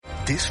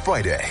This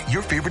Friday,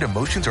 your favorite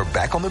emotions are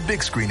back on the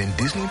big screen in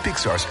Disney and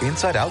Pixar's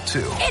Inside Out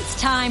 2. It's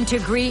time to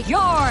greet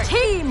your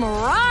Team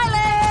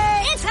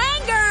Riley. It's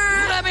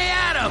anger. Let me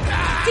at him.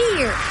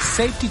 Fear.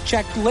 Safety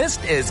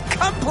checklist is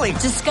complete.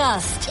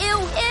 Disgust. Ew.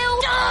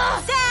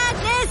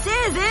 Sadness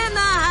is in the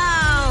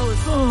house.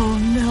 Oh,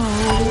 no.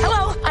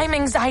 Hello, I'm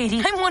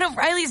anxiety. I'm one of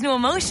Riley's new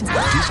emotions.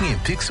 Disney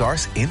and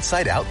Pixar's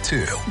Inside Out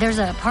 2. There's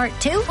a part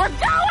 2? We're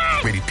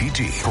going! Rated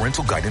PG.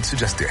 Parental guidance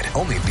suggested.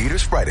 Only in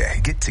theaters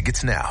Friday. Get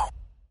tickets now.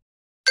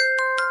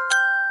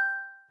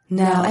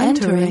 Now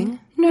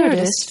entering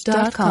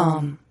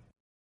Nerdist.com.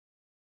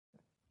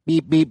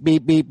 Beep, beep,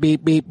 beep, beep,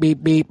 beep, beep,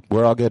 beep, beep.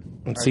 We're all good.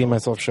 I'm seeing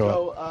myself show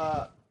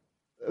up.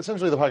 So,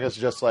 essentially, the podcast is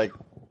just like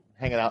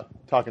hanging out,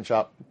 talking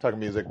shop, talking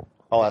music.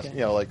 I'll ask,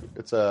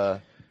 it's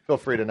feel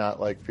free to not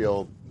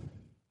feel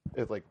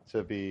it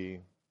to be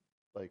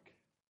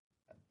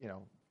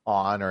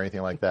on or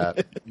anything like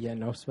that. Yeah,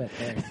 no sweat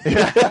there.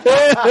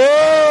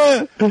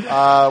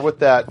 With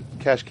that,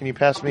 Cash, can you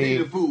pass me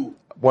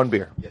one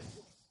beer? Yes.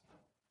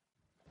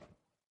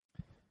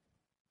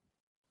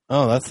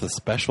 Oh, that's the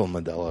special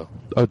Modelo.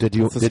 Oh, did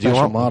you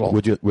want model?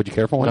 Would you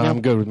care for one? No, now? I'm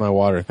good with my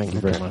water. Thank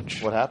you very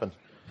much. What happened?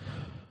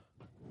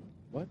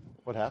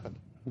 What happened?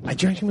 I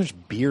drank too much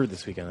beer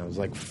this weekend. I was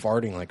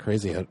farting like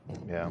crazy at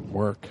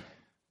work.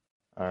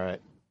 All right.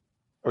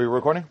 Are we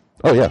recording?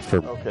 Oh yeah, for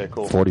okay,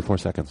 cool. 44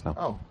 seconds now.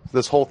 Oh,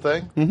 this whole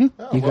thing? Mm-hmm.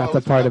 Oh, You got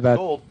the part about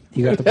gold.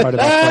 farting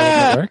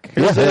at work?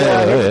 Here's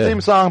the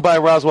theme song by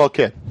Roswell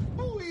Kid.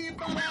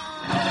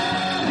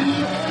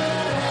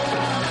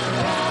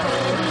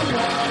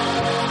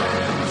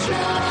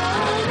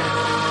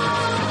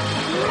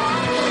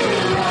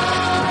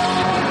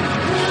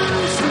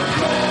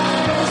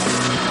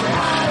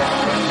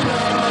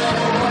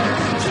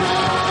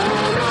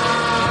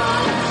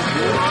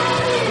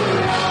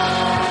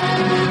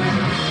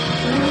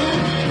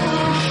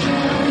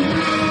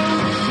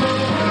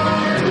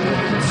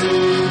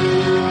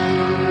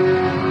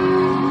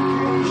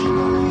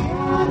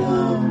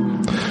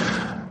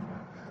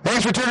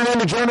 Thanks for tuning in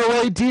to Jonah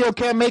Ray. Dio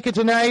can't make it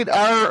tonight.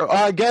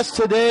 Our guest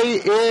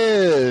today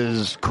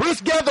is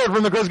Chris Gethard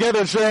from the Chris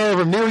Gethard Show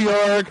from New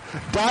York.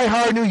 Die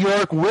Hard New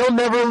York will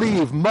never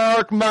leave.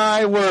 Mark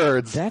my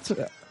words.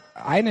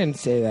 I didn't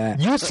say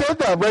that. You said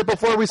that right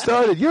before we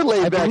started. Your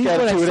laid-back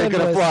attitude ain't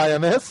going to fly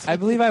on this. I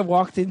believe I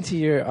walked into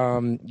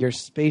your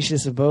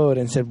spacious abode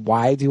and said,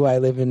 "Why do I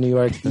live in New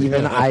York?"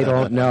 Even I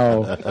don't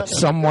know.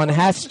 Someone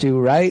has to,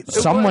 right?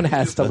 Someone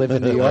has to live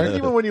in New York.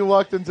 Even when you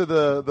walked into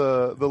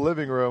the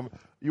living room,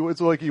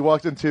 it's like you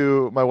walked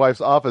into my wife's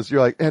office.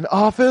 You're like, an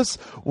office?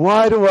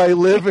 Why do I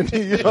live in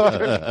New York?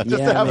 Just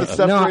to have a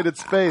separated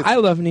space. I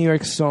love New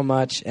York so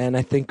much, and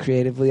I think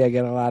creatively I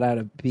get a lot out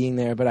of being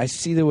there. But I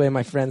see the way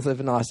my friends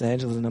live in Los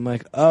Angeles, and I'm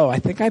like, oh, I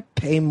think I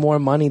pay more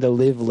money to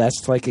live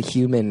less like a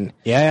human.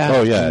 Yeah.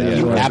 Oh, yeah.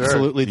 You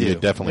absolutely do. You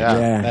definitely do.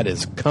 Yeah. That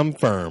is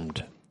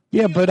confirmed.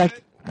 Yeah, but I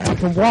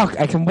can walk.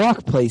 I can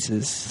walk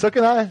places. So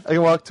can I. I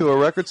can walk to a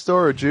record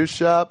store, a juice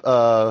shop,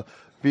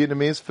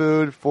 Vietnamese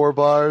food, 4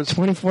 bars.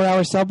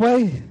 24-hour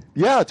Subway?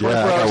 Yeah,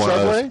 24-hour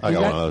Subway. I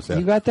got one of those. Yeah.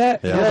 You got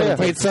that? Yeah.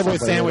 Wait, Subway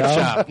sandwich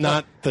shop,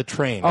 not the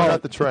train. Oh,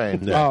 not the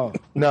train. Yeah. Oh,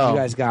 No. You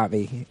guys got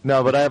me.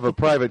 No, but I have a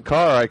private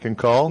car I can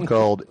call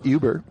called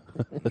Uber.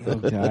 Oh,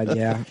 God,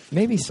 yeah.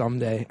 Maybe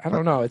someday. I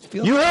don't know. It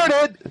feels. You heard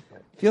it!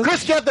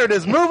 Chris Gethard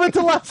is moving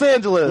to Los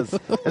Angeles.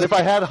 And if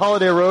I had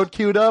Holiday Road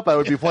queued up, I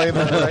would be playing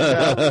that right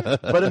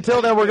now. But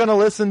until then, we're going to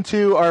listen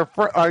to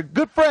our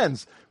good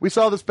friends. We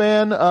saw this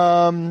band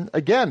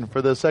again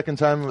for the second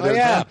time. Oh,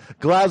 yeah.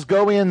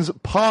 Glasgowians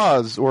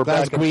Pause. Or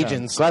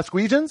Glaswegians.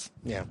 Glaswegians?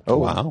 Yeah. Oh,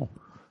 wow.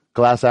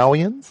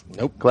 Glasgowians?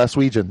 Nope.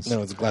 Glaswegians.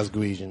 No, it's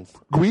Glasgowians.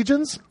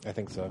 Gwegians? I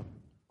think so.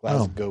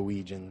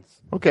 Glasgowians.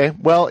 Okay.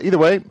 Well, either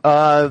way,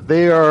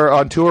 they are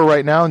on tour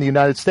right now in the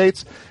United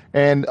States.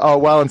 And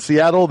while in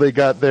Seattle, they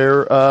got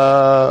their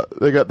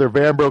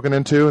van broken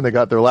into, and they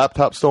got their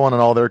laptop stolen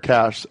and all their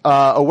cash.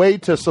 A way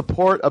to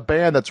support a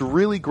band that's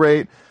really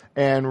great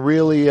and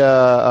really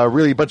a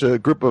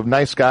group of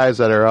nice guys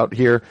that are out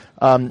here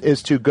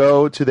is to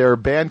go to their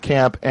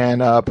Bandcamp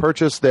and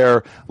purchase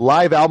their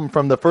live album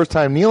from the first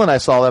time Neil and I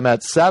saw them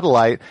at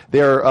Satellite.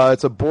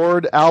 It's a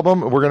board album.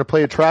 We're going to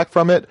play a track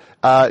from it.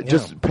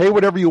 Just pay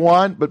whatever you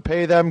want, but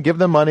pay them, give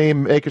them money,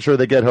 making sure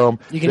they get home.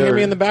 You can hear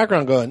me in the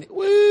background going,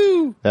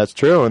 woo! That's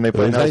true, and they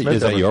play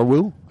Is that your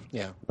woo?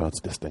 Yeah. Oh, it's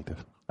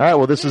distinctive. All right,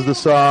 well, this is the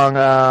song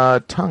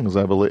Tongues,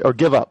 I believe, or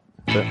Give Up.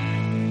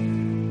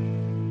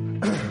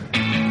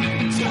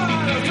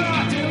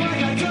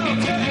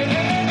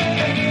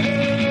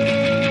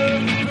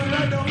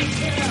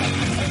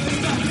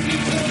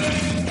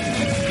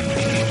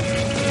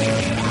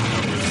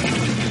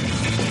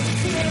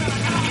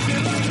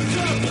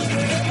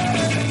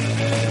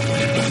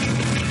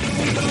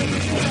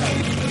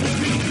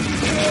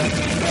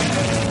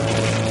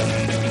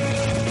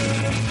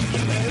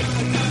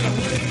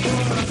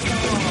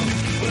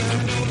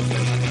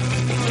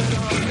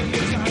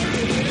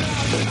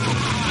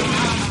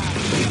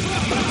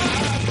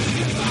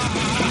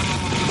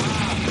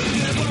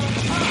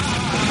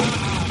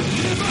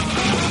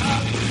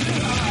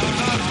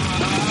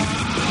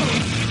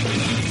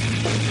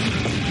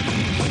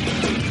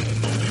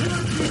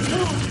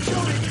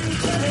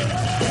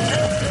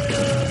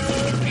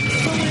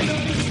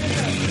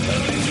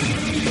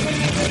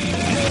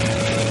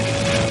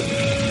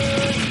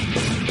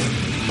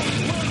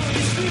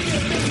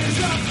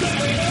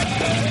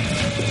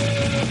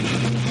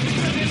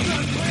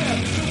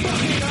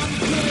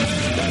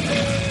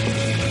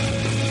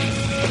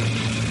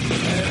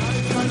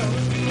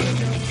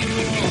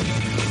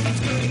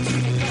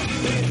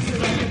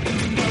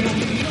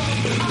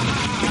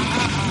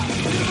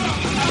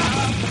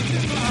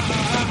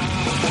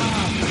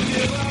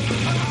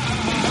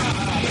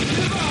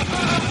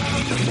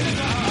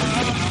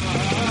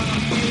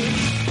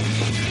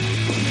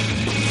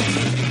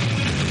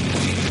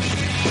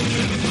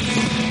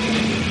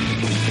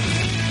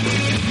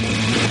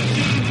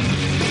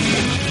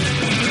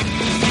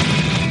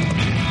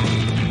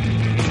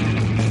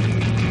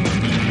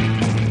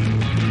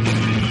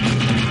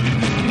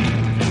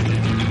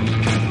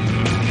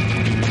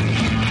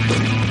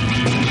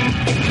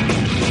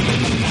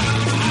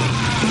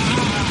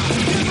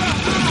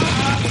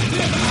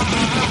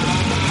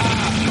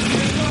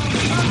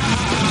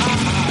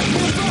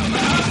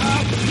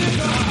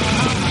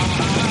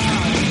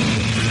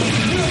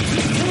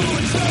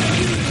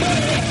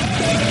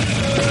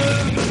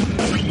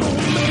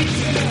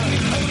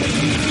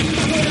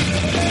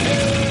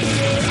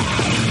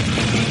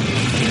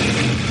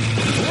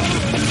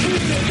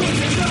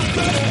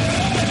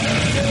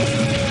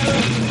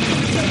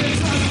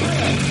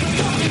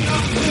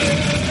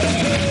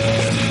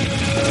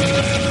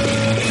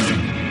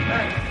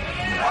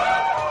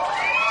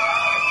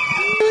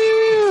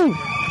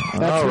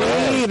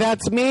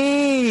 That's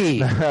me.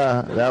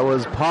 That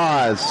was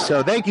Pause.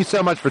 So thank you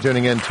so much for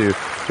tuning in to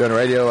Jonah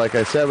Radio. Like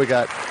I said, we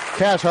got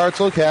Cash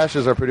Hartzell. Cash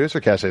is our producer.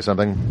 Cash, say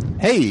something.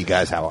 Hey,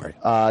 guys, how are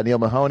you? Neil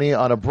Mahoney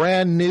on a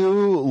brand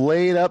new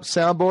laid-up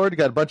soundboard. You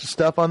got a bunch of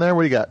stuff on there.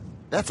 What do you got?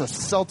 That's a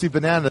salty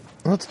banana.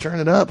 Let's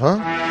turn it up, huh?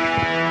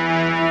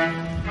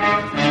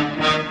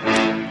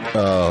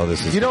 Oh,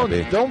 this is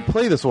don't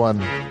play this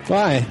one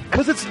Why?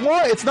 because it's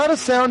not a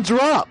sound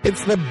drop.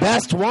 It's the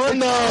best one,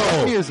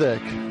 though.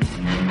 Music.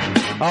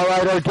 All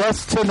right, our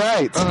guest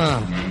tonight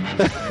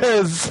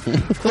is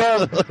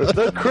from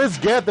the Chris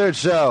Gethard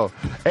Show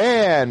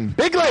and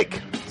Big Lake.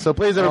 So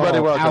please,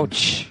 everybody, welcome.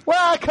 Ouch.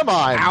 Well, come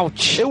on.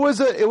 Ouch. It was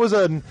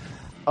a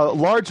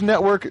large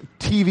network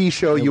TV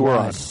show you were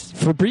on.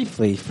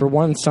 For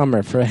one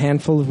summer, for a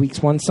handful of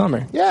weeks, one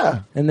summer.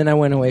 Yeah. And then I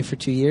went away for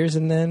 2 years,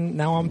 and then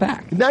now I'm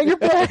back. Now you're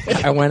back.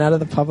 I went out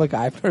of the public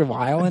eye for a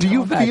while. And Do now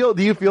you I'm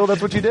back. feel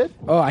that's what you did?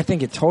 Oh, I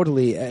think it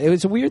totally. It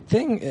was a weird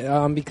thing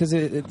because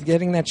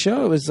getting that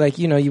show, it was like,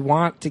 you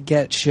want to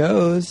get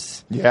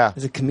shows. Yeah.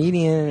 As a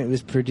comedian, it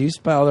was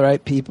produced by all the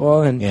right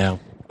people, and Yeah.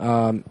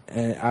 and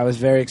I was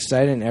very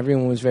excited, and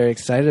everyone was very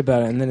excited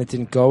about it. And then it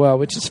didn't go well,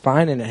 which is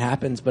fine, and it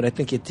happens. But I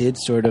think it did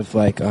sort of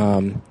like,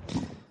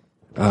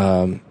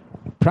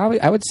 probably,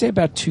 I would say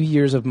about 2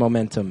 years of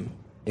momentum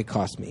it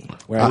cost me.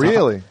 Where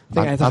Really? I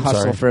think I had to I'm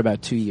hustle sorry. for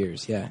about 2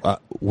 years. Yeah,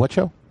 What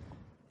show?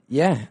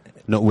 yeah,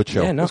 No, which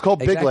show? yeah. No, It's called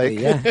Big exactly,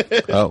 Lake.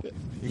 Yeah. Oh,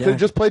 You could have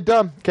just played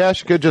dumb.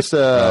 Cash, you could just.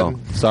 oh,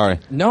 sorry.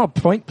 No,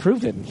 point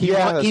proven.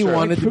 Yeah, that's He right.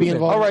 wanted to be Proven.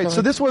 involved. All right,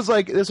 so this was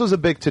a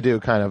big to do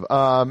kind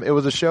of. It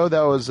was a show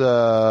that was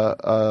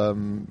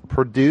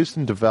produced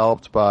and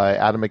developed by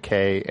Adam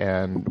McKay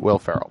and Will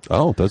Ferrell,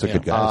 Oh, those are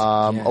good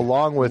guys. Yeah.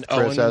 along with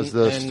Chris as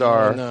the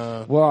star.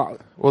 Well,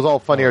 It was all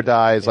Funny or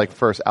Die's like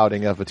first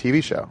outing of a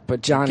TV show.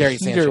 but John Gary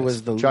Heater Sanchez.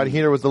 was the John lead.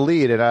 Heater was the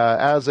lead, and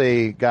as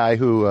a guy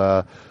who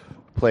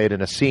played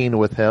in a scene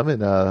with him in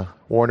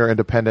Warner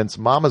Independent's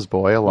Mama's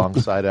Boy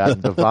alongside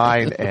Adam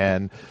Devine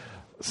and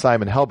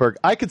Simon Helberg,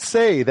 I could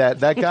say that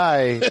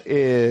guy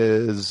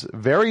is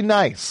very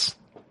nice,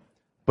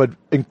 but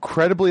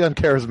incredibly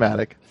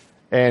uncharismatic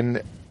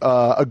and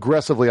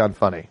aggressively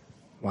unfunny.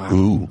 Wow.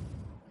 Ooh.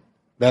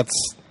 That's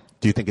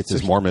Do you think it's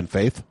his Mormon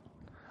faith?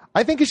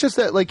 I think it's just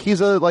that like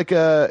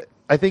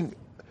I think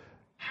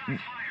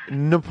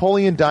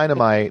Napoleon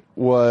Dynamite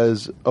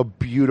was a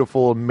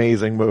beautiful,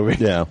 amazing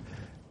movie. Yeah.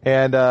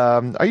 And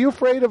are you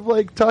afraid of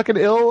like talking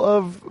ill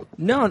of?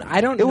 No, I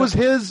don't. It was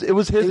his. It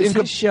was his. It was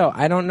his show.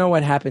 I don't know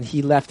what happened.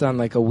 He left on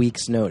like a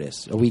week's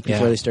notice, a week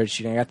before Yeah. they started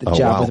shooting. I got the Oh,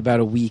 job wow. with about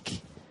a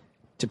week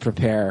to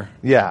prepare.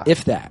 Yeah.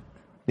 If that.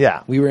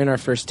 Yeah. We were in our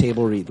first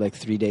table read like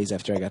 3 days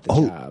after I got the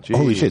job.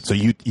 Holy shit! So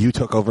you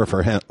took over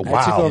for him? Wow.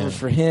 I took over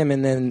for him,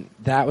 and then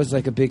that was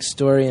like a big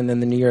story. And then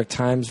the New York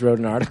Times wrote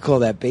an article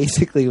that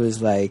basically was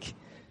like,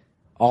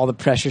 all the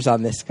pressure's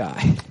on this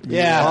guy.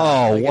 yeah.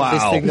 Oh Like, wow!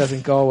 if this thing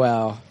doesn't go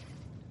well,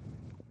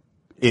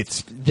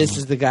 It's this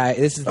is the guy.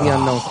 This is the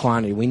unknown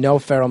quantity. We know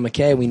Farrell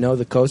McKay. We know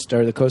the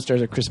co-star. The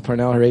co-stars are Chris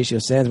Parnell, Horatio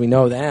Sands. We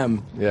know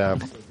them. Yeah.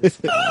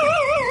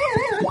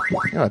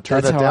 Yeah,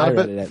 turn That's that how down I a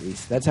read bit. it, at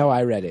least. That's how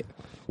I read it.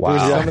 Wow.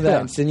 There was some of that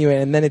Yeah.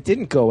 insinuating, and then it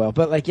didn't go well.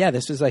 But like, yeah,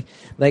 this was like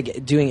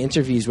doing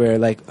interviews where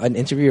like an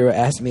interviewer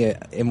asked me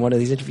in one of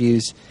these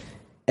interviews,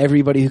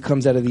 everybody who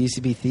comes out of the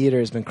UCB theater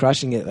has been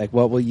crushing it. Like,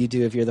 what will you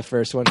do if you're the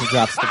first one who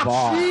drops the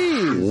ball?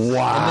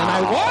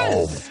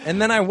 wow.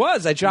 And then I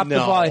was. I dropped the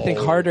ball. I think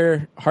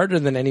harder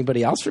than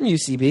anybody else from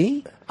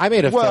UCB. I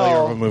made a Well-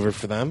 failure of a mover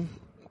for them.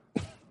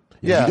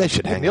 Yeah. You guys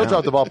should hang Neil out.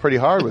 dropped the ball pretty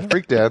hard with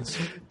Freak Dance.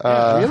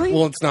 Really?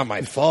 Well, it's not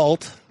my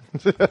fault.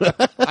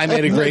 I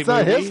made a great It's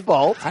not movie. his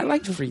fault. I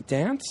liked Freak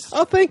Dance.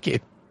 Oh, thank you.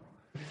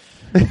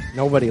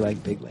 Nobody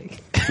liked Big Lake.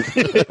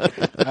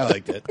 I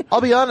liked it.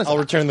 I'll be honest. I'll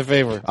return the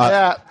favor.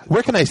 Yeah.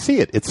 Where can I see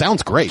it? It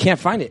sounds great. Can't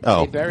find it.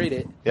 Oh. They buried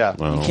it. Yeah.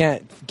 Wow. You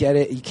can't get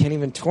it. You can't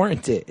even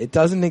torrent it. It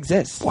doesn't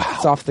exist. Wow.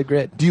 It's off the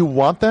grid. Do you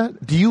want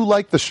that? Do you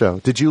like the show?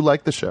 Did you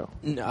like the show?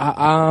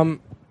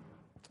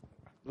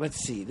 Let's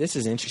see. This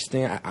is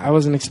interesting. I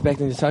wasn't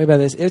expecting to talk about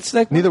this. It's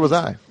like Neither was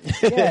I.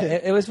 yeah.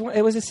 It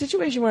was a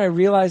situation where I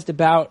realized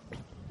about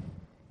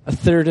a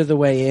third of the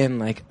way in,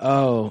 like,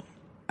 oh,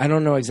 I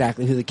don't know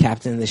exactly who the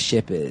captain of the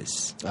ship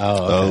is.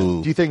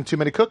 Do you think too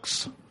many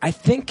cooks? I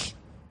think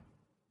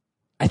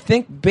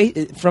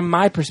from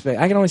my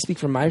perspective, I can only speak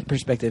from my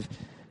perspective.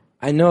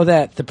 I know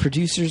that the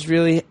producers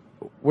really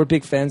were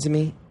big fans of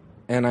me,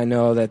 and I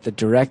know that the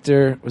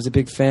director was a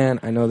big fan.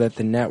 I know that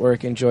the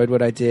network enjoyed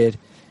what I did,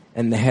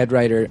 and the head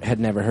writer had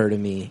never heard of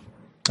me.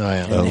 Oh,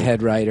 yeah. And the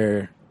head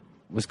writer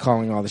was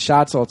calling all the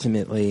shots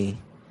ultimately,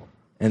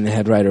 and the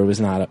head writer was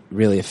not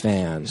really a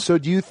fan. So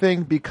do you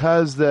think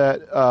because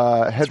that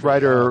head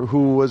writer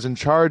who would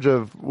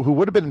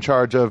have been in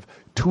charge of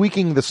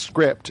tweaking the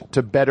script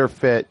to better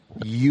fit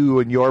you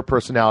and your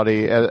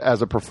personality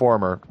as a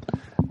performer,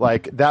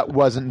 like that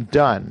wasn't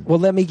done? Well,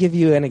 let me give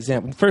you an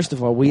example. First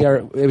of all,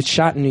 it was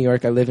shot in New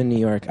York. I live in New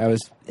York. I was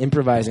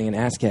improvising in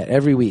ASCAT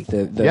every week,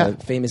 the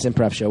famous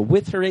improv show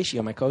with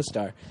Horatio, my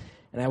co-star.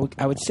 And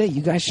I would say,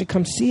 you guys should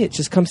come see it.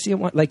 Just come see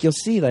it. Like, you'll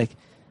see, like,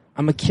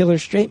 I'm a killer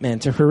straight man,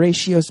 to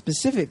Horatio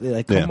specifically.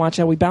 Like, come Yeah. watch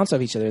how we bounce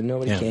off each other. And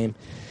nobody came.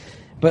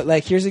 But,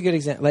 like, here's a good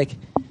example. Like,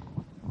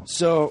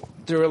 so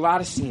there were a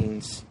lot of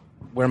scenes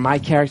where my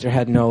character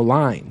had no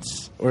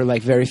lines or,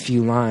 like, very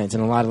few lines.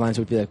 And a lot of lines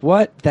would be like,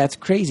 what? That's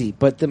crazy.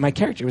 But my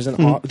character was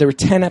in all... There were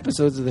 10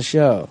 episodes of the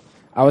show.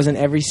 I was in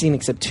every scene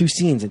except 2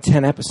 scenes in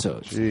 10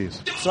 episodes.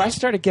 Jeez. So I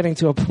started getting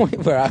to a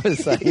point where I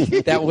was like,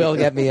 that will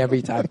get me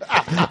every time.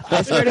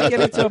 I started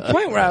getting to a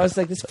point where I was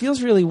like, this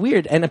feels really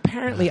weird. And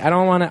apparently, I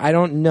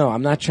don't know.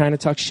 I'm not trying to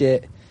talk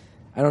shit.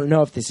 I don't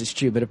know if this is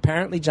true, but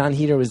apparently John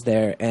Heder was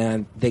there,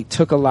 and they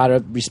took a lot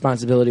of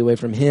responsibility away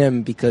from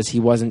him because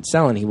he wasn't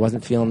selling. He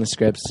wasn't feeling the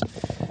scripts,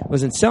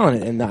 wasn't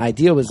selling it. And the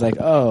idea was like,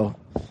 oh,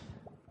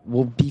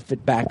 we'll beef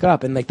it back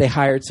up. And like they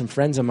hired some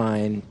friends of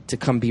mine to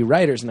come be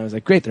writers, and I was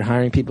like, great, they're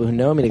hiring people who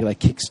know me to like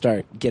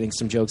kickstart getting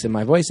some jokes in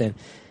my voice in. And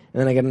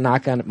then I got a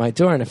knock on my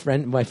door,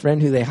 and my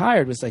friend who they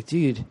hired was like,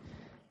 dude,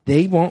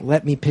 they won't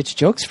let me pitch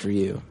jokes for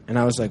you. And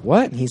I was like,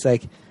 what? And he's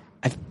like,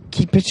 I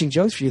keep pitching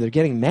jokes for you. They're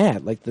getting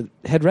mad. Like the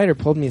head writer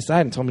pulled me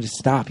aside and told me to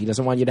stop. He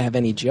doesn't want you to have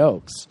any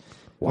jokes.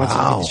 He wants you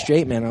to be a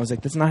straight man. I was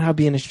like, that's not how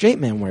being a straight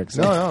man works.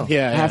 No. I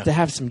have to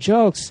have some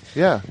jokes.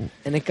 Yeah.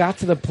 And it got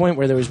to the point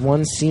where there was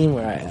one scene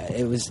where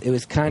it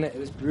was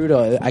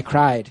brutal. I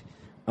cried.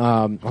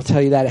 I'll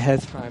tell you that ahead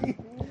of time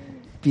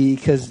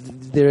because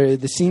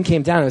the scene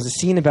came down. It was a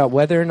scene about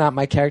whether or not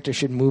my character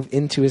should move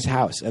into his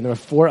house, and there were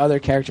 4 other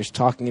characters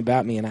talking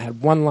about me, and I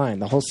had one line.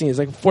 The whole scene is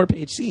like a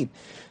 4-page scene.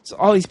 So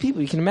all these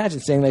people, you can imagine,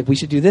 saying like, we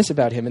should do this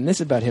about him and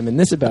this about him and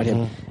this about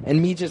him, and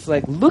me just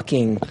like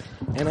looking.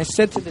 And I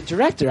said to the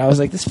director, I was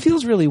like, this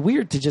feels really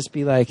weird to just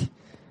be like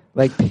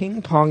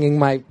ping-ponging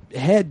my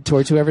head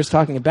towards whoever's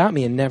talking about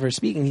me and never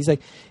speaking. He's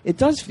like, it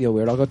does feel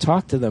weird. I'll go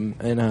talk to them,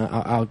 and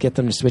I'll get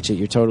them to switch it.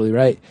 You're totally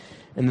right.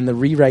 And then the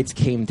rewrites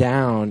came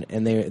down,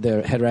 and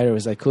the head writer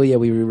was like, cool, yeah,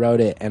 we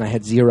rewrote it, and I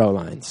had 0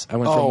 lines. I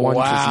went from 1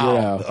 to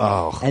 0.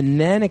 Oh. And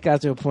then it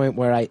got to a point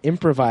where I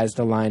improvised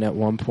a line at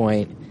one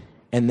point,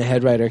 and the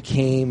head writer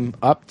came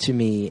up to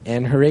me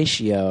and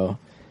Horatio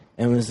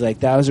and was like,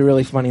 that was a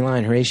really funny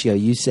line. Horatio,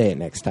 you say it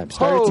next time.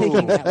 Started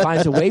taking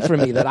lines away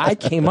from me that I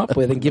came up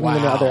with and giving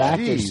them to other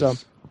actors. So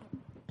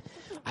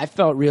I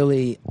felt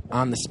really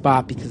on the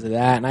spot because of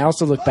that. And I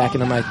also look back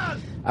and I'm like,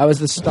 I was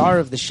the star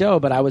of the show,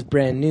 but I was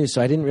brand new,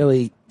 so I didn't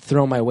really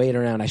throw my weight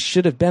around. I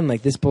should have been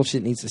like, this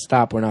bullshit needs to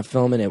stop. We're not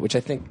filming it, which I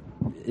think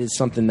is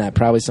something that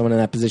probably someone in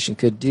that position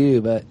could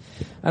do, but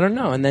I don't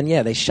know. And then,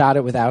 yeah, they shot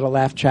it without a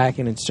laugh track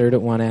and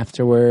inserted one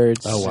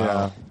afterwards. Oh,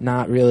 wow.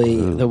 Not really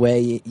the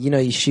way,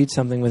 you shoot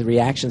something with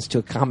reactions to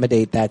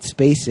accommodate that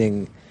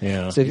spacing.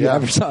 Yeah. So if you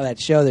ever saw that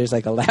show, there's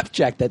like a laugh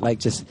track that like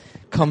just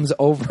comes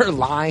over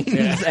lines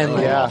and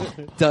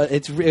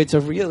it's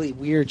a really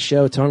weird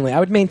show tonally. I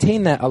would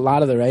maintain that a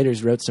lot of the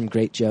writers wrote some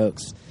great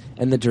jokes.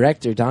 And the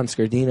director, Don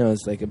Scardino,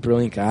 is like a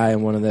brilliant guy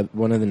and one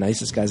of the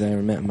nicest guys I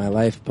ever met in my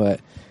life, but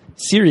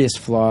serious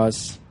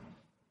flaws.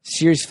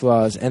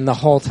 And the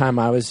whole time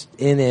I was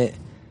in it,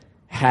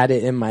 had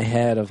it in my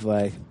head of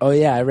like, oh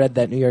yeah, I read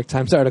that New York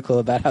Times article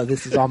about how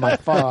this is all my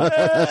fault.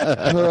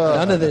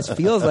 None of this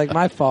feels like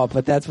my fault,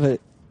 but that's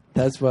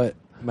what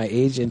my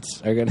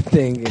agents are going to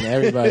think, and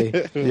everybody.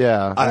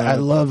 Yeah. I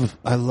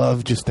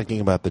love just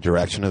thinking about the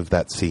direction of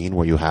that scene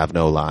where you have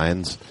no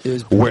lines. It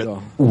was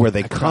brutal. Where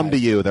they come to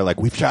you, they're like,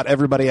 we've shot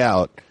everybody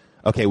out.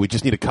 Okay, we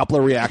just need a couple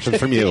of reactions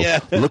from you.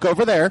 Look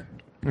over there.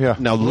 Yeah.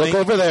 Now look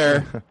over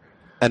there.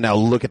 And now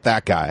look at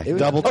that guy.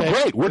 Double take.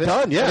 Great, we're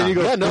done. Yeah.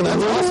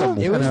 That's awesome.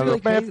 It was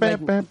really crazy.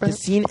 Like, the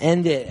scene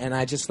ended, and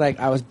I just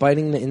I was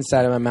biting the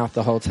inside of my mouth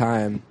the whole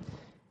time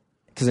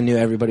because I knew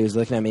everybody was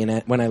looking at me.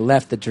 And when I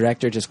left, the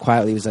director just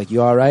quietly was like,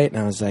 "You all right?" And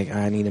I was like,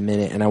 "I need a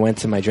minute." And I went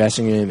to my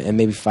dressing room, and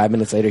maybe 5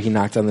 minutes later, he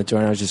knocked on the door,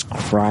 and I was just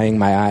crying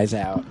my eyes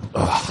out.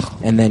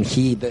 And then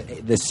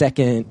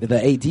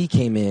the AD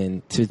came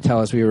in to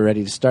tell us we were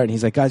ready to start, and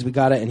he's like, "Guys, we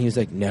got it." And he was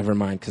like, "Never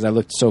mind," because I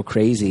looked so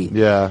crazy.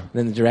 Yeah. And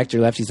then the director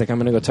left. He's like, "I'm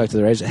going to go talk to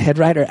the writer." The head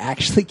writer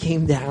actually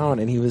came down,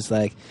 and he was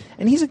like,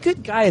 and he's a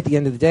good guy at the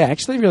end of the day. I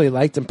actually really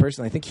liked him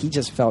personally. I think he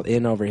just felt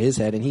in over his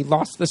head, and he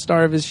lost the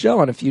star of his show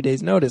on a few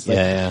days' notice.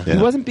 He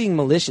wasn't being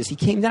malicious. He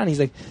came down. He's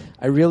like,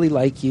 "I really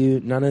like you.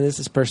 None of this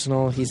is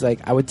personal." He's like,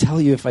 "I would tell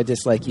you if I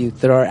dislike you.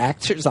 There are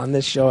actors on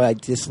this show I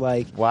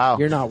dislike. Wow.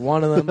 You're not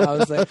one of them." I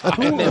was like,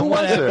 Who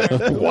was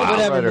it?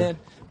 Whatever, man.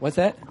 What's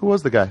that? Who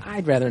was the guy?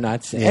 I'd rather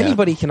not say.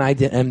 Anybody can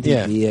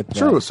MDB it. but-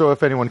 True. So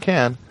if anyone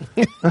can,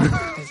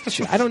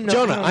 I don't know.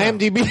 Jonah, I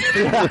don't know.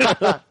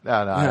 IMDb.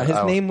 no.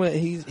 His name was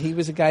he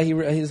was a guy.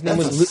 His name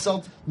was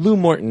Lou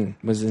Morton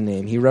was his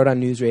name. He wrote on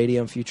News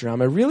Radio and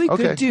Futurama. Really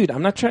good dude.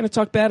 I'm not trying to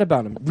talk bad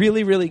about him.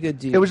 Really, really good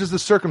dude. It was just the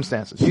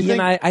circumstances.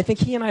 I think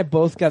he and I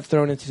both got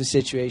thrown into a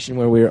situation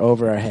where we were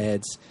over our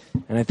heads,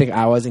 and I think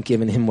I wasn't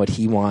giving him what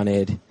he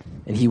wanted,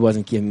 and he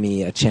wasn't giving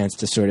me a chance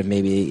to sort of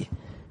maybe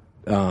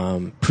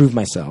prove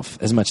myself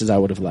as much as I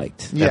would have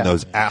liked. Yeah. And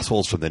those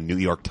assholes from the New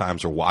York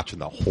Times are watching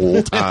the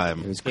whole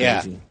time. It was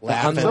crazy.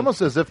 It's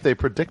almost as if they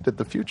predicted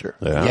the future.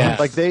 Yeah. Yeah.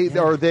 Like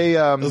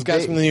those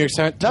guys from the New York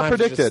Times. not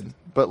predicted,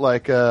 but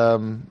like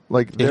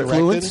like they're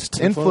Influenced?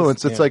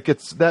 Influence. It's like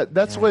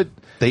that's what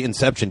They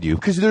inceptioned you.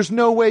 because there's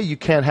no way you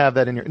can't have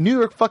that in your New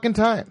York fucking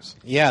Times.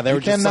 Yeah, they were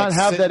You just cannot like,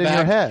 have sitting that in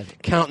your back,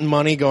 head. counting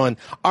money, going,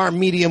 "Our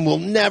medium will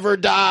never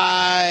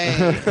die."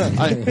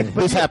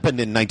 This happened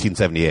in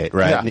 1978,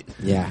 right?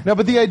 Yeah. No,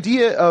 but the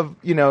idea of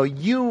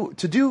you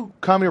to do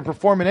comedy or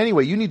perform in any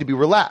way, you need to be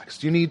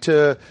relaxed. You need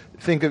to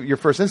think of your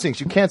first instincts.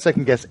 You can't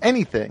second guess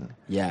anything.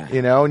 Yeah.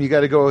 And you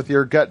got to go with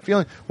your gut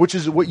feeling, which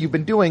is what you've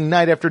been doing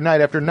night after night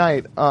after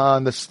night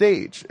on the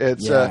stage.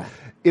 It's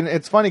and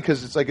it's funny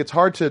because it's like it's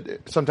hard to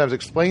sometimes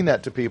explain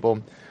that to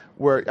people.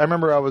 Where I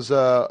remember I was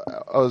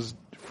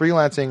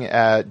freelancing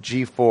at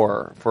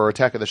G4 for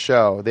Attack of the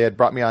Show. They had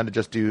brought me on to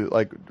just do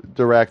like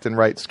direct and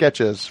write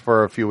sketches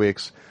for a few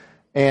weeks.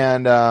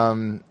 And I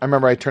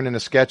remember I turned in a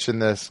sketch,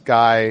 and this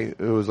guy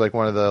who was like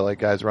one of the like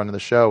guys running the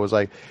show was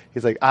like,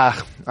 he's like,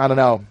 I don't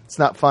know, it's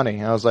not funny.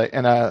 And I was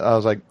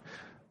like,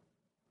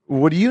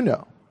 what do you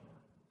know?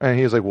 And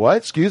he was like, what?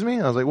 Excuse me?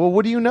 And I was like, well,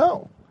 what do you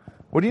know?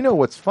 What do you know?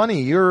 What's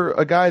funny? You're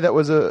a guy that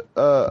was a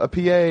PA,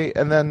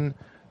 and then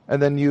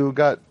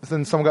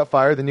someone got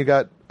fired, then you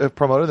got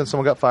promoted, then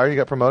someone got fired, you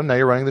got promoted, now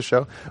you're running the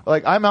show.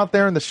 Like, I'm out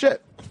there in the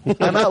shit.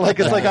 I'm out like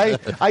it's like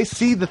I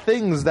see the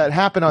things that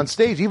happen on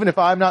stage, even if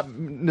I'm not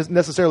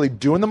necessarily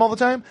doing them all the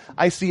time.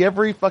 I see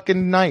every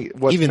fucking night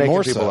what's Even making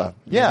more people so. laugh.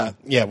 Yeah.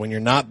 Yeah, when you're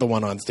not the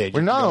one on stage.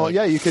 Well, you can no, go like,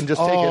 yeah, you can just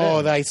take it Oh,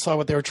 in. I saw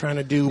what they were trying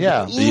to do.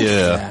 Yeah.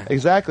 Yeah.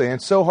 Exactly. And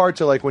it's so hard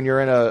to like when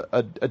you're in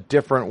a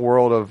different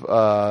world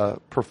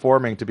of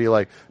performing to be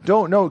like,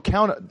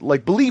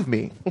 believe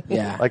me.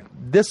 Yeah. Like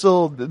this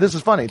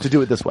is funny to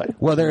do it this way.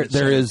 Well, there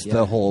is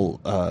the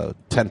whole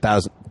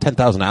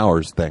 10,000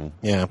 hours thing.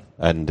 Yeah.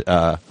 And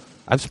I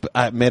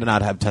may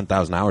not have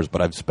 10,000 hours,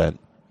 but I've spent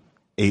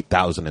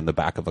 8,000 in the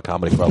back of a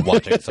comedy club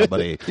watching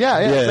somebody. Yeah,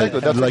 exactly.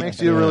 That's what like,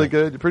 makes you a really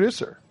good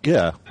producer.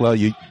 Yeah. Well,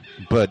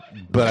 but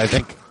I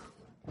think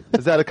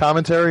Is that a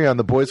commentary on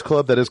the boys'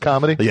 club that is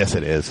comedy? yes,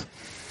 it is.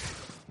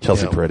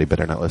 Chelsea Peretti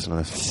better not listen to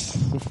this.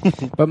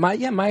 But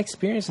my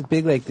experience with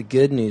Big Lake, the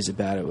good news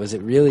about it was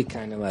it really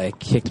kind of like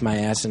kicked my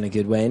ass in a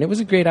good way, and it was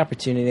a great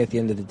opportunity at the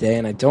end of the day,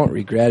 and I don't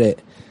regret it.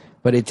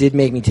 But it did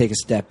make me take a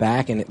step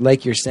back, and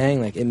like you're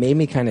saying, like it made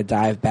me kind of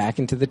dive back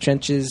into the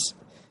trenches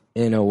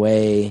in a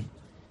way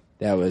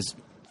that was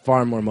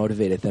far more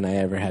motivated than I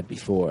ever had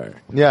before.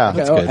 Yeah,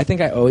 That's good. I think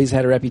I always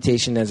had a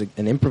reputation as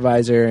an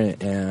improviser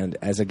and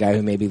as a guy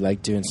who maybe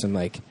liked doing some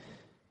like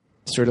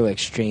sort of like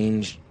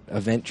strange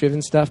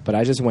event-driven stuff, but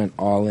I just went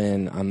all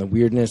in on the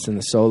weirdness and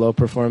the solo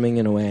performing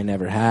in a way I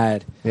never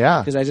had. Yeah.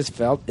 Because I just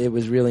felt it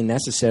was really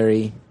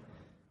necessary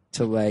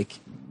to like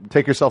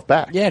take yourself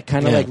back. Yeah,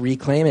 kind of like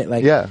reclaim it.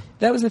 Like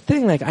that was the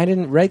thing. Like I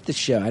didn't write the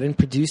show, I didn't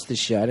produce the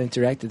show, I didn't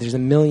direct it. There's a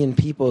million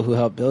people who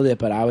helped build it,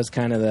 but I was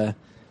kind of the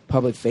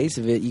public face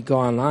of it. You go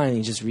online and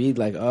you just read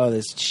like, oh,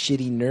 this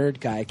shitty nerd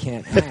guy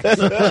can't act.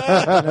 And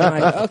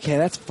I'm like, okay,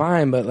 that's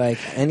fine, but like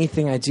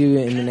anything I do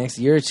in the next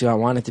year or two, I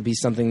want it to be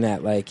something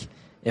that like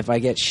if I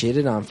get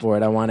shitted on for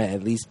it, I want to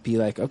at least be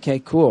like, okay,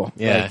 cool.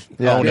 Yeah.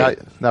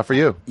 Like, not for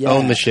you. Yeah.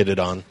 Own the shitted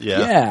on.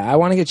 Yeah, I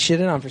want to get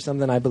shitted on for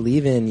something I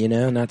believe in,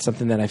 not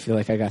something that I feel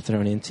like I got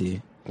thrown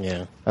into.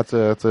 Yeah. That's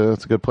a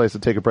good place to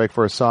take a break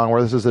for a song.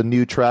 Where this is a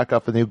new track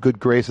off the new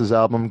Good Graces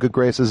album. Good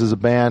Graces is a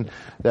band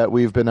that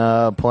we've been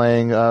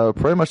playing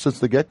pretty much since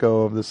the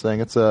get-go of this thing.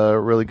 It's a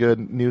really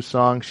good new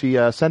song. She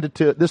sent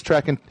this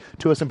track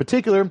to us in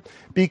particular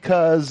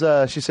because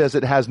she says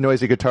it has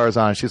noisy guitars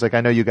on it. She's like, I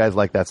know you guys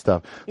like that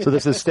stuff. So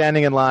this is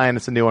Standing in Line.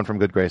 It's a new one from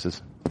Good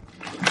Graces.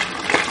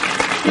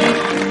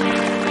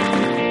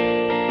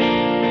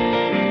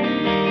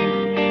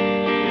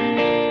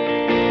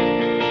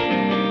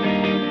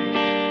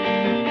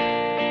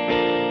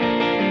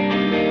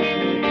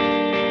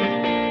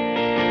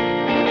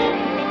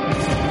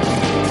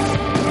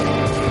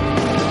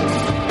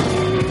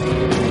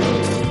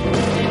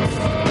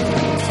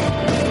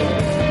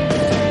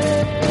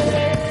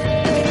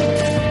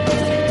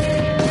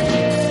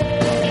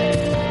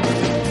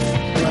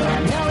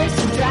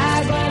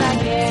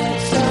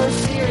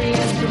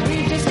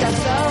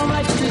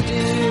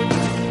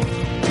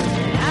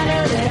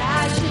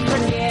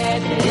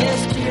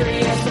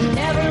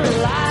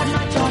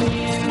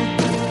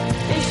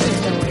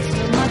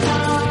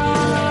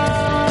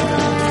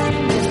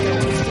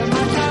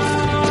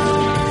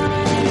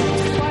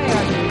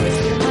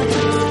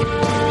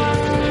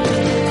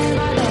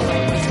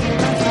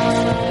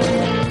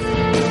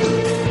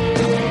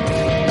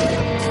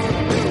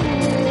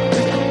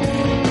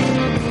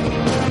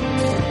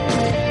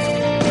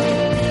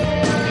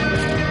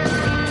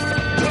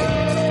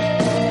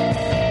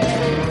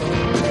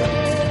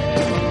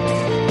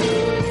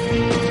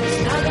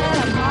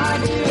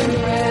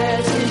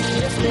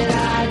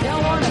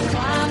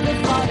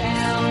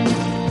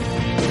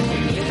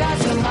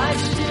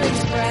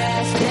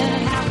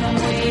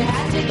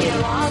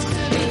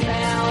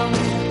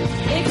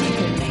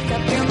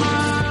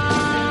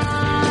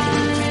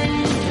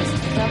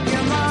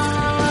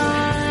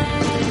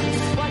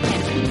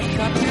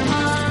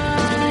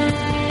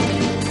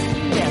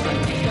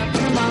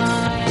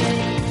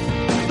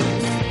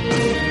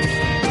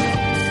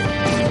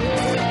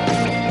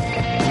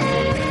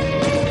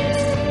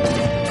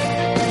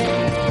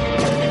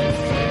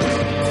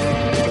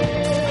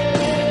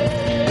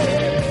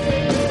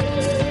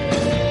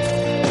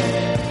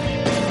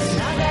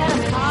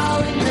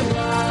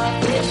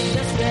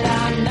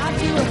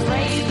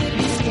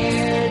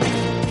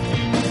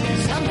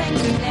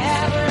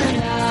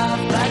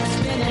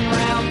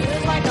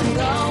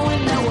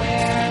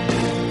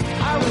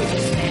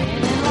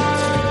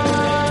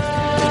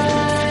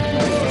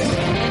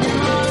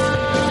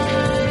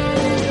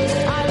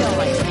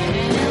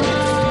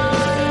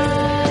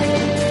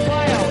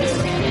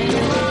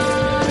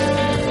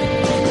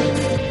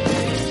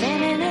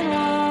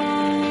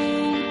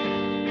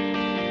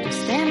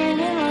 standing in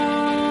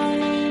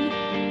line.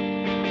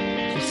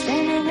 Just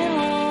standing in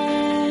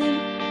line.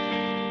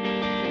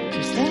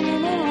 Just standing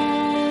in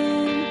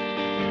line.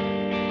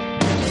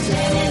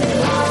 Standing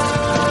in line.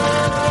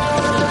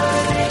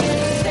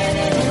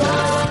 Standing in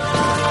line.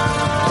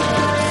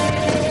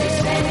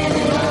 Standing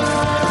in line.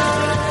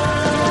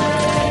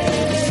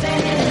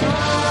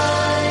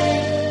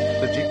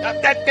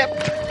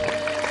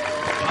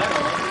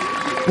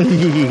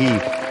 Standing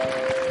in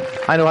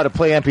I know how to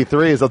play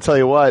MP3s, I'll tell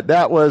you what.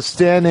 That was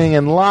Standing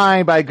in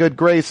Line by Good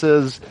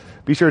Graces.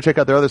 Be sure to check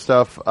out their other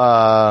stuff.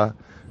 I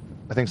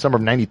think Summer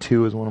of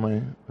 92 is one of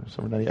my...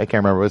 Summer 90, I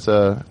can't remember. It's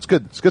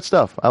good. It's good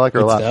stuff. I like her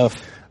a lot.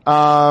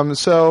 Stuff.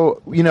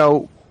 So,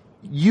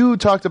 you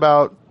talked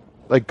about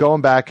like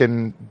going back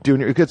and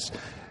doing because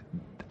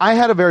I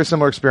had a very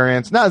similar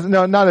experience. Not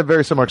a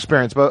very similar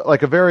experience, but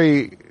like a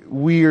very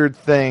weird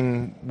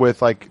thing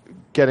with like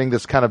getting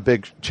this kind of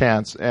big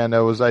chance. And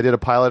I did a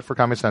pilot for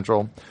Comedy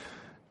Central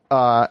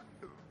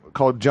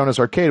called Jonah's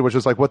Arcade, which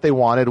was like what they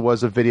wanted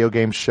was a video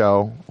game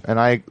show, and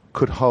I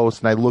could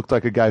host, and I looked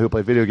like a guy who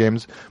played video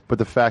games. But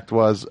the fact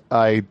was,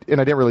 I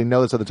didn't really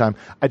know this at the time.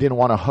 I didn't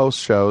want to host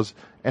shows,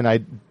 and I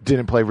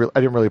didn't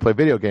really play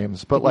video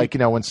games. But like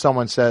when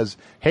someone says,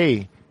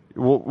 "Hey,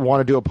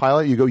 want to do a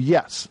pilot?" You go,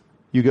 "Yes."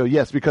 You go,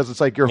 "Yes," because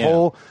it's like your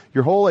whole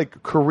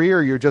like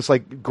career, you're just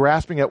like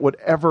grasping at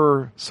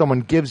whatever someone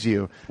gives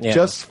you,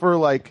 just for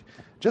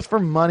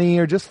money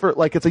or just for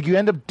like, it's like you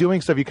end up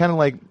doing stuff. You kind of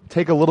like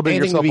take a little bit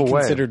of yourself to be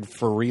away. Considered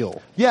for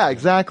real. Yeah,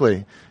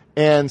 exactly.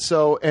 And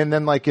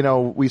then like,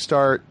 we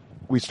start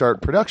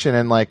production,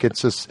 and like,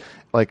 it's just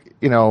like,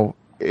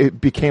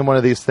 it became one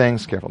of these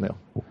things. Careful, Neil.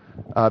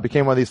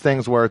 Became one of these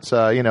things where it's,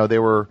 they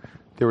were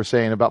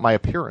saying about my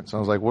appearance. I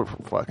was like,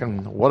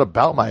 what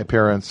about my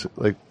appearance?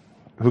 Like,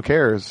 who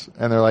cares?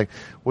 And they're like,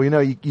 well,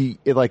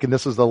 and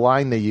this is the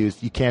line they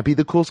used. You can't be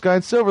the coolest guy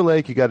in Silver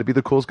Lake. You got to be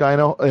the coolest guy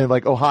in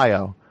like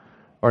Ohio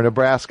or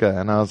Nebraska.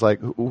 And I was like,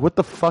 what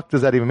the fuck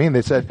does that even mean?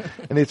 They said,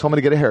 and they told me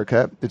to get a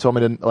haircut. They told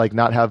me to like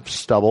not have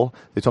stubble.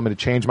 They told me to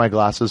change my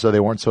glasses so they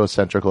weren't so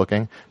eccentric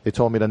looking. They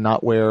told me to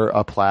not wear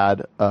a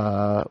plaid,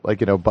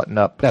 button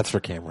up. That's for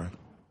camera.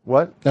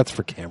 What? That's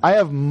for camera. I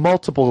have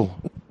multiple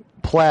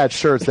plaid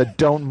shirts that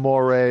don't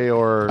moire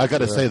or. I got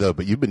to say though,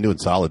 but you've been doing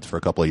solids for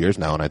a couple of years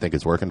now, and I think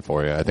it's working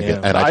for you. I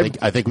think,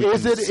 I think.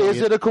 Is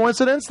it a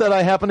coincidence that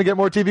I happen to get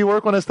more TV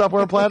work when I stop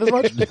wearing plaid as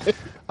much?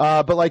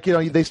 But like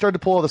they start to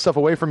pull all the stuff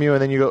away from you,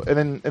 and then you go,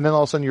 and then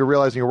all of a sudden you're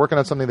realizing you're working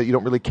on something that you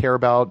don't really care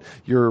about.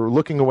 You're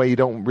looking away, you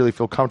don't really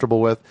feel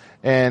comfortable with,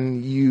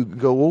 and you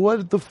go, well,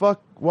 what the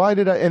fuck? Why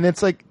did I? And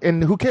it's like,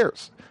 and who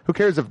cares? Who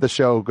cares if the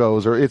show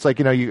goes? Or it's like,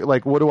 you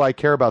like, what do I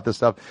care about this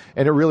stuff?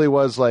 And it really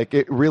was like,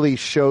 it really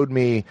showed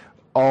me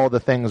all the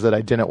things that I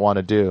didn't want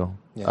to do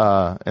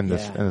in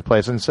this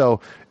place. And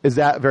so is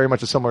that very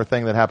much a similar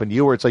thing that happened to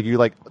you, where it's like you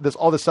like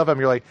all this stuff, and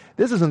you're like,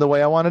 this isn't the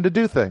way I wanted to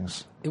do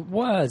things? It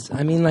was.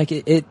 I mean, like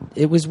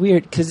it was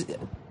weird because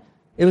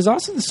it was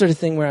also the sort of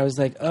thing where I was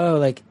like, oh,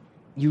 like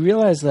you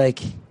realize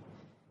like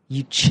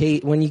you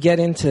chase when you get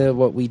into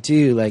what we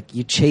do, like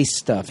you chase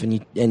stuff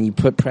and you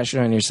put pressure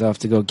on yourself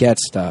to go get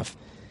stuff.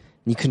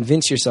 And you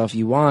convince yourself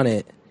you want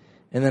it.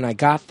 And then I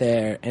got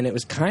there, and it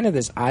was kind of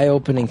this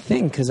eye-opening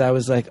thing because I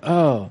was like,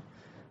 "Oh,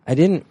 I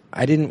didn't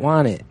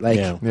want it." Like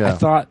I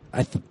thought,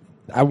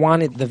 I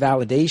wanted the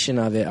validation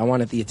of it. I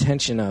wanted the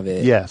attention of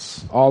it.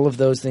 Yes, all of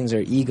those things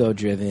are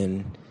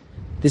ego-driven.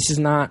 This is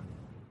not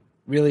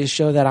really a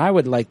show that I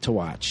would like to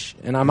watch,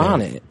 and I'm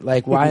on it.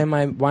 Like, why am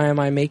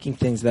I making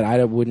things that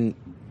I wouldn't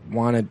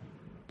want to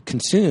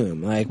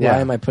consume? Like, why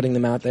am I putting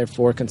them out there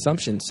for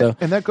consumption? So,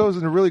 and that goes,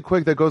 and really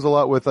quick, that goes a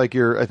lot with like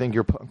your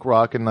punk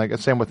rock, and like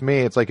same with me.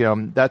 It's like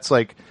that's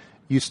like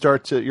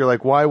you're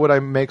like, why would I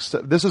make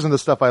stuff? This isn't the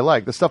stuff I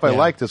like. The stuff I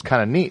liked is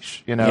kind of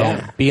niche,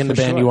 be in the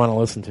band you want to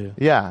listen to.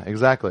 Yeah,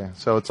 exactly.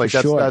 So it's like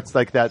that's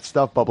like that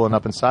stuff bubbling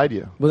up inside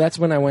you. Well, that's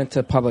when I went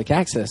to Public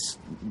Access.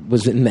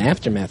 Was in the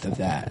aftermath of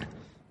that.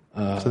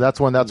 So that's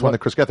when the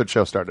Chris Gethard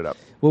show started up.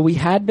 Well, we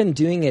had been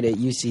doing it at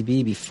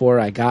UCB before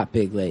I got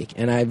Big Lake,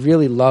 and I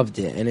really loved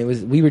it.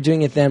 And we were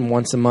doing it then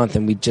once a month,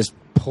 and we'd just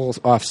pull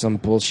off some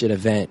bullshit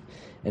event,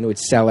 and it would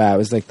sell out. It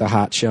was like the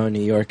hot show in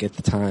New York at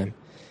the time.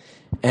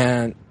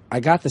 And I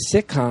got the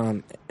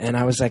sitcom, and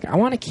I was like, I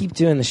want to keep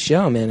doing the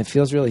show, man. It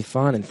feels really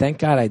fun, and thank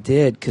God I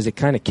did, because it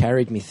kind of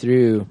carried me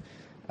through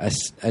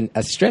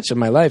a stretch of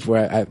my life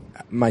where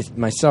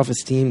my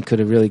self-esteem could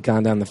have really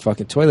gone down the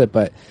fucking toilet,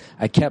 but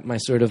I kept my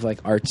sort of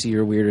like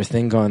artsier, weirder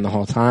thing going the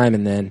whole time.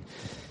 And then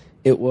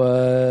it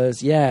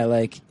was,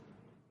 like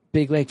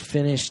Big Lake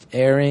finished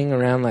airing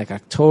around like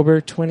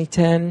October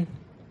 2010.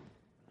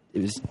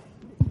 It was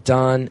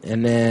done.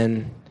 And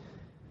then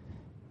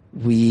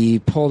we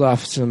pulled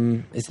off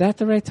is that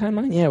the right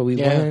timeline? Yeah, we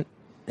went.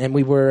 And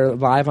we were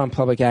live on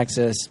Public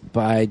Access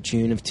by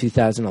June of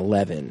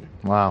 2011.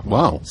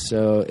 Wow.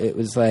 So it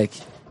was like,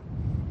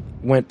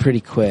 went pretty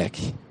quick.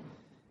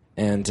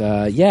 And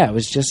it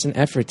was just an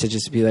effort to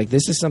just be like,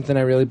 this is something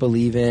I really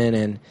believe in.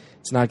 And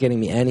It's not getting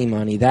me any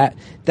money.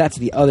 That's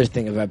the other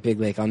thing about Big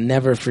Lake. I'll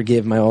never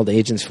forgive my old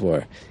agents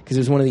for, because it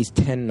was one of these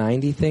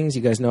 1090 things.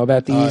 You guys know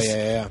about these? Oh,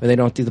 yeah. Where they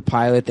don't do the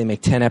pilot, they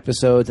make 10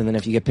 episodes, and then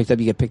if you get picked up,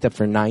 you get picked up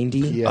for 90.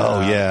 Yeah. Oh,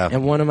 yeah.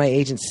 And one of my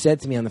agents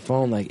said to me on the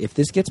phone, like, if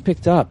this gets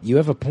picked up, you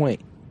have a point.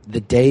 The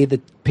day the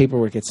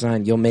paperwork gets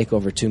signed, you'll make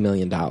over $2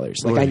 million.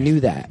 Like, I knew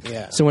that.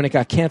 Yeah. So when it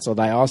got canceled,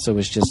 I also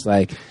was just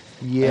like,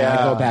 Yeah.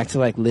 I go back to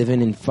like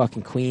living in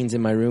fucking Queens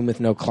in my room with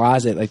no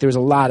closet. Like there was a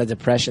lot of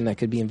depression that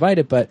could be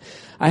invited, but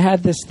I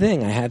had this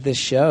thing. I had this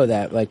show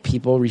that like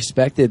people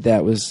respected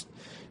that was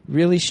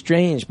really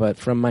strange, but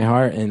from my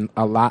heart and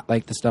a lot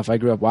like the stuff I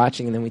grew up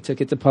watching. And then we took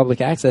it to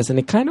public access, and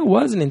it kind of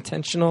was an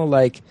intentional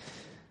like,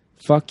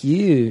 fuck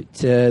you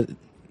to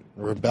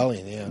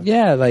Rebellion, yeah.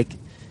 yeah, like,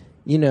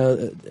 you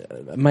know,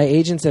 my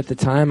agents at the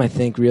time, I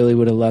think, really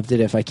would have loved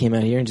it if I came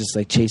out here and just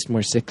like chased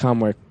more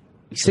sitcom work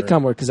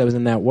because I was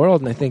in that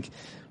world. And I think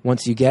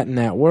once you get in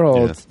that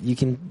world, you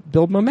can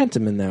build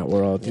momentum in that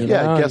world. You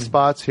know? guest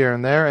spots here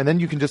and there, and then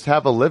you can just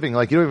have a living.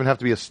 Like you don't even have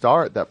to be a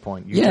star at that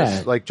point. You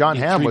just, like John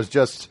Hamm was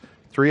just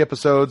 3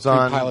 episodes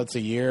on pilots a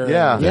year.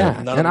 Yeah,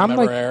 yeah. None And of I'm them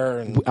like ever air,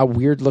 and a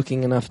weird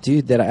looking enough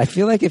dude that I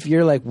feel like if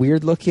you're like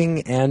weird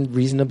looking and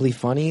reasonably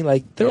funny,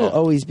 like there will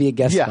always be a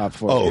guest spot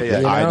for Oh, you.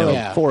 You I know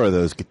Yeah. 4 of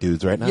those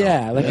dudes right now.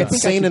 Yeah, like I think I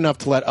insane could enough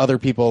to let other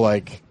people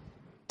like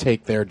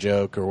take their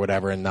joke or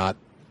whatever and not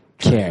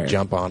care.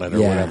 jump on it or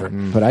Yeah. whatever.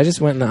 But I just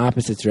went in the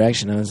opposite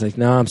direction. I was like,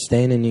 no, I'm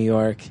staying in New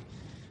York.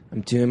 I'm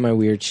doing my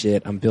weird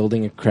shit. I'm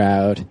building a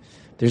crowd.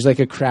 There's like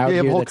a crowd you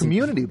have here a whole that's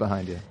community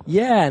behind you.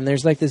 yeah, and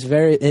there's like this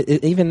very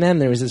even then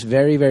there was this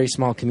very, very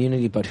small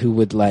community, but who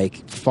would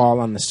like fall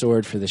on the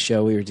sword for the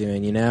show we were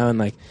doing, you know? And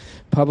like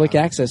public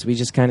access, we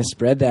just kind of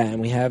spread that, and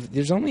we have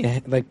there's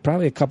only like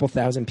probably a couple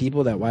thousand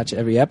people that watch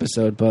every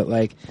episode, but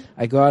like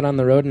I go out on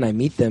the road and I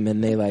meet them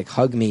and they like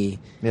hug me,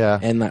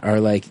 and are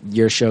like,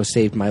 your show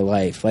saved my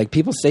life. Like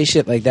people say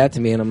shit like that to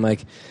me, and I'm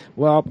like,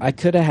 well, I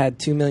could have had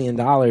 $2 million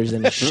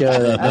in a show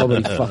that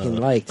nobody fucking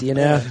liked, you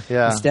know?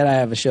 Yeah. Instead, I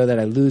have a show that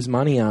I lose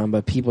money on,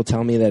 but people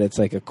tell me that it's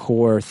like a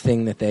core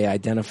thing that they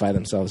identify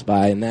themselves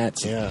by, and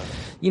that's,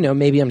 you know,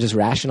 maybe I'm just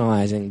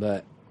rationalizing,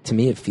 but to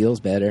me, it feels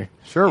better.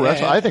 Sure,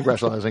 I think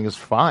rationalizing is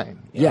fine.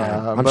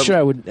 Yeah, I'm but- sure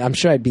I would. I'm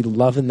sure I'd be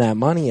loving that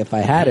money if I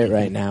had it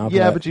right now.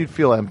 Yeah, but you'd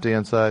feel empty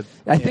inside.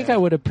 I think I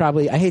would have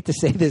probably. I hate to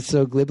say this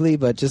so glibly,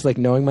 but just like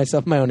knowing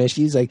myself, my own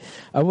issues, like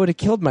I would have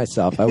killed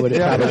myself. I would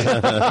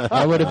have.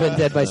 I would have been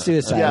dead by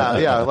suicide.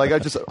 Yeah. Like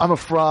I'm a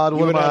fraud. You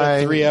What would am have I?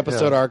 a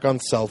 3-episode Yeah. arc on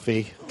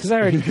Selfie. Because I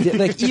already did,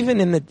 like even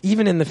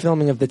in the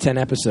filming of the 10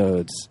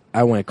 episodes,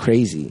 I went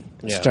crazy.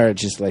 Yeah. Started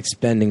just like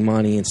spending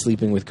money and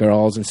sleeping with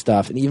girls and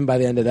stuff. And even by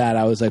the end of that,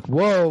 I was like,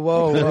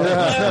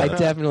 whoa. I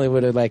definitely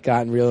would have like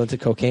gotten real into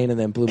cocaine and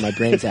then blew my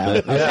brains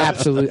out.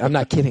 I'm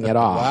not kidding at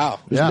all. Wow.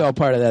 There's no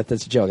part of that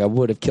that's a joke. I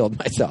would have killed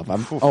myself.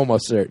 I'm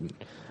almost certain.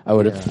 I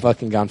would have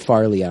fucking gone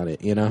Farley on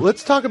it, you know?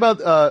 Let's talk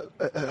about. I'm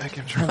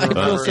trying to I feel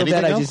remember. so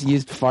bad I just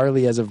used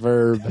Farley as a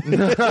verb.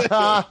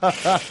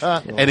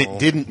 And it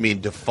didn't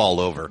mean to fall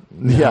over.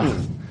 Yeah.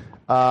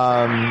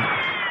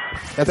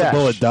 That's a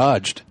bullet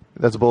dodged.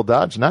 That's a bullet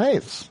dodge.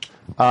 Nice.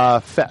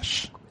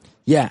 Fesh.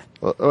 Yeah.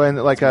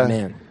 And like a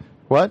Man,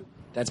 what?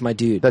 that's my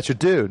dude. That's your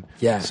dude.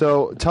 Yeah.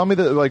 So tell me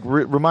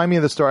remind me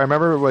of the story. I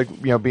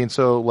remember being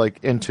so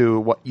like into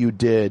what you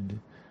did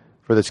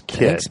for this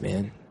kid. Thanks,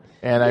 man.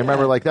 And I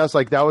remember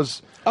that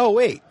was. Oh,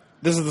 wait.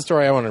 This is the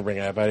story I wanted to bring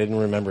up. I didn't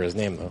remember his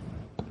name, though.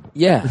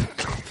 Yeah.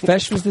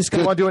 Fesh was this Do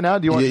you guy. want to do it now?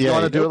 Do you want Yeah,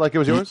 to do it like it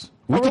was yours?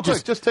 We Real could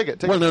quick, just take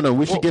it. Well, no.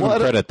 We should give him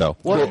credit, though.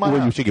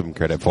 You should give him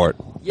credit for it.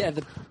 Yeah,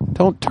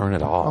 Don't turn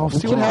it Oh, off.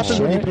 see what happens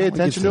when you pay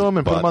attention to him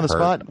and put him on the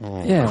spot?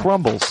 Yeah.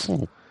 Crumbles.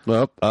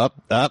 Up.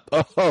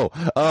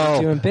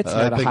 Oh. Doing bits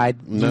now to hide.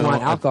 You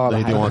want alcohol to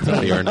I hide do want the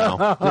some beer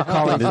now. You're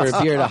calling for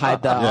a beer to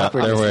hide the Yeah,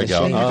 awkwardness. there we and go.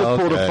 shame. just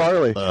pulled a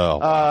Farley.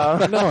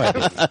 Oh. No, I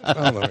didn't. I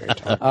don't know what you're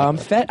talking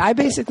about. I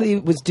basically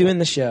was doing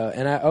the show,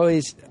 and I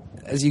always,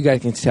 as you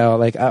guys can tell,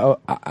 like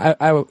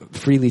I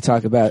freely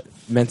talk about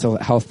mental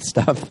health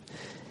stuff,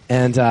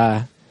 and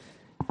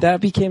that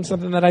became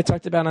something that I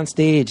talked about on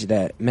stage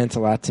that meant a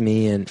lot to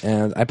me.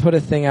 And I put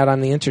a thing out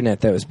on the internet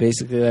that was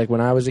basically like,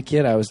 when I was a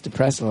kid, I was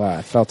depressed a lot.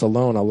 I felt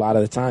alone a lot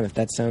of the time. If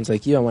that sounds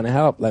like you, I want to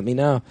help. Let me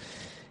know.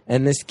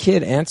 And this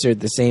kid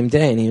answered the same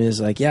day, and he was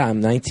like, yeah,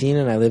 I'm 19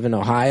 and I live in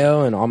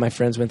Ohio, and all my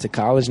friends went to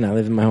college, and I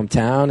live in my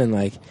hometown, and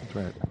like,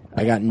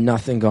 I got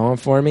nothing going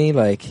for me.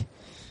 Like,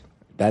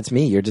 that's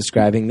me. You're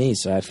describing me.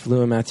 So I flew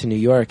him out to New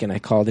York, and I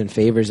called in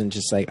favors, and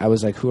just like, I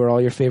was like, who are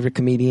all your favorite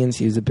comedians?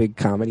 He was a big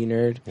comedy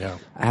nerd. Yeah.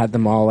 I had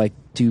them all like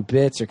do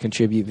bits or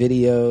contribute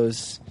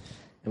videos,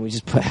 and we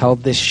just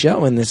held this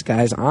show in this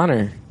guy's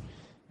honor.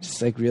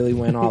 Just like really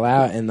went all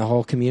out, and the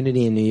whole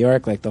community in New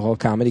York, like the whole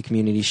comedy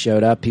community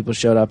showed up. People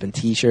showed up in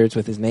T-shirts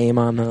with his name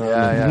on them.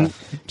 Yeah.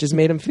 Just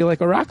made him feel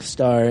like a rock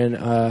star, and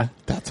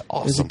That's it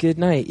was a awesome. good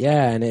night.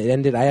 Yeah, and it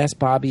ended. I asked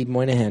Bobby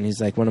Moynihan, who's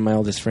like one of my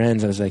oldest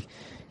friends. I was like,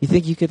 "You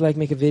think you could like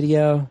make a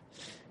video?"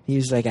 he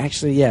was like,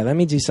 actually, yeah, let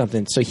me do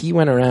something. So he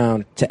went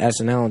around to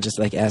SNL and just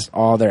like asked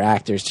all their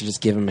actors to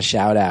just give him a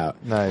shout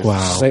out. Nice. Wow.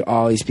 Just like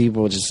all these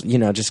people, just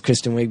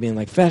Kristen Wiig being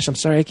like, Fesh, I'm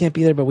sorry I can't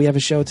be there, but we have a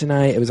show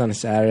tonight. It was on a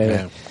Saturday.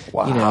 Yeah.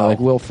 Wow. You know, like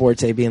Will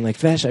Forte being like,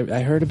 Fesh,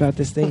 I heard about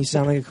this thing. You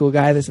sound like a cool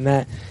guy, this and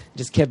that.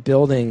 Just kept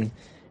building.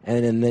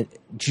 And then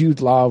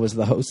Jude Law was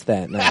the host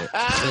that night.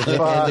 It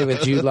ended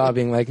with Jude Law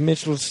being like,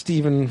 Mitchell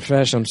Stephen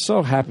Fesh, I'm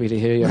so happy to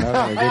hear you're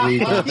having a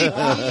good weekend.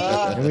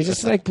 And we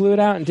just like blew it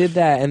out and did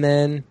that. And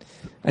then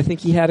I think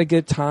he had a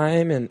good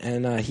time,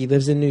 and he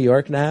lives in New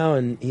York now,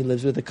 and he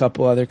lives with a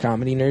couple other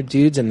comedy nerd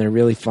dudes, and they're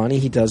really funny.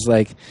 He does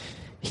like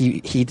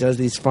he does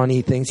these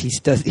funny things.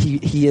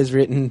 He has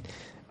written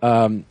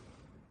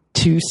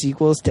 2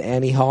 sequels to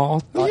Annie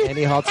Hall,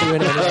 Annie Hall 2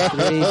 and Annie Hall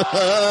 3.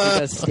 He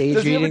does stage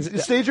readings.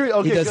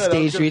 Okay, he does good.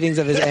 stage readings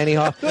of his Annie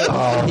Hall.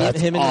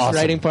 Him and his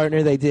writing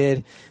partner,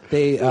 they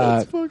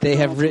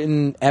have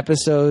written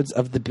episodes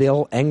of the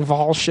Bill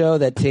Engvall show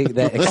that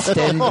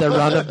extend the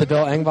run of the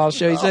Bill Engvall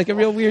show. He's like a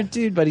real weird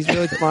dude, but he's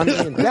really funny.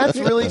 And That's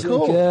really he's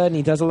cool. Good, and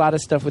he does a lot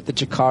of stuff with the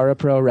Chikara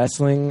Pro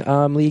Wrestling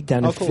League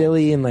down in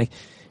Philly, and like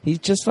he's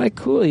just like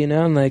cool, you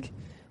know. And like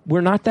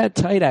we're not that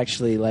tight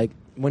actually. Like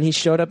when he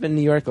showed up in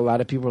New York, a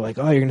lot of people were like,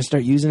 "Oh, you're going to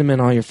start using him in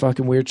all your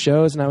fucking weird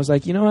shows," and I was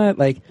like, you know what,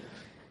 like.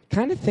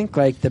 Kind of think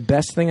like the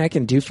best thing I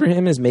can do for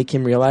him is make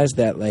him realize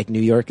that like New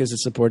York is a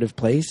supportive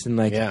place, and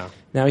like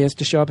now he has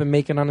to show up and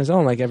make it on his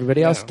own like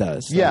everybody else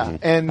does. Yeah,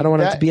 and I don't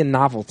want it that- to be a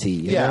novelty.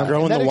 You know?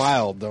 Grow in And the that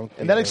wild, don't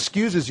And that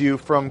excuses you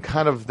from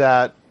kind of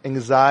that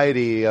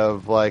anxiety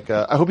of like,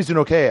 I hope he's doing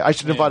okay. I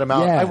should invite him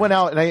out. Yeah. I went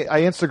out and I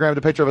Instagrammed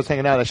a picture of us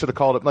hanging out. I should have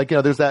called him. Like, you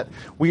know, there's that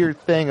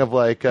weird thing of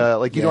like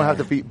you don't have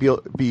to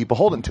be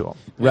beholden to him.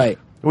 Right.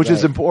 Which is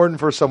Right. important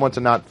for someone to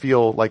not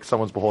feel like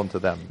someone's beholden to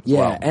them. as Yeah,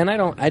 well. and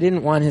I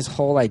didn't want his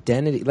whole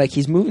identity. Like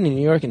he's moving to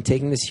New York and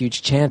taking this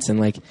huge chance, and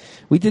like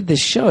we did this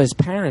show. His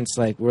parents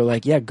like were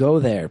like, "Yeah, go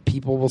there.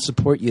 People will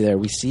support you there."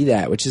 We see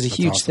that, which is a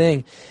huge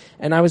thing.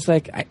 And I was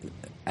like,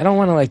 I don't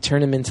want to like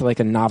turn him into like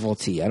a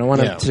novelty. I don't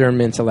want to turn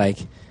him into like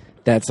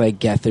that's like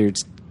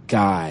Gethard's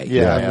guy. Yeah,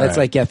 you know? yeah, That's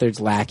like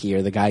Gethard's lackey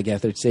or the guy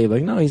Gethard saved.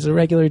 Like, no, he's a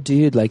regular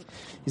dude. Like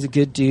he's a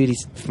good dude.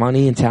 He's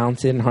funny and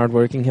talented and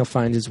hardworking. He'll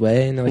find his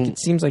way, and like it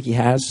seems like he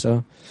has.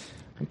 So.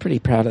 I'm pretty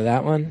proud of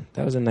that one.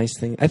 That was a nice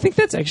thing. I think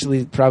that's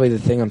actually probably the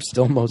thing I'm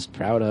still most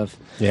proud of.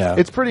 Yeah.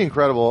 It's pretty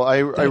incredible. I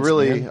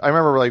really man. I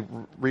remember like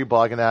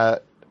reblogging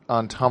that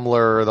on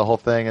Tumblr, the whole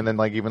thing, and then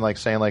like even like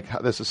saying like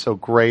this is so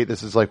great.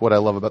 This is like what I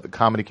love about the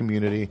comedy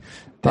community.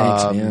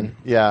 Thanks, man.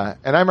 Yeah,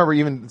 and I remember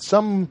even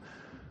some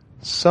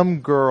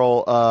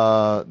girl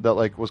that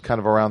like was kind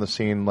of around the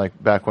scene like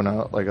back when I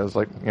was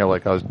like I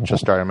was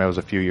just starting. I was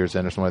a few years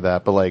in or something like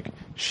that. But like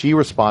she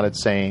responded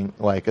saying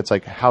like it's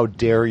like how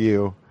dare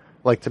you.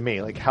 Like to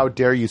me, like how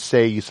dare you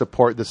say you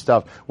support this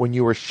stuff when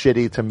you were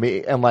shitty to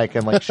me and like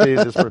shitty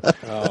to this person.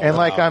 And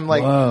like I'm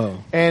like, Whoa.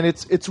 and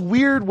it's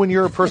weird when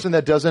you're a person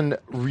that doesn't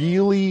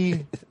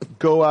really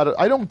go out.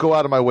 I don't go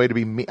out of my way to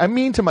be mean. I'm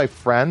mean to my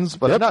friends,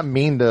 but I'm not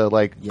mean to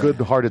like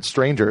good-hearted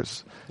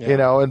strangers. You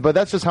know, but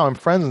that's just how I'm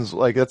friends.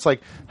 Like that's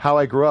like how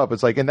I grew up.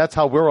 It's like, and that's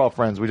how we're all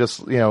friends. We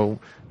just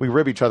we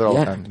rib each other all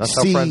the time. That's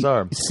how friends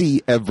are.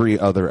 See every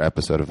other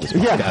episode of this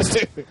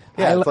podcast.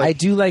 I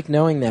do like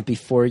knowing that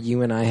before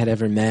you and I had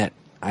ever met,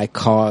 I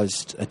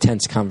caused a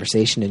tense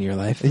conversation in your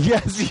life.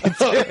 Yes, you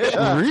did.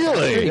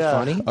 Really? Pretty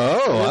funny.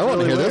 Oh, I want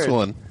to hear this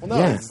one. Well, no,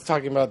 Yeah. he's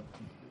talking about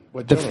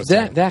what Jonah was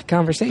saying. That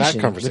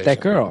conversation with that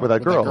girl. With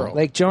that girl.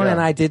 Like Jonah Yeah.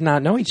 and I did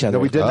not know each other.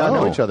 No, we did not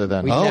know Oh. each other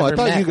then. We Oh, I never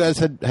thought met. you guys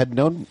had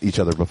known each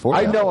other before.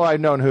 I that. know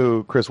I'd known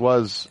who Chris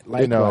was.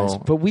 Likewise.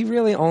 But we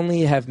really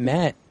only have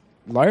met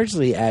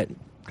largely at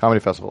Comedy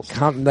festivals.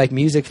 like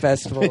music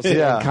festivals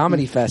Yeah. and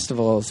comedy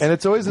festivals. And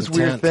it's always this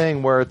weird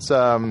thing where it's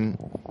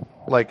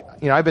like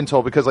I've been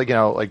told because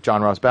like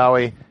John Ross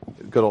Bowie,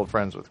 good old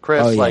friends with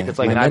Chris. Oh, yeah. Like it's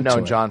like, My and I've known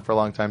mentor. John for a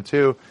long time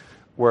too.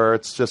 Where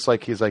it's just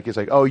like he's like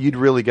oh, you'd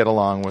really get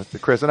along with the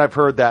Chris, and I've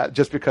heard that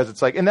just because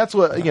it's like, and that's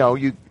what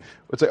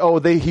it's like, oh,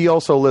 he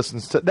also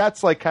listens to.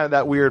 That's like kind of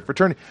that weird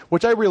fraternity,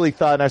 which I really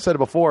thought, and I said it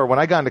before, when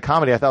I got into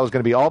comedy, I thought it was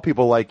going to be all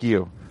people like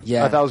you.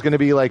 Yeah. I thought it was going to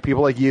be like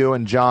people like you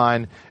and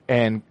John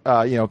and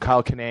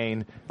Kyle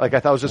Kinane. Like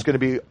I thought it was just going to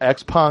be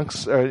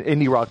ex-punks or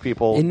indie rock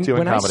people doing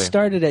when comedy. I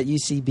started at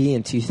UCB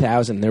in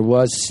 2000, there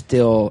was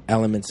still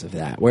elements of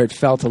that where it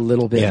felt a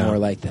little bit more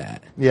like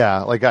that.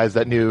 Yeah, like guys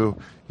that knew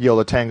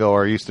Yola Tango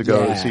or used to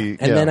go to see.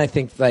 And then I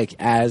think like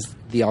as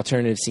the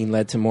alternative scene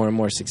led to more and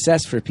more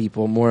success for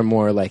people, more and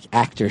more like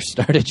actors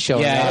started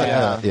showing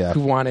up Yeah.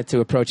 who wanted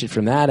to approach it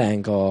from that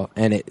angle,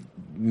 and it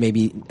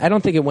maybe I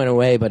don't think it went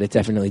away, but it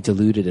definitely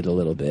diluted it a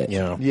little bit.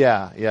 Yeah,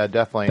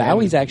 definitely.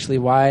 Bowie's And- actually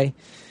why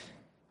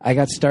I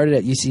got started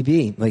at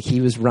UCB. Like he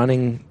was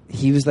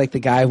like the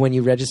guy when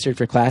you registered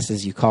for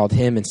classes, you called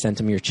him and sent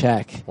him your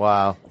check.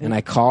 Wow. And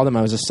I called him.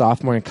 I was a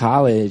sophomore in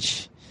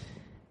college,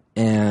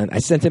 and I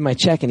sent him my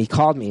check, and he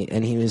called me,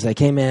 and he was like,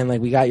 "Hey man,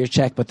 like we got your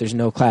check, but there's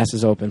no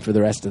classes open for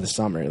the rest of the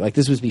summer." Like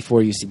this was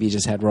before UCB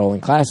just had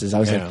rolling classes. I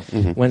was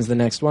like, "When's the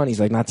next one?" He's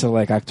like, "Not till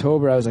like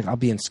October." I was like, "I'll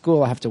be in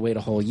school. I have to wait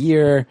a whole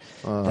year.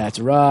 That's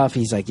rough."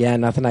 He's like, "Yeah,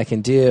 nothing I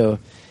can do."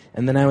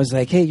 And then I was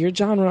like, hey, you're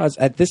John Ross.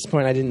 At this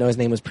point, I didn't know his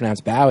name was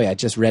pronounced Bowie. I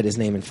just read his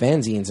name in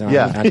fanzines on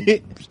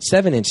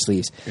 7-inch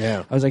sleeves.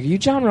 Yeah. I was like, are you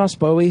John Ross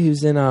Bowie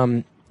who's in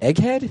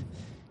Egghead?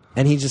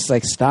 And he just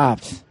like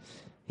stopped.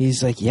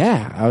 He's like,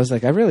 yeah. I was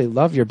like, I really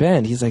love your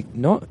band. He's like,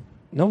 no.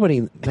 Nobody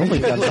does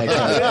like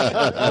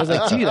that. I was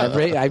like, dude,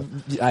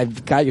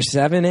 I've got your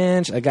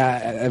 7-inch.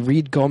 I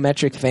read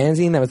Gometric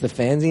fanzine. That was the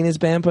fanzine his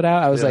band put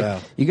out. I was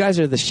like, you guys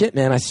are the shit,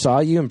 man. I saw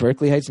you in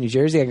Berkeley Heights, New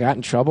Jersey. I got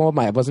in trouble.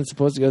 I wasn't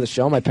supposed to go to the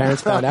show. My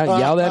parents found out and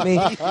yelled at me.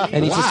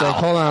 And he's just like,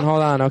 hold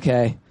on,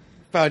 okay.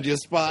 Found you a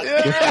spot.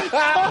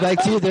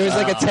 Like, dude, there was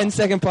like a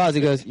 10-second pause.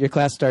 He goes, your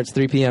class starts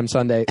 3 p.m.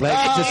 Sunday.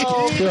 Like,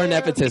 just pure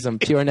nepotism.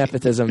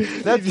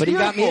 But he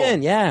got me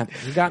in. Yeah,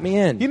 he got me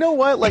in. You know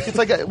what? Like, it's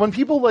like when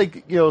people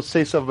like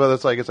say stuff about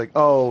it, it's like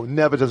oh,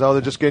 nepotism. Oh,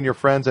 they're just getting your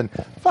friends, and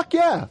fuck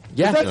yeah.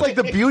 That's like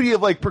the beauty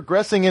of like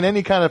progressing in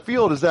any kind of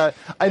field is that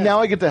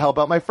now I get to help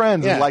out my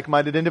friends and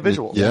like-minded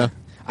individuals. Yeah.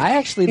 I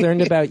actually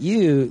learned about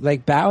you.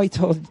 Like Bowie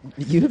told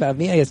you about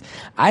me. I guess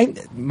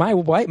my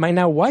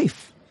now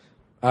wife.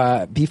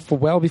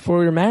 Before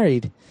we were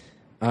married,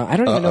 I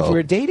don't even know if we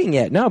were dating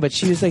yet. No, but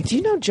she was like, "Do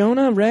you know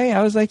Jonah Ray?"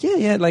 I was like,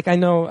 "Yeah." Like I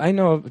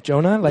know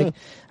Jonah. Like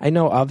I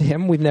know of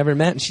him. We've never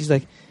met. And she's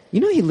like, "You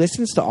know, he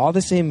listens to all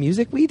the same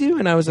music we do."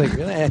 And I was like,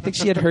 "Really?" I think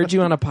she had heard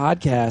you on a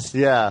podcast.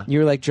 Yeah, you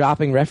were like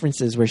dropping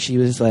references where she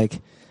was like,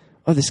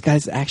 oh, this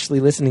guy's actually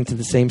listening to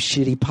the same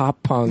shitty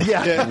pop punk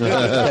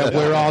that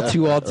we're all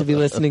too old to be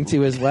listening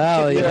to as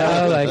well, you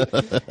know? Like,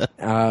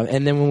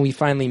 and then when we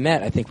finally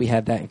met, I think we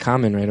had that in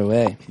common right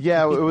away.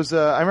 Yeah, it was.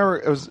 I remember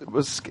it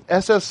was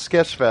SS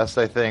Sketchfest.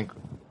 I think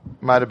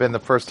might have been the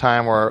first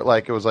time where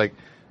like it was like,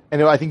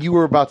 and I think you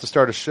were about to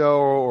start a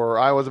show, or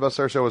I was about to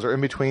start a show, or in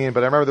between.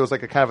 But I remember there was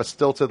like a kind of a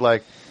stilted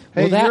like.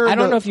 Hey, I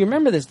don't know if you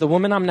remember this. The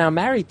woman I'm now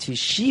married to,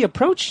 she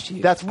approached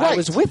you. That's right. I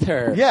was with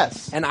her.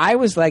 Yes. And I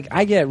was like,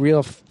 I get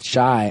real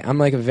shy. I'm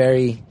like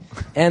very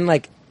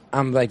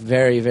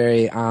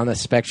very on a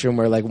spectrum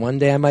where like one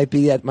day I might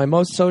be at my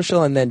most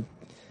social and then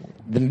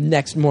the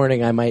next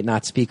morning I might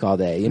not speak all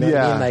day. You know what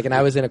I mean? Like, and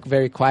I was in a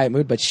very quiet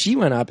mood, but she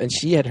went up and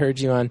she had heard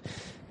you on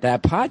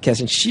that podcast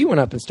and she went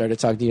up and started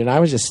talking to you and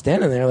I was just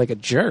standing there like a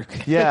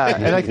jerk. Yeah.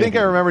 And I think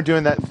I remember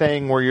doing that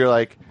thing where you're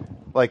like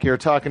you're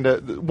talking to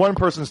one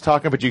person's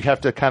talking, but you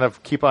have to kind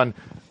of keep on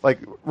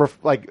like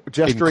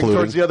gesturing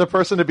towards the other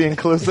person to be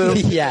inclusive.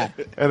 Yeah,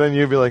 and then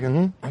you'd be like,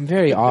 mm-hmm. I'm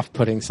very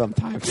off-putting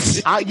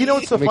sometimes. You know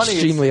what's so funny?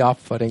 Extremely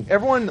off-putting.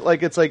 Everyone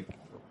like it's like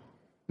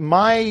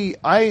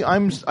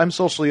I'm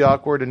socially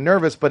awkward and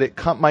nervous,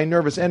 but my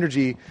nervous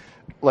energy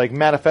like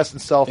manifests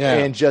itself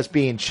in just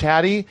being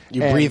chatty.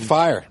 You breathe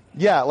fire.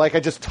 Yeah, like I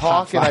just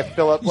talk and I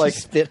fill up like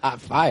spit hot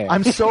fire.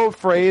 I'm so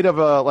afraid of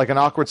an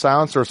awkward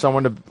silence or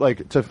someone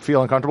to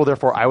feel uncomfortable.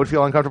 Therefore, I would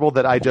feel uncomfortable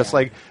that I just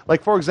like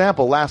for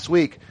example, last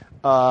week,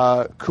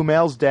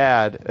 Kumail's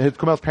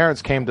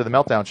parents came to the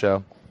Meltdown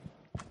show,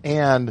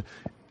 and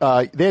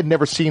they had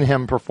never seen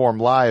him perform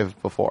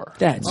live before.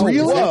 That's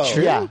really? Is that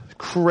true? Yeah,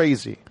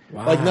 crazy.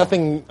 Wow. Like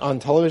nothing on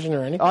television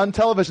or anything? On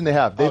television they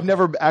have. They've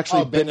never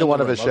actually been to one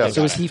of his shows.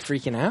 So was he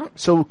freaking out?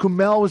 So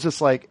Kumail was just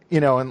like,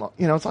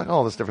 it's like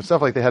all this different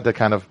stuff. Like they had to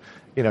kind of,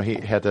 he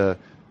had to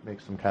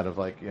make some kind of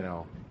like, had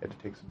to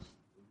take some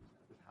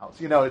house.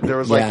 There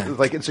was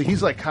and so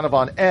he's like kind of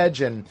on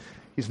edge and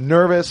he's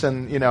nervous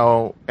and,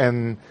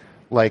 and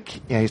like,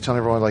 he's telling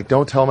everyone like,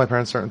 don't tell my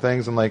parents certain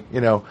things. And like,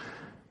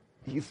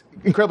 he's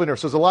incredibly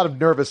nervous. So there's a lot of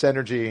nervous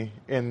energy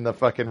in the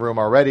fucking room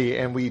already,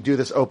 and we do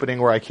this opening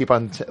where I keep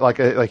on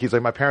he's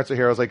like, my parents are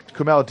here. I was like,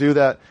 Kumail,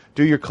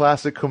 do your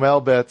classic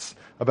Kumail bits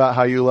about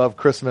how you love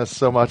Christmas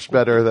so much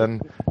better than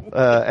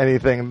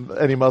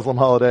any Muslim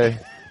holiday,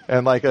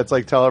 and like it's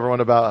like tell everyone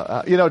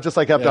about just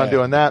like kept on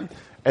doing that.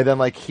 And then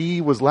like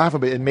he was laughing,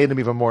 but it made him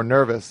even more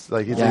nervous.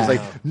 Like he's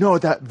like, no,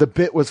 that the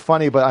bit was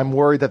funny, but I'm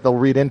worried that they'll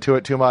read into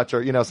it too much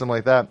or something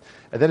like that.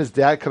 And then his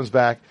dad comes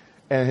back.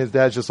 And his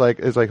dad's just like,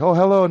 oh,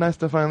 hello, nice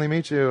to finally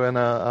meet you. And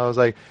I was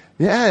like,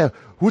 yeah,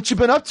 what you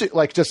been up to?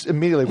 Like, just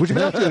immediately, what you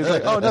been up to? And he's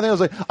like, oh, nothing. I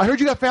was like, I heard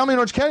you got family in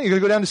Orange County. You going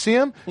to go down to see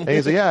him? And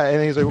he's like, yeah.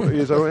 And he's like,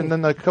 and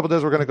then a couple of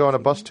days we're going to go on a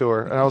bus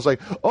tour. And I was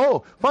like,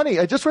 oh, funny.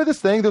 I just read this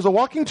thing. There's a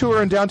walking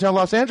tour in downtown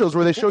Los Angeles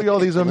where they show you all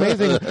these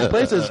amazing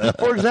places.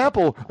 For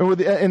example,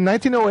 in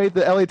 1908,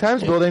 the LA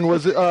Times building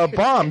was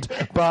bombed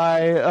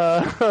by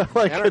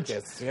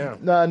anarchists.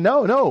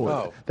 No.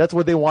 Oh. That's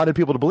what they wanted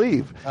people to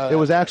believe. It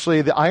was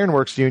actually the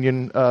Ironworks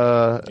Union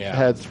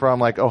heads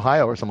from like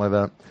Ohio or something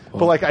like that.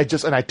 But like I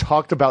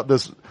talked about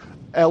this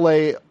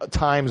LA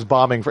Times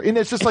bombing and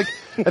it's just like,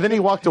 and then he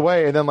walked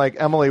away, and then like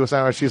Emily was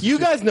saying, you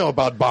guys know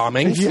about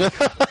bombings.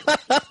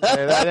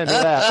 I didn't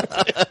know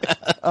that.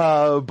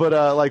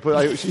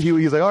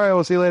 He's like, all right,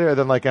 we'll see you later. And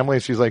then like Emily,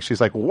 she's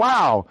like,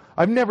 wow,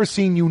 I've never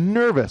seen you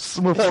nervous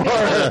before.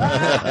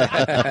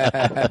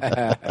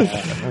 I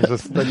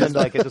just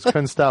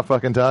couldn't stop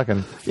fucking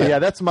talking. Yeah,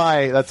 that's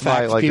my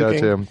like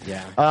go-to.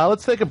 Yeah.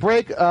 Let's take a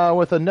break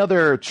with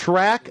another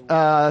track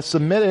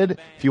submitted.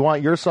 If you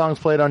want your songs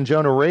played on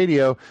Jonah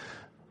Radio,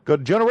 Go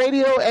to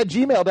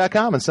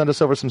jonahradio@gmail.com and send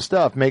us over some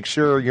stuff. Make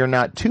sure you're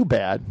not too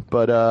bad,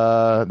 but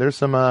there's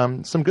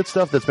some good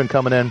stuff that's been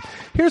coming in.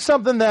 Here's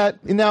something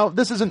that, now,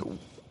 this isn't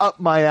up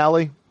my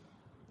alley.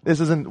 This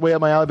isn't way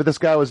up my alley, but this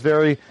guy was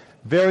very,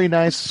 very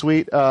nice,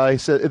 sweet. He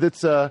said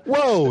it's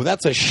whoa,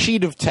 that's a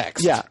sheet of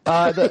text. Yeah,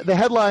 the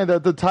headline,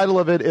 the title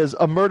of it is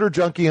 "A Murder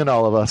Junkie in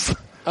All of Us."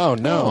 Oh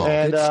no!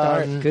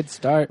 And, Good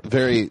start.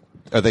 Very.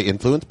 Are they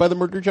influenced by the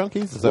murder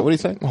junkies? Is that what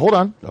he's saying? Hold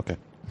on. Okay.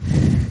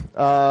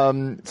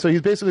 So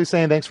he's basically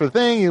saying thanks for the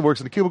thing. He works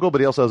in the cubicle, but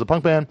he also has a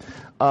punk band.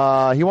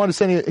 He wants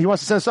to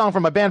send a song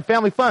from my band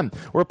Family Fun.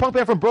 We're a punk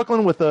band from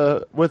Brooklyn with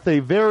a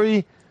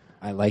very.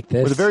 I like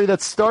this.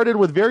 That started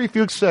with very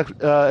few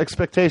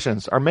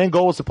expectations. Our main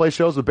goal was to play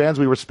shows with bands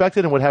we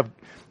respected and would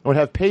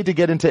have paid to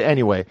get into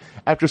anyway.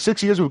 After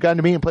 6 years, we've gotten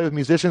to meet and play with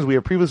musicians we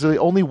have previously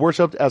only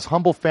worshipped as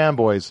humble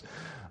fanboys.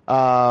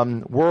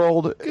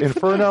 World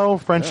Inferno,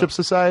 Friendship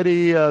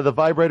Society, The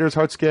Vibrators,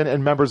 Heartskin,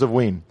 and members of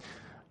Ween.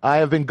 I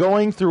have been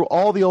going through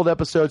all the old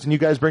episodes, and you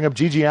guys bring up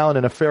Gigi Allen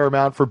in a fair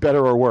amount for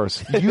better or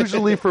worse.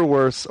 Usually for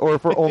worse or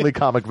for only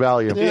comic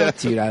value. Yeah,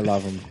 dude, I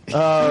love him.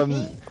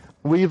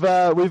 We've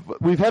had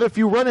a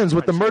few run-ins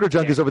with the Murder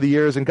Junkies over the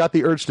years and got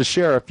the urge to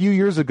share. A few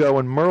years ago,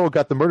 when Merle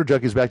got the Murder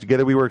Junkies back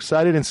together, we were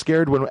excited and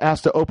scared when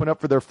asked to open up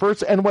for their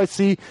first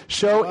NYC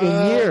show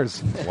in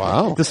years.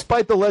 Wow.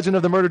 Despite the legend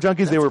of the Murder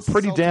Junkies, they were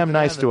pretty damn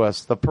nice to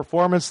us. The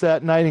performance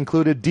that night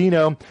included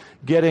Dino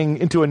getting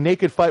into a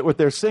naked fight with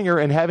their singer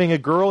and having a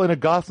girl in a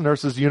goth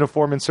nurse's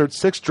uniform insert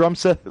 6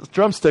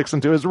 drumsticks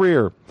into his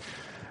rear.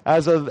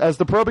 As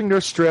the probing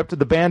nurse stripped,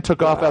 the band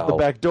took off out the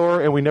back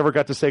door, and we never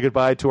got to say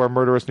goodbye to our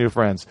murderous new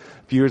friends.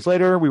 A few years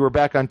later, we were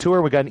back on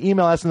tour. We got an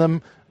email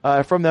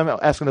from them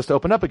asking us to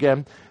open up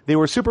again. They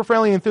were super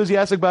friendly and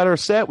enthusiastic about our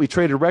set. We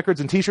traded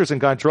records and T-shirts and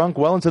got drunk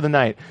well into the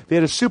night. They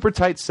had a super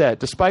tight set.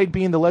 Despite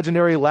being the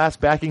legendary last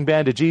backing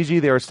band to Gigi,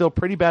 they are still a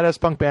pretty badass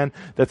punk band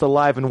that's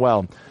alive and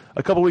well.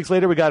 A couple weeks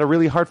later, we got a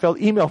really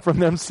heartfelt email from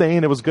them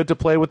saying it was good to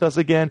play with us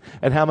again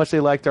and how much they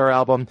liked our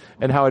album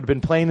and how it had been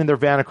playing in their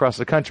van across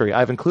the country.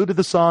 I've included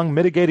the song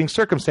Mitigating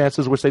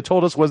Circumstances, which they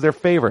told us was their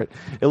favorite.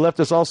 It left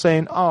us all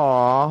saying,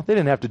 "Aw, they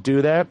didn't have to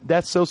do that.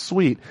 That's so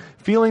sweet."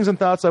 Feelings and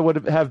thoughts I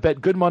would have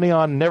bet good money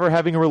on never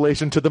having a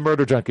relation to the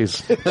Murder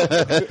Junkies.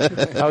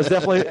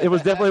 It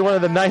was definitely one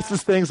of the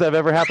nicest things that have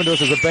ever happened to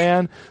us as a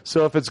band.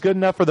 So if it's good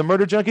enough for the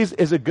Murder Junkies,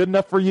 is it good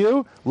enough for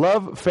you?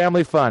 Love,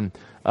 Family Fun.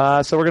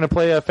 So we're going to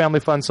play a Family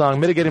Fun song,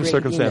 Mitigating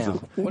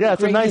Circumstances. Yeah,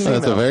 it's a nice email.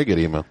 That's a very good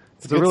email.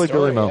 It's a really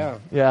good email.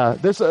 Yeah.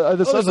 There's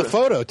a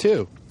photo,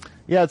 too.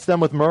 Yeah, it's them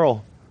with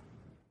Merle.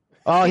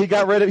 Oh, he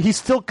got rid of... He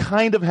still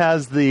kind of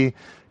has the...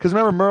 Because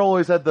remember, Merle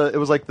always had it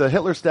was like the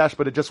Hitler stash,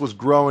 but it just was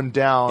growing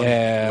down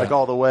like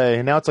all the way.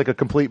 And now it's like a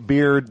complete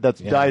beard that's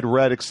dyed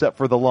red except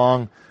for the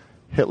long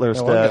Hitler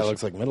stash. One guy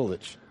looks like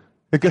Middleditch.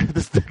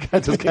 This guy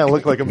just kind of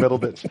looked like a middle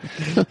bitch.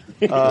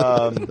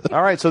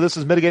 All right, so this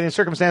is Mitigating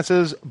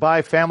Circumstances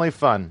by Family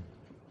Fun.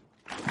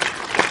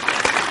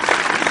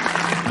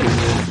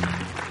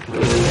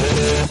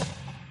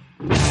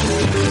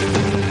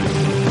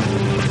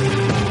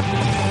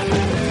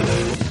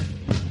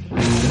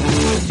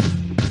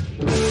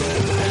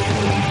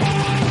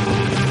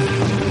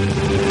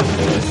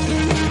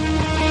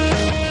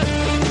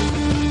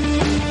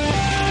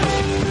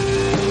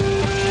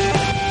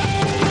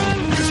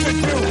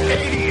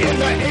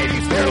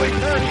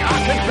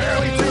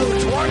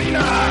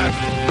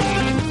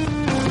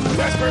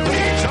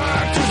 Desperately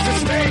trying to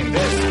sustain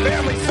this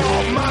family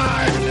soul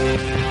mine.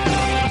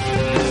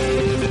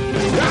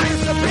 I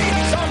used to be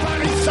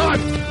somebody's son,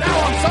 now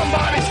I'm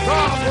somebody's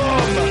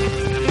problem.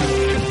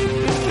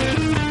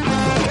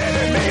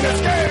 Didn't mean to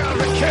scare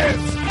the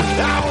kids,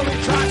 I only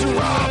tried to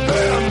rob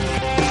them.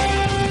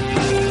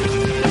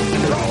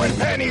 Throwing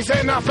pennies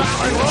in the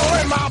fountain,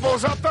 rolling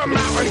marbles up the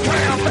mountain.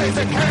 Can't face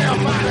it,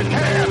 can't find it,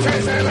 can't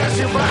taste it unless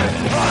you buy it.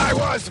 I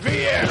was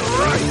being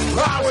right,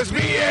 I was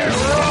being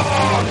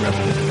wrong.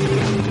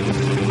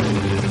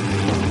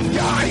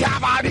 I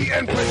haven't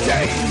eaten for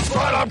days,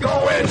 but I'm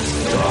going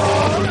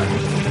strong.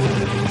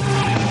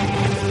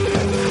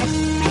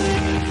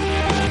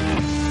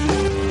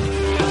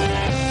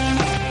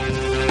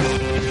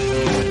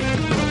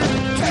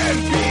 10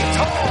 feet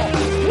tall,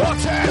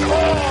 what's at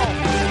all?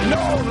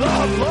 No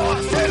love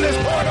lost in this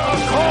port of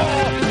call.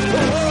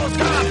 The world's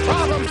got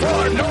problems,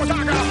 Lord knows I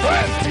got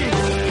plenty.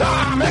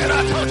 I'm in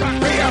a tow truck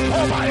being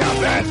pulled by a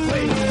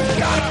Bentley.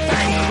 Gotta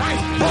thank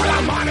Christ for the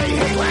money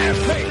he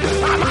left me.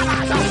 I'm on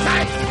a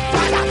okay.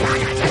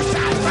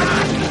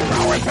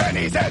 Throwing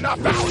pennies in the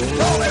fountain,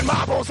 rolling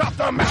marbles up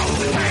the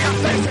mountain. Can't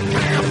face it,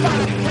 can't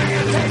fight it,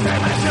 can't taste it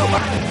unless you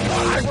buy it.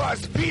 I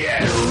was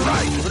being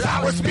right, but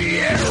I was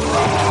being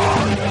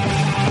wrong.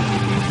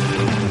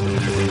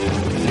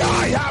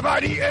 I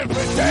haven't eaten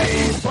for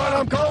days, but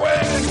I'm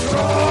going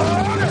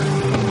strong.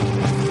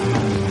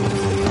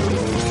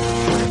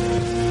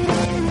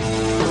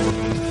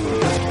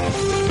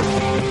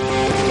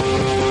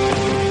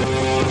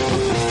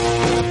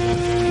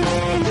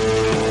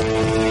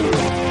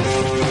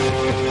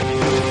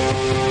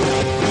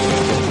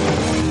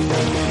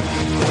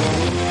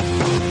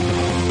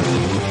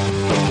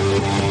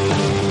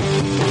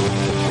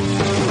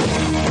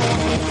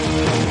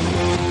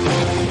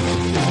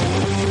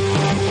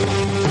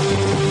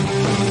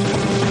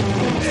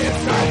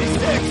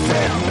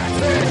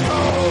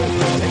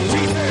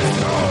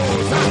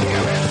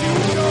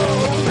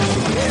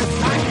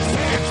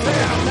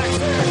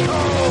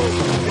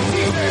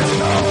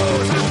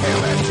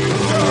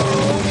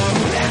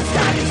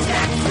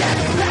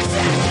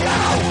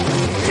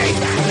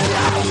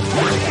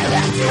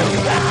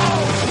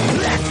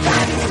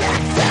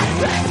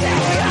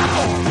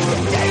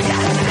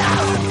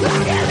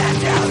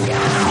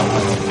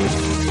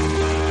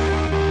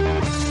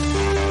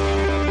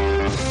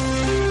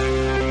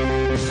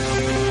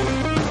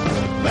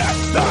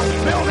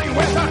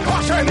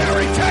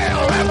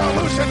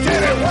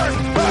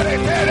 but it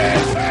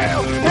didn't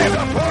fail. He's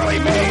a poorly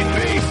made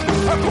beast,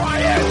 a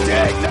quiet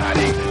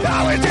dignity.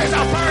 Knowledge is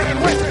a burden,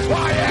 which is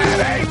why it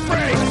ain't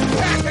free.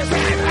 Practice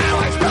ain't how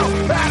I spell,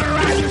 better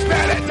as you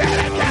spell it, dead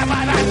and can't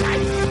find a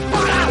taste.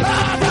 But I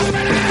love the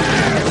finish.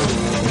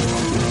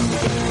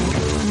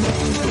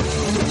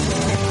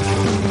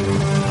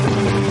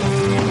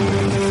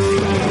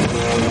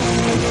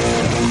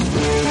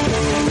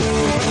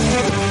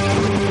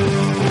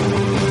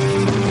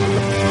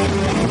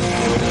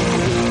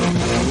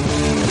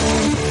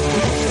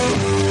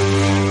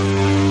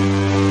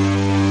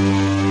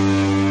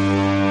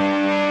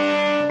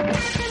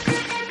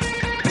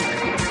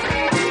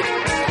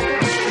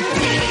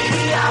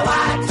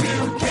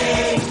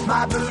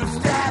 My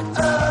bootstrap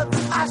up,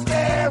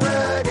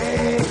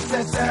 austerity,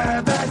 the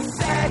servant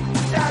said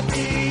that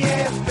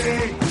BFB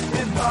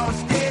in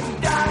Boston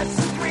does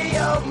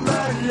real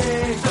money.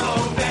 So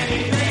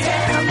baby,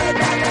 tell me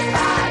that the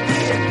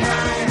 5-year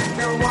plan,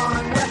 the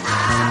one where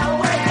I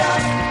wake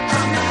up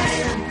a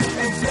man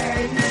and say,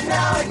 you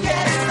know,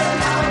 yes, the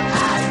Lord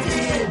I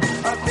did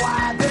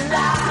acquire the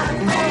line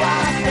for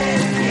wife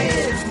and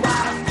kids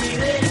while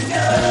feeling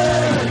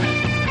good.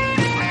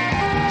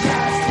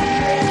 Just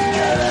feeling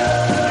good.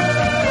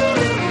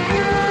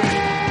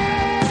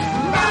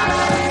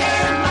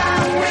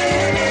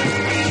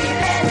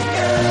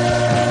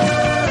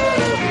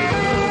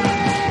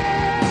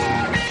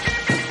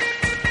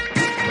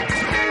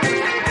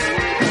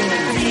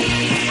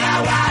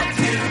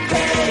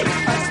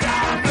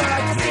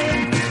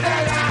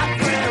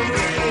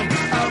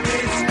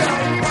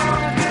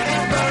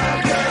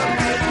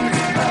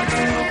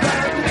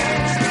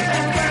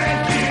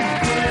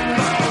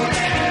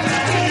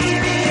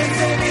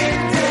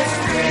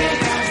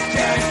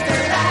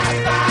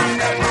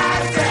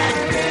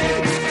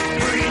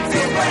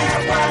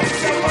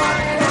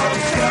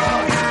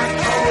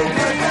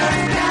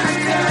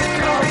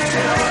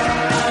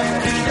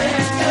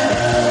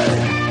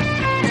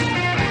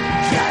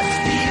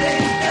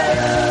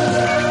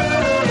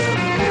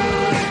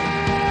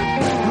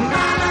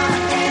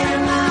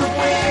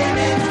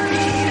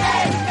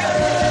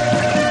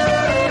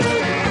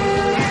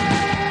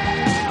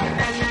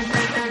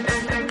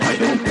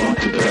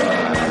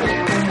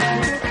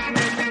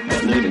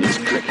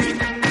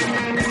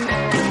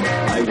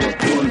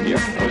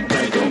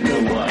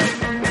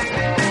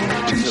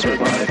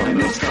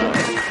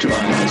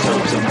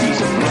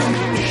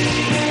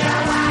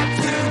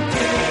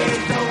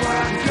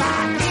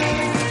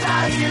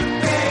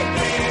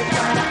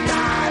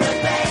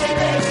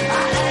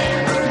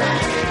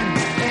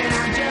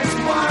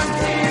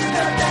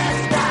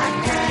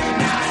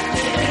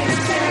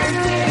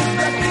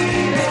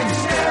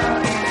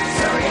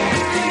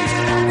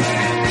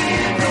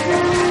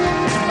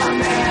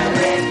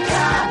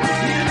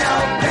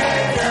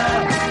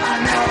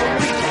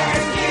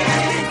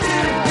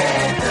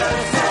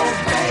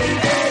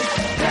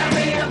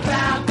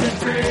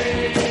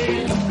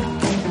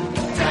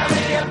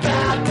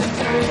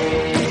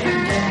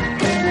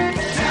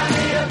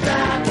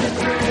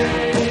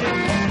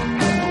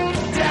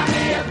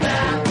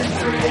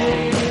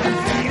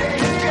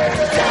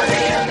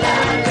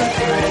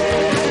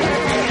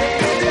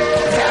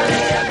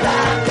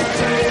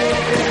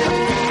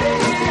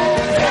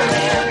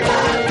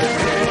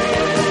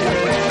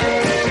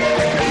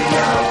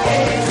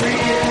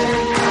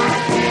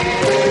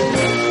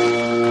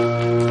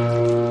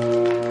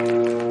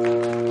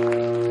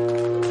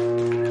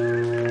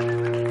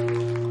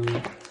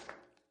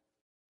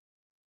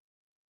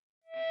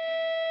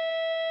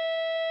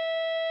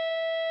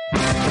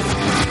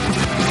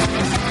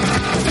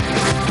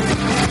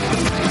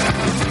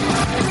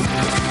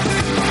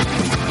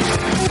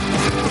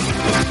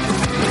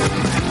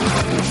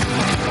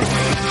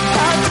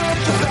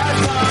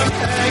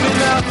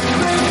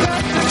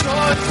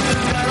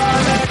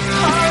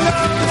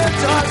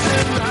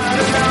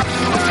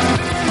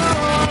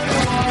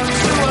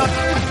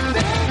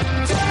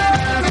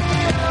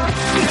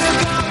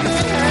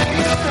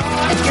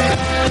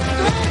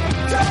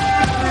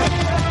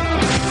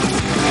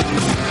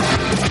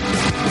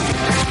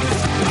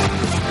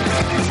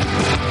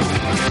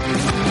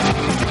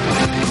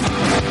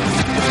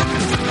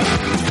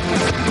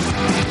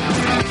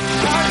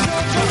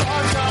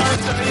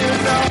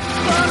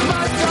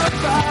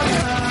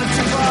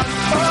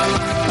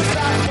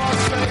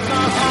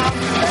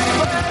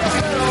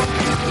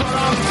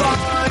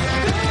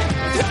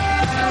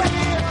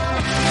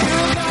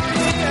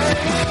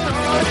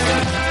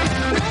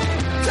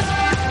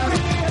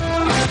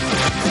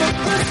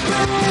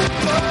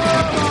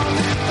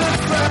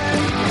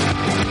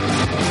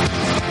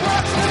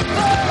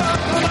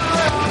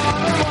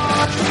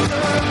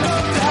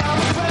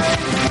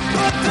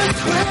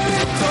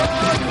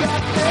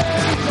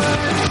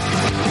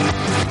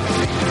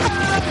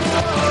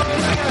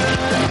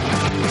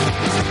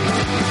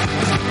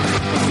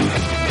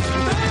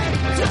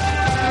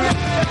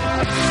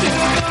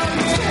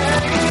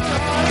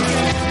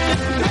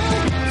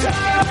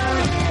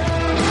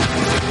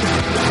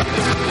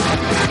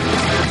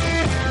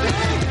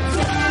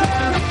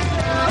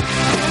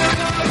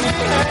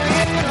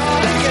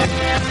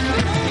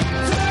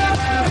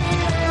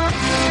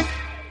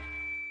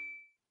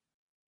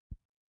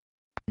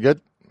 Good?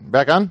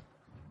 Back on?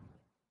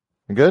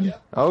 You good? Yeah.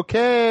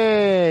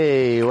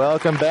 Okay.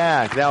 Welcome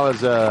back. That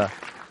was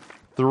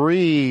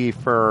we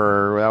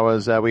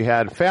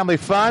had Family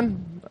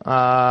Fun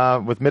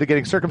with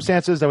Mitigating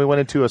Circumstances. Then we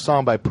went into a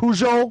song by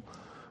Pujol.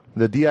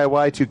 The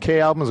DIY 2K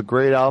album is a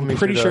great album. I'm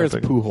pretty sure it's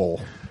Pujol.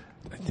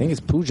 I think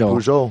it's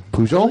Pujol.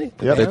 Pujol? Really?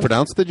 Yep. They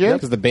pronounce the J?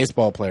 Because the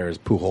baseball player is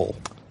Pujol.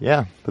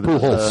 Yeah. But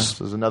this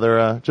is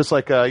another, just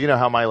like, you know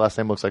how my last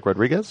name looks like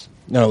Rodriguez?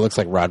 No, it looks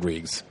like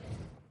Rodriguez.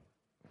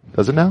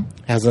 Does it now?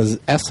 Has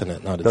an S in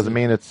it. Not Doesn't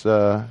mean it's,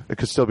 it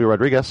could still be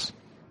Rodriguez.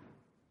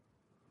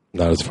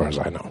 Not as far as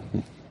I know.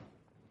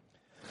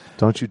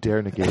 Don't you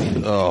dare negate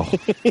it. Oh.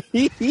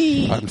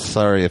 I'm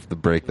sorry if the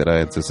break that I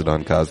insisted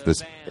on caused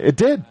this. It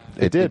did.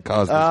 It did.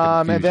 Cause this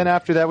and confusion. then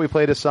after that, we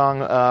played a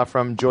song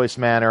from Joyce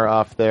Manor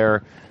off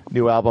their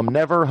new album,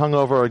 Never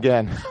Hungover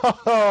Again.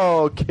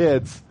 Oh,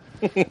 kids.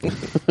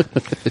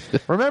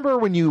 Remember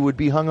when you would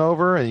be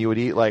hungover and you would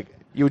eat, like,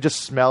 you would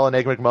just smell an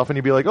Egg McMuffin,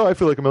 you'd be like, oh, I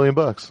feel like $1 million.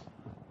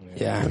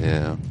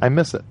 Yeah. I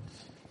miss it.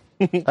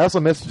 I also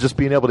miss just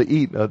being able to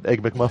eat an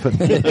Egg McMuffin.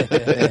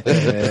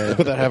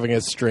 Without having a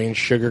strange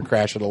sugar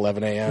crash at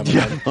 11 a.m.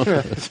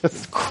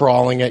 Just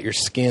crawling at your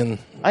skin.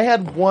 I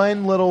had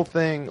one little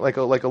thing, like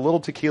a little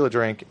tequila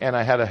drink, and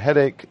I had a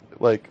headache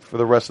like for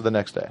the rest of the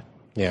next day.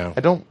 Yeah.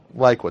 I don't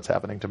like what's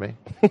happening to me.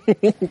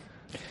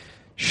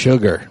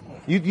 Sugar.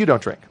 You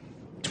don't drink.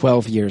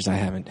 12 years I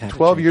haven't had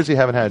 12 years you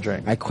haven't had a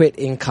drink. I quit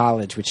in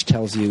college, which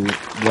tells you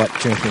what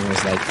drinking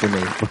was like for me.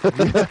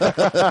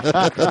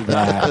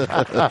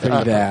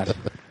 Pretty bad.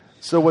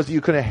 So was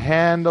you couldn't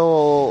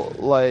handle,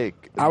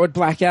 like... I would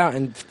black out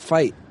and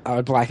fight.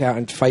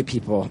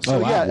 people. So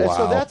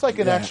so that's like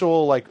an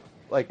actual like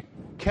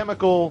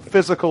chemical,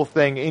 physical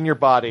thing in your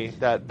body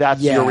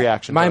that's your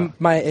reaction. My aunt,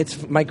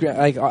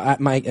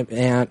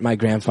 my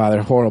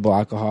grandfather, horrible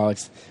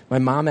alcoholics. My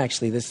mom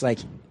actually, she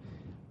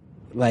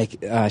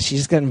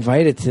just got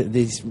invited to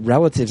these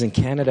relatives in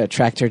Canada,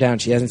 tracked her down.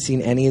 She hasn't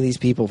seen any of these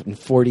people in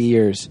 40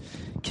 years.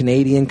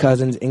 Canadian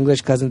cousins,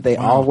 English cousins, they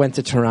all went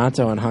to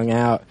Toronto and hung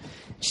out.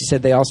 She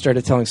said they all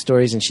started telling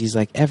stories, and she's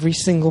like, every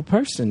single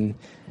person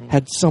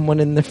had someone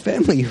in their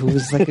family who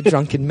was like a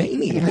drunken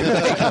maniac.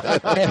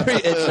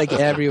 It's like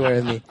everywhere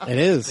in me. It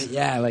is. But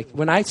yeah, like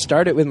when I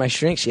started with my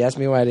shrink, she asked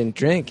me why I didn't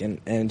drink,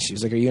 and she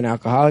was like, are you an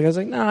alcoholic? I was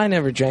like, no, I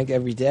never drank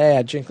every day.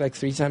 I drink like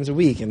 3 times a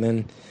week, and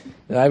then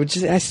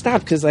I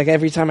stopped because like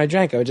every time I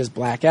drank, I would just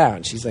black out.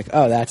 And she's like,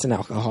 "Oh, that's an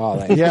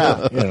alcoholic."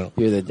 Yeah,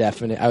 you're the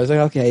definite. I was like,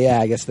 "Okay, yeah,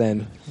 I guess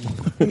I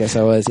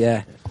was."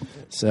 Yeah.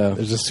 So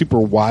there's a super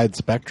wide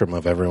spectrum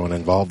of everyone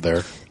involved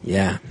there.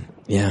 Yeah.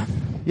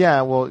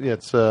 Well,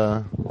 it's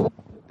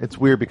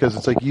weird because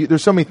it's like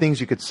there's so many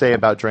things you could say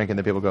about drinking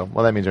that people go,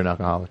 "Well, that means you're an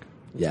alcoholic."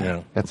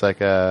 Yeah. It's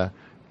like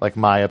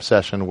my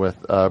obsession with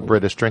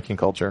British drinking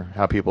culture.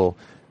 How people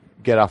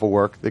get off of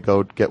work, they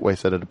go get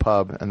wasted at a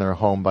pub, and they're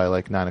home by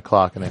like 9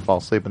 o'clock, and they fall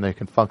asleep, and they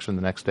can function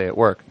the next day at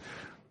work.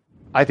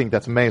 I think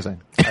that's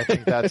amazing. I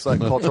think that's like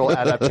cultural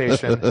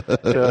adaptation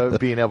to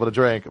being able to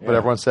drink. But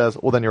everyone says,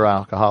 well, then you're an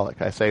alcoholic.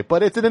 I say,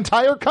 but it's an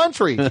entire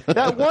country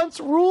that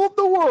once ruled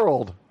the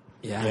world.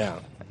 Yeah.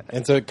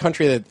 It's a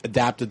country that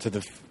adapted to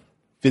the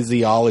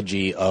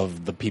physiology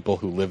of the people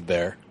who lived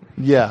there.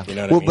 Yeah. You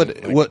know what I mean?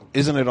 But what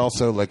isn't it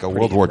also like a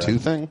World War II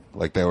thing?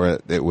 Like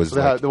it was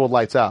like,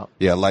 lights out.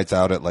 Yeah, lights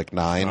out at like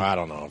 9. I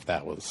don't know if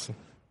that was.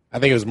 I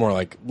think it was more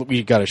like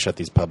we got to shut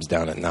these pubs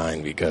down at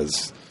 9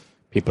 because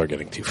people are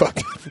getting too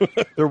fucked.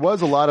 There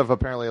was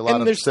apparently a lot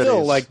and of there's cities.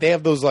 still like they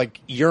have those like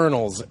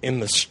urinals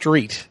in the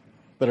street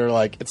that are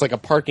like it's like a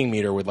parking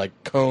meter with like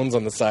cones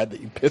on the side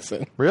that you piss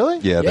in. Really?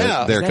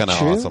 Yeah, they're kind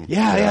of awesome.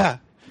 Yeah.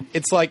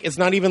 It's like it's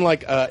not even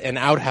like an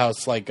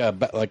outhouse like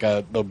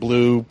the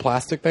blue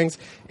plastic things.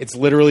 It's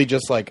literally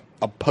just like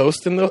a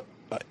post in a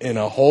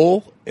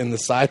hole in the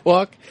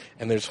sidewalk,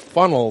 and there's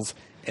funnels,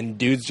 and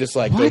dudes just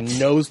like go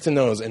nose to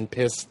nose and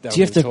piss down. Do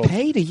you have these to holes.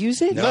 pay to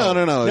use it? No.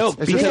 No,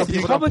 because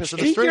people public don't piss in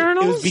the street street.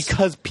 urinals? it was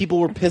because people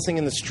were pissing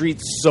in the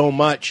streets so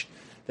much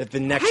that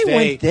the next I day.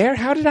 went there.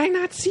 How did I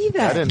not see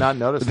that? I did not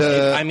notice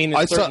that. I mean, in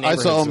I certain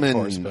saw them in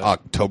neighborhoods, of course,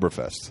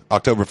 Oktoberfest.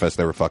 Oktoberfest,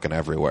 they were fucking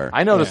everywhere.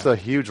 I noticed a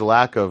huge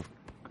lack of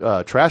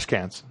trash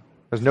cans.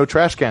 There's no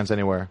trash cans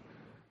anywhere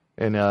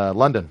in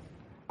London.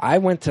 I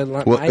went to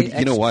London. Well,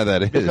 you know why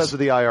that is? Because of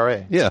the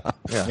IRA. Yeah.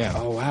 Yeah.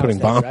 Oh wow, Putting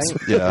is that bombs.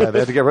 right? Yeah, they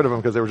had to get rid of them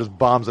because there were just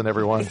bombs in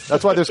everyone.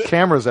 That's why there's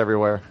cameras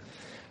everywhere.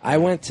 I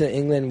went to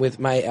England with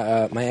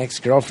my my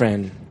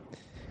ex-girlfriend,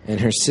 and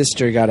her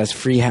sister got us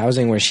free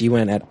housing where she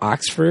went at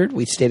Oxford.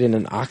 We stayed in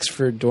an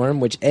Oxford dorm,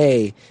 which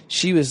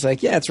she was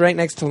like, yeah, it's right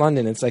next to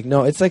London. It's like,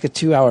 no, it's like a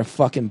 2-hour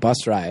fucking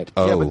bus ride.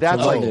 Oh. Yeah, but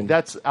that's London.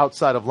 that's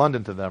outside of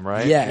London to them,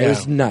 right? Yeah, it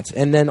was nuts.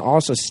 And then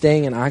also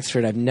staying in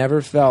Oxford, I've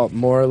never felt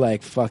more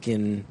like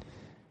fucking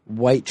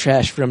white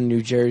trash from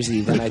New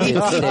Jersey than I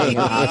did staying in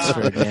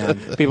Oxford,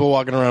 man. People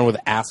walking around with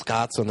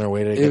ascots on their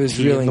way to. It was get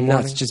tea really in the nuts.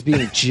 morning. Just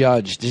being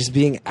judged, just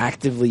being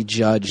actively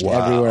judged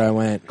everywhere I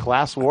went.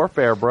 Class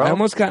warfare, bro. I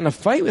almost got in a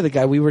fight with a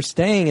guy. We were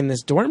staying in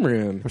this dorm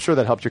room. I'm sure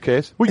that helped your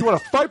case. Well, you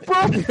want to fight,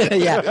 bro?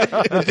 Yeah.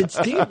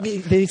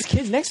 These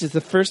kids next to us,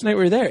 the first night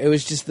we were there, it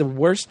was just the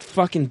worst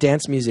fucking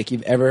dance music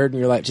you've ever heard in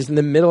your life. Just in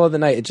the middle of the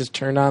night, it just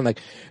turned on like.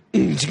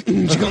 Just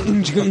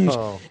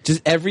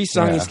every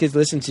song these kids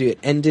listened to, it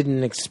ended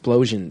in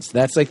explosions.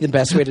 That's like the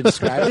best way to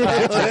describe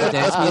that type of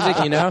dance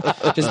music, you know?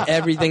 Just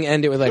everything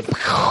ended with like.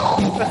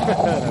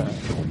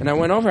 And I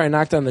went over, I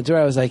knocked on the door,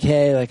 I was like,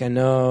 hey, like I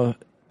know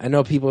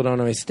people don't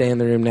always stay in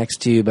the room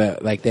next to you,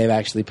 but like they've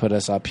actually put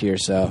us up here,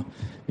 so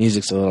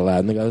music's a little loud.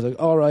 And the guy was like,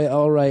 all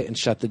right, and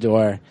shut the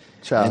door.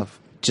 And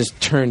just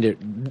turned it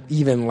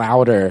even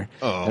louder.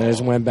 And I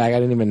just went back. I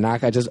didn't even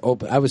knock. I just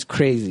opened. I was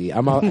crazy.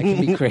 I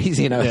can be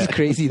crazy, and I was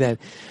crazy then.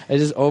 I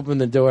just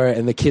opened the door,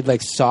 and the kid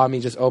like saw me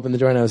just open the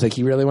door, and I was like,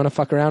 "You really want to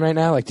fuck around right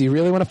now? Like, do you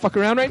really want to fuck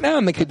around right now?"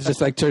 And the kid just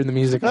like turned the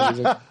music on. He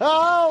was like,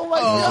 Oh my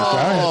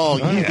god!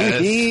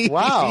 yes.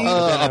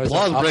 Wow.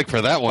 Applause break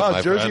for that one, Wow,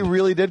 my Jersey friend.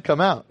 really did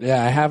come out.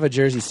 yeah, I have a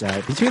Jersey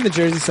side. Between the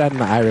Jersey side and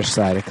the Irish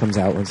side, it comes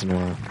out once in a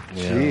while.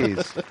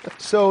 Jeez.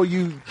 So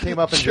you came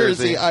up in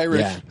Jersey.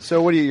 Irish. Yeah.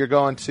 So what are you? You're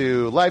going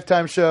to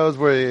Lifetime shows?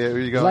 Where are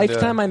you going?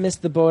 Lifetime, I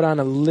missed the boat on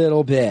a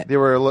little bit. You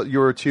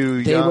were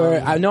too They young.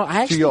 were. I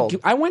too old. actually.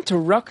 I went to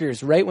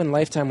Rutgers right when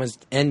Lifetime was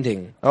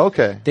ending.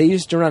 Okay. They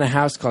used to run a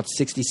house called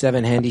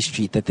 67 Handy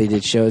Street that they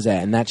did shows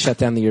at, and that shut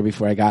down the year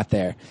before I got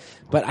there.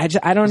 But I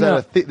don't Was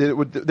know.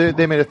 that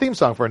they made a theme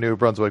song for a New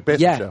Brunswick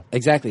baseball Yeah, show.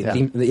 exactly.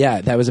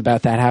 Yeah. That was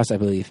about that house, I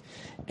believe.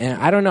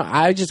 And I don't know.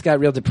 I just got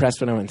real depressed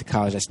when I went to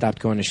college. I stopped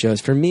going to shows.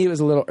 For me, it was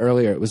a little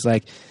earlier. It was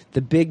like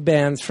the big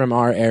bands from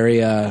our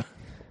area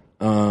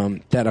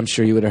that I'm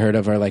sure you would have heard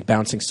of are like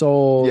Bouncing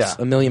Souls, Yeah.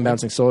 a million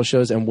Bouncing Soul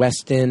shows, and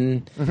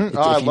Weston. Oh,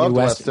 I If you loved knew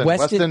Weston.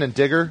 Weston and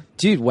Digger.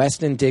 Dude,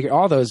 Weston, Digger,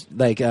 all those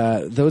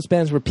those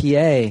bands were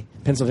PA,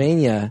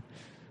 Pennsylvania,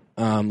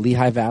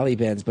 Lehigh Valley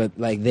bands, but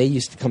like they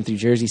used to come through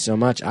Jersey so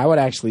much. I would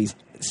actually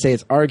say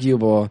it's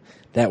arguable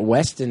that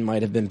Weston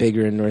might have been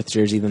bigger in North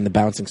Jersey than the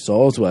Bouncing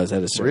Souls was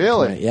at a certain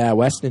Really? point. Yeah,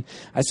 Weston.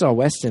 I saw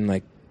Weston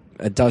like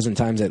a dozen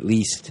times at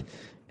least.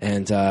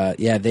 And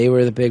they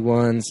were the big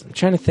ones. I'm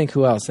trying to think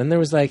who else. And there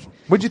was like,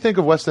 What'd you think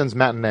of Weston's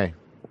Matinee?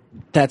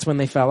 that's when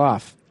they fell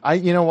off.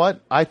 You know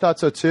what? I thought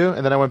so too,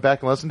 and then I went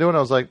back and listened to it, and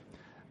I was like,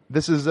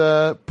 this is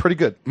pretty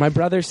good. My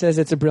brother says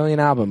it's a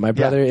brilliant album. My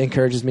brother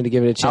encourages me to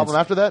give it a chance. Album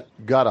after that,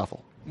 god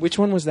awful. Which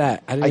one was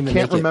that? I didn't I even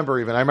can't make it. remember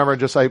even. I remember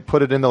just I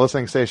put it in the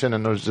listening station,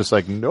 and it was just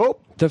like,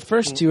 nope. The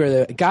first two are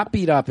the Got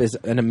Beat Up is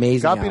an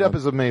amazing Got Beat album. Up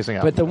is an amazing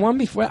album. But the one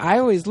before, I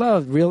always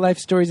loved Real Life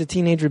Stories of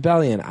Teenage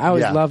Rebellion. I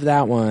always loved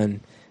that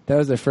one. That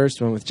was the first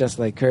one with Just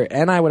Like Kurt.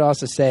 And I would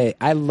also say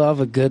I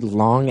love a good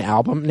long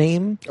album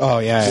name. Oh,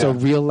 yeah. So yeah.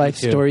 Real Life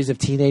Me too. Stories of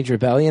Teenage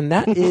Rebellion.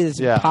 That is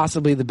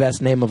possibly the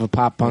best name of a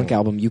pop punk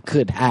album you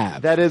could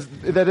have. That is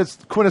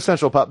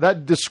quintessential pop.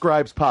 That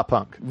describes pop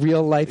punk.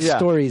 Real Life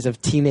Stories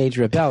of Teenage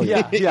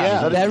Rebellion.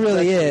 That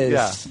really is.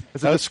 Yeah,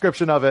 it's a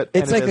description of it.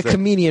 It's and like a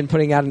comedian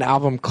putting out an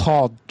album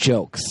called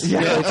Jokes.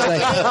 Yeah. It's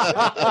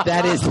like,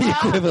 that is the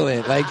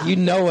equivalent. Like, you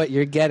know what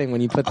you're getting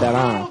when you put that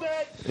on.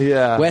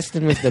 Yeah,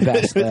 Weston was the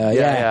best.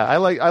 yeah. I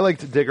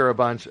liked Digger a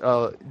bunch,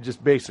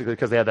 just basically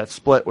because they had that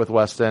split with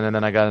Weston, and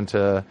then I got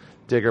into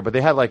Digger. But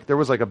they had there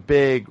was a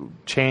big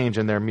change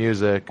in their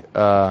music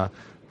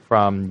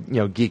from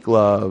Geek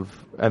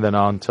Love, and then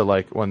on to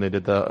when they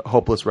did the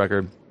Hopeless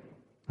record,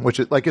 which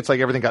it's like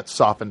everything got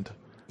softened.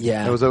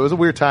 Yeah, it was a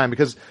weird time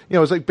because it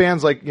was like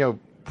bands like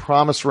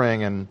Promise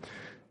Ring and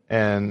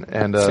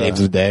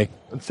Saves the Day.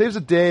 Saves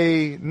the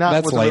Day.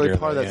 That's wasn't really later,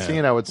 part of though, that yeah.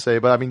 scene, I would say.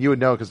 But I mean, you would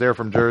know because they're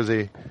from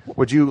Jersey.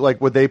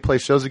 Would they play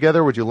shows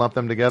together? Would you lump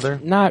them together?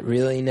 Not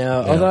really,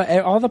 no. Yeah.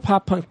 Although all the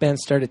pop punk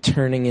bands started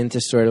turning into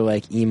sort of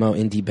like emo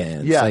indie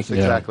bands. Yes, like,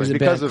 exactly. There's a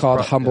Because band of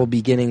called Humble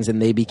Beginnings,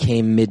 and they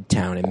became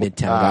Midtown, and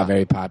Midtown got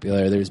very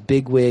popular. There's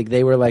Bigwig.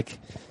 They were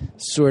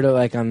sort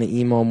of on the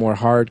emo, more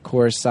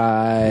hardcore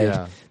side.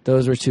 Yeah.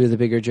 Those were two of the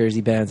bigger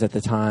Jersey bands at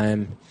the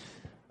time.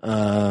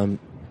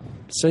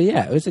 So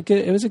yeah, it was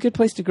a good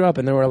place to grow up,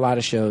 and there were a lot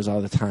of shows all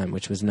the time,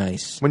 which was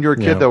nice. When you were a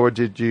kid, though,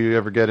 did you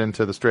ever get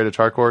into the straight edge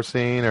hardcore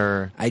scene,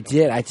 or? I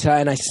did.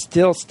 And I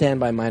still stand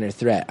by Minor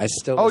Threat. I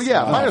still. Oh, listen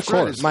yeah, to- Minor of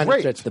Threat course. is Minor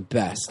great. Threat's the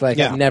best.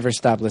 Yeah. I've never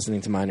stopped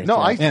listening to Minor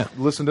No, Threat.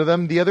 I listened to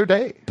them the other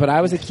day. But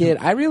I was a kid.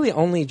 I really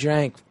only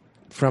drank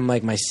from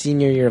my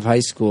senior year of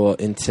high school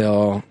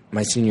until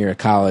my senior year of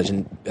college,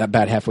 and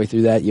about halfway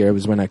through that year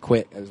was when I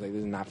quit. I was like, this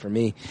is not for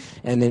me.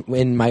 And then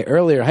in my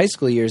earlier high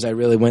school years, I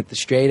really went the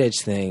straight edge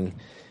thing.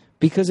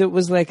 Because it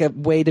was like a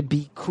way to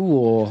be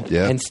cool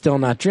and still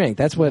not drink.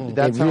 That's what it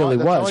really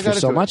was for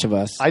so much of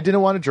us. I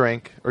didn't want to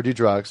drink or do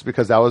drugs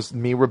because that was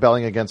me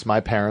rebelling against my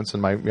parents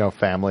and my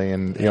family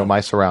and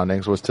my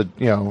surroundings was to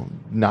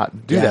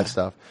not do that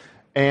stuff.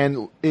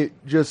 And it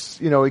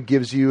just, it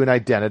gives you an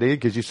identity. It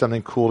gives you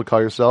something cool to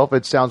call yourself.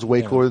 It sounds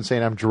way cooler than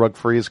saying I'm drug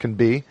free as can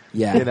be.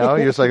 Yeah.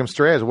 You're just like, I'm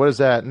straight edge. What is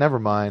that? Never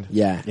mind.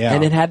 Yeah.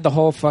 And it had the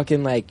whole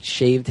fucking like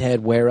shaved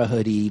head, wear a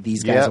hoodie,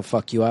 these guys will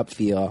fuck you up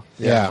feel.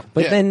 Yeah.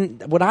 But then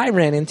what I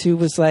ran into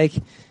was like,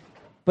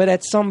 but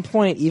at some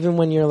point, even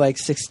when you're like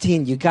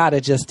 16, you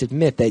gotta just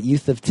admit that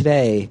youth of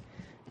today,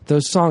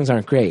 those songs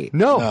aren't great.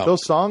 No,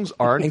 those songs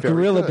aren't. And very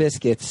Gorilla good.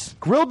 Biscuits.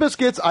 Gorilla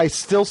Biscuits, I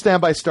still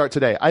stand by Start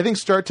Today. I think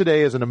Start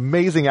Today is an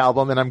amazing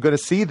album, and I'm going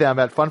to see them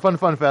at Fun Fun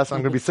Fun Fest. I'm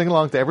going to be singing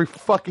along to every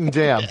fucking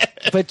jam.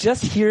 But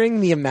just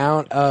hearing the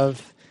amount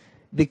of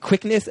the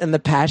quickness and the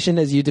passion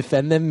as you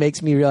defend them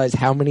makes me realize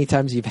how many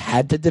times you've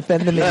had to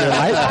defend them in your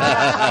life.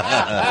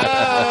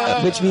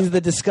 Which means the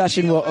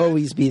discussion will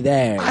always be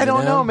there. I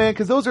don't know, man,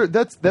 because those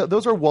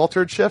are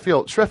Walter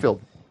Sheffield.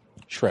 Sheffield?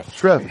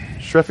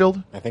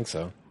 I think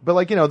so.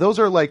 But those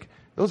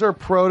are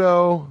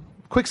proto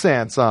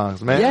Quicksand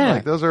songs, man. Yeah.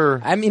 Those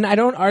are. I mean, I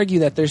don't argue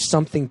that there's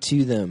something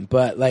to them,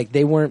 but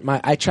they weren't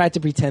I tried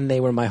to pretend they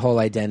were my whole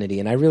identity,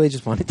 and I really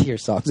just wanted to hear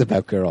songs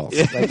about girls.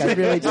 I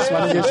really just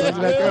wanted to hear songs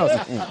about girls.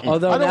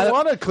 Although I don't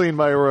want to clean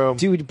my room.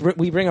 Dude,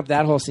 we bring up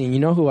that whole scene. You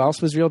know who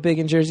else was real big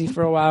in Jersey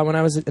for a while when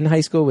I was in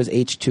high school was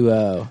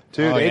H2O.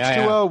 Dude,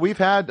 H2O, we've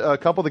had a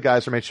couple of the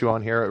guys from H2O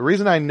on here. The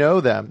reason I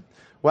know them,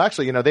 well,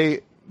 actually,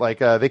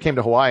 they came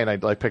to Hawaii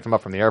and I picked them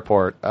up from the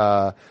airport.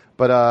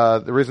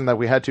 But the reason that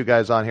we had two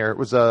guys on here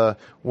was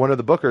one of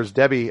the bookers,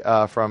 Debbie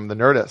from the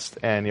Nerdist,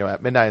 and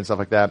at Midnight and stuff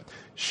like that.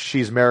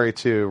 She's married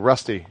to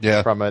Rusty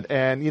from it,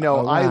 and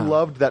I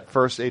loved that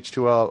first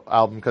H2O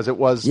album because it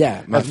was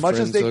as much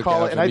as they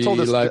call it. And I told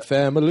us like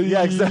family.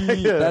 Yeah,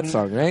 exactly. That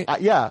song, right?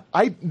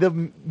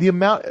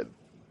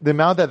 The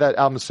amount that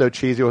album is so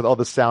cheesy with all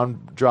the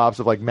sound drops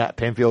of Matt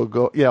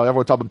Pinfield,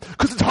 everyone talking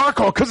because it's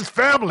hardcore, because it's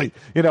family.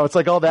 It's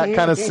like all that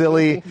kind of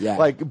silly,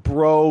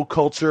 bro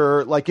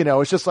culture.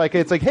 It's just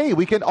it's hey,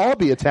 we can all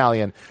be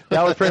Italian.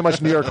 That was pretty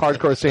much New York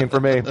hardcore scene for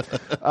me.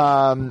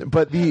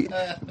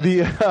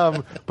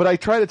 But I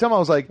tried to tell them, I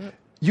was like,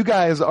 you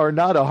guys are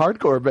not a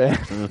hardcore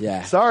band.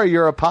 Yeah. Sorry,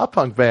 you're a pop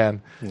punk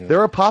band. Yeah.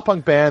 They're a pop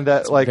punk band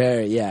that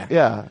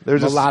they're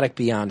melodic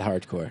beyond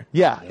hardcore.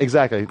 Yeah,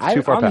 exactly.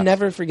 I'll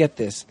never forget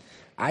this.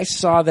 I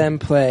saw them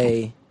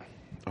play.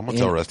 I'm going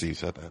to tell Rusty you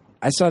said that.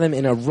 I saw them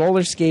in a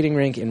roller skating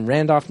rink in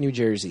Randolph, New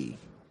Jersey.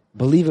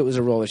 Believe it was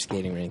a roller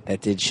skating rink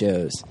that did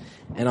shows.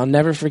 And I'll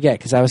never forget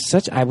because I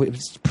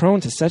was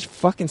prone to such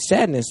fucking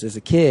sadness as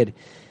a kid.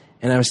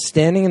 And I was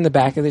standing in the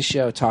back of the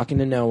show talking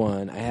to no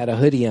one. I had a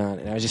hoodie on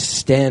and I was just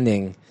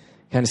standing,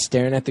 kind of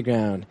staring at the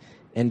ground.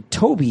 And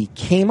Toby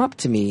came up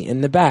to me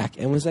in the back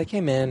and was like,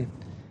 "Hey, man,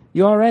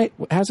 you all right?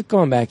 How's it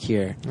going back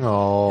here?"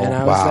 Oh, and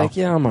I was like,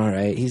 "Yeah, I'm all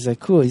right." He's like,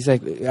 "Cool." He's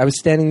like, I was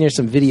standing near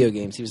some video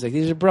games. He was like,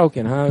 "These are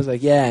broken, huh?" I was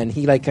like, "Yeah." And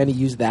he kind of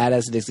used that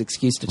as this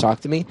excuse to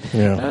talk to me.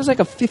 Yeah. And I was like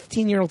a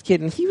 15-year-old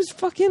kid, and he was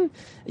fucking.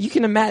 You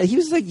can imagine. He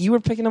was like, you were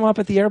picking him up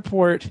at the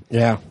airport.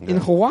 In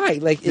Hawaii,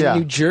 in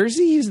New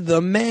Jersey, he's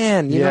the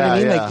man. You know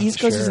what I mean? East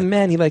Coast is the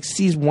man. He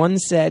sees one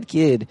sad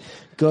kid,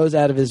 goes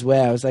out of his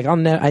way. I was like,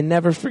 I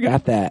never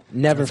forgot that.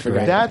 Never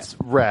forgot. That's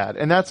rad,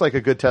 and that's a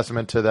good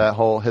testament to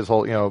his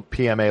whole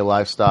PMA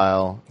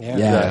lifestyle.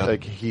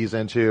 That he's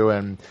into,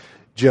 and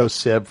Joe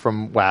Sib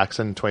from Wax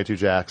and 22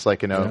 Jacks.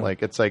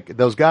 It's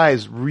those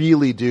guys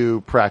really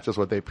do practice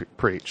what they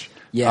preach.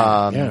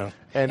 And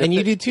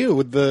you do too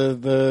with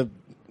the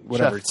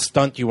whatever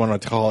stunt you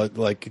want to call it.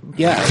 Well,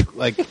 yeah.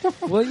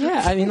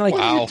 I mean,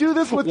 you do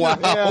this with your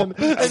hand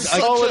and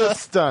call it a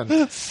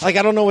stunt. I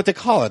don't know what to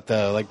call it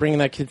though. Bringing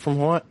that kid from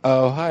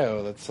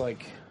Ohio. That's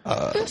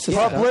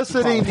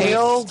publicity,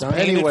 Neil.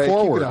 Anyway,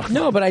 forward.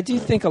 No, but I do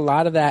think a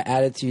lot of that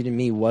attitude in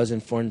me was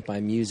informed by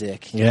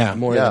music,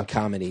 more than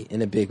comedy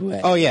in a big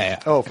way. Oh yeah.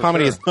 Oh,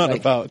 comedy is not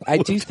about. I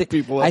do think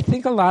people. I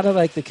think a lot of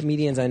the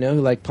comedians I know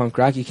who like punk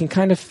rock, you can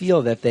kind of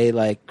feel that they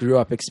grew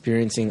up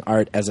experiencing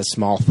art as a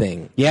small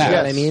thing. Yeah, you know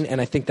what I mean,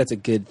 and I think that's a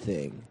good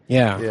thing.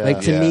 Yeah.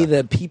 To me,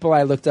 the people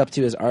I looked up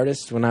to as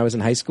artists when I was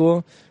in high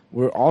school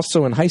were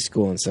also in high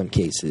school in some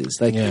cases.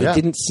 It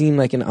didn't seem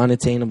like an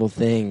unattainable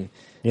thing.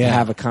 To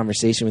have a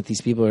conversation with these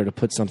people or to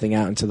put something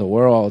out into the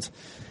world.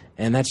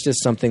 And that's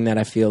just something that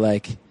I feel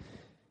like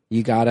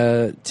you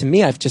gotta, to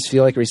me, I just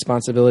feel like a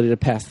responsibility to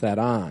pass that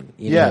on.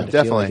 To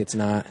definitely. Feel like it's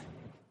not,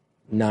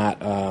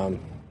 I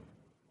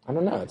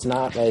don't know, it's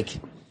not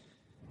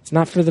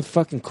for the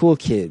fucking cool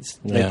kids.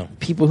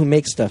 People who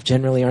make stuff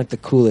generally aren't the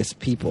coolest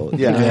people.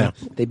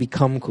 They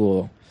become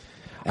cool.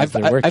 I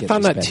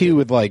found that too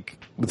with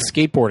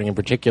skateboarding in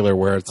particular,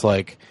 where it's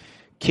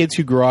kids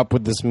who grow up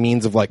with this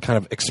means of kind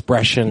of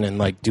expression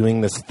and doing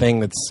this thing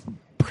that's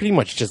pretty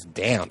much just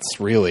dance,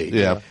 really.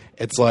 Yeah.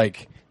 It's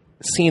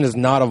seen as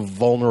not a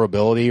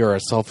vulnerability or a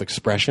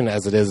self-expression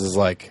as it is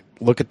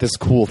look at this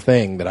cool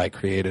thing that I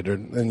created,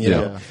 and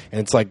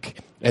it's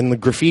and the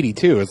graffiti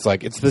too.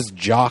 It's this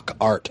jock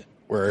art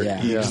where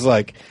it's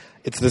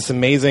it's this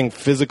amazing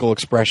physical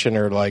expression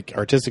or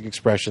artistic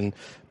expression,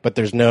 but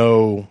there's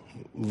no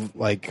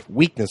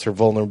weakness or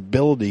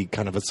vulnerability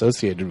kind of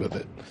associated with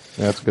it.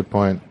 Yeah, that's a good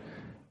point.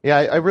 Yeah,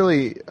 I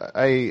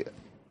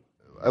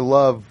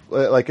love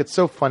like it's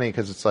so funny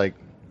because it's like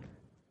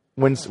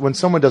when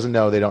someone doesn't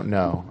know, they don't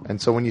know,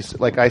 and so when you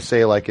like I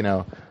say like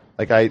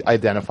like I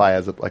identify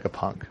as like a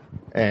punk,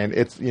 and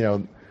it's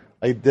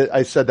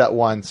I said that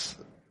once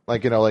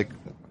like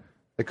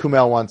like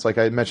Kumail once, like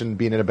I mentioned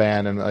being in a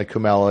band, and like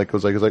Kumail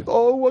was like,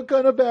 oh, what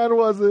kind of band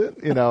was it?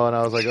 And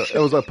I was like, it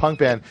was a punk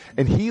band,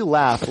 and he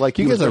laughed like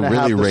You he was guys are going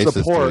to really have the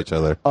racist to support each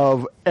other.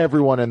 of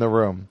everyone in the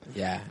room.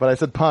 Yeah. But I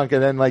said punk,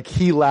 and then like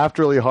he laughed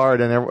really hard,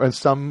 and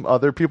some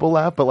other people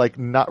laughed, but like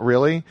not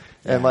really,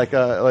 and like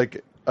I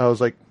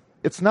was like,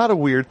 it's not a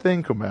weird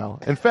thing,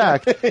 Kumail. In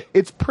fact,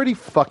 it's pretty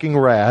fucking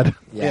rad.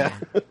 Yeah.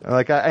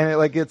 I've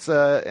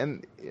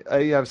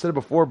said it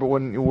before, but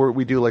when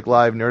we do like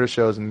live Nerdist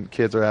shows and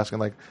kids are asking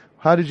like,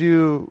 how did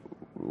you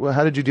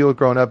deal with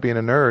growing up being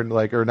a nerd,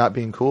 like, or not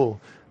being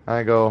cool? And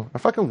I go, I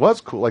fucking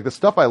was cool. Like the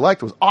stuff I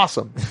liked was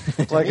awesome.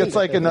 Like it's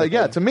like,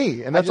 to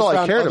me, and that's all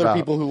I cared other about.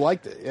 People who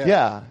liked it.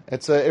 Yeah,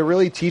 it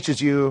really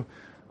teaches you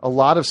a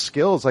lot of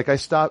skills. Like I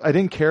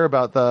didn't care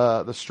about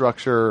the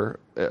structure,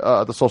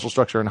 the social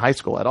structure in high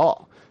school at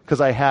all,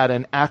 because I had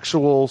an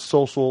actual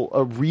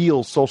a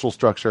real social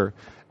structure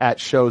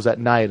at shows at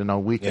night and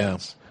on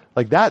weekends.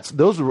 Like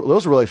those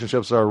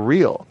relationships are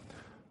real.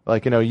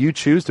 Like, you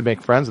choose to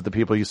make friends with the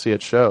people you see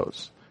at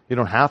shows. You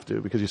don't have to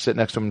because you sit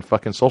next to them in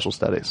fucking social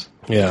studies.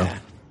 Yeah.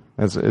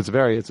 It's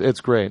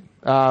great.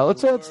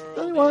 Let's you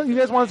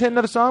guys want to take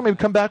another song? Maybe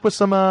come back with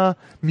some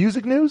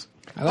music news?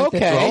 I like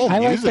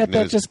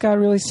that just got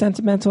really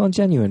sentimental and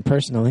genuine,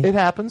 personally. It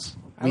happens.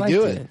 I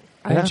do it.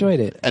 I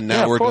enjoyed it. And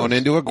now we're going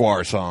into a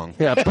Guar song.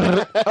 Yeah.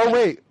 Oh,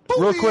 wait.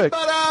 Real quick.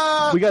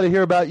 We got to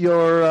hear about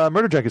your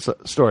Murder Junkie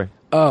story.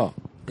 Oh.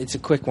 It's a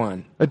quick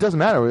one. It doesn't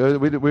matter.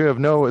 We have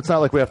no. It's not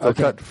like we have to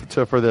cut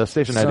for the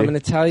station ID. So I'm going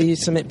to tell you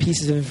some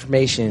pieces of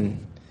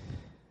information.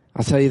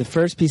 I'll tell you the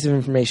first piece of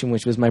information,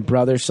 which was my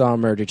brother saw a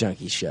Murder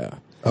Junkie show.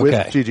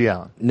 With Gigi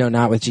Allen. No,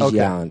 not with Gigi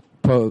Allen.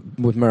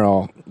 With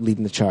Merle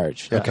leading the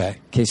charge. Yeah.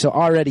 Okay. So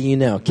already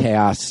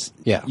chaos.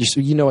 Yeah.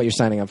 You know what you're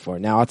signing up for.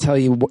 Now I'll tell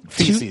you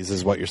feces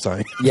is what you're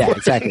saying. Yeah,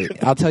 exactly.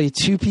 I'll tell you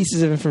two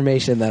pieces of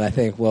information that I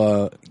think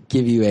will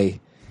give you a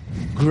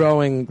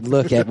growing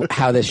look at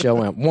how this show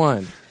went.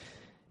 One.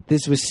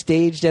 This was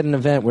staged at an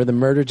event where the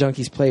Murder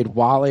Junkies played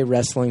while a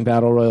wrestling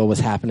battle royal was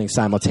happening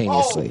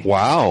simultaneously. Oh,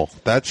 wow.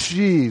 That's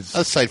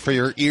a sight for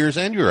your ears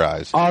and your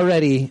eyes.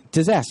 Already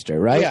disaster,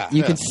 right? Yeah.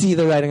 You can see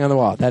the writing on the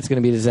wall. That's going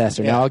to be a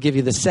disaster. Yeah. Now I'll give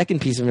you the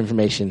second piece of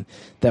information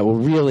that will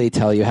really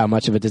tell you how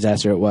much of a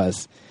disaster it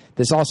was.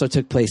 This also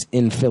took place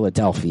in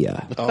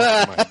Philadelphia. Oh,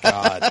 my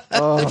God.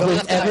 If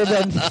there's ever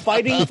been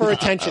fighting for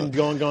attention,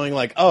 going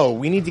like, oh,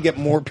 we need to get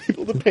more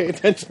people to pay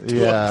attention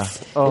to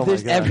us. If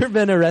there's ever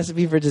been a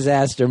recipe for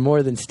disaster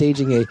more than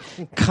staging a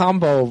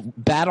combo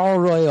battle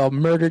royal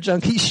Murder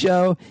Junkie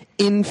show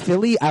in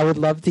Philly, I would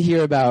love to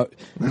hear about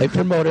a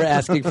promoter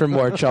asking for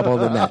more trouble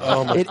than that.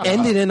 It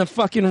ended in a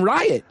fucking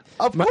riot.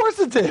 Of course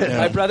it did.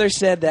 My brother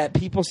said that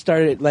people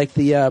started, like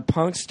the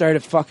punks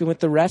started fucking with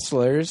the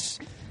wrestlers.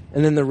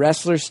 And then the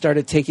wrestlers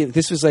started taking...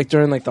 This was like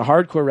during like the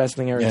hardcore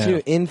wrestling era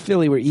too. In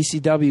Philly where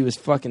ECW was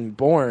fucking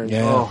born.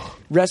 Yeah.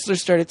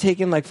 Wrestlers started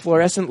taking like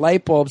fluorescent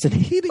light bulbs and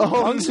hitting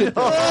punks with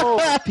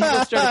them.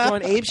 People started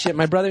going apeshit.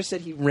 My brother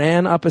said he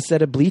ran up a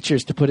set of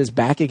bleachers to put his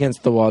back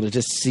against the wall to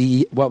just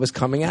see what was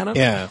coming at him.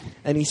 Yeah.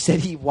 And he said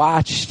he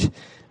watched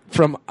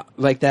from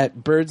like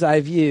that bird's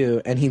eye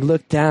view and he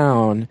looked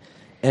down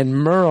and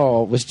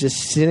Merle was just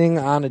sitting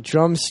on a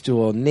drum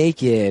stool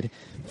naked,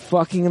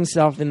 fucking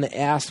himself in the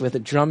ass with a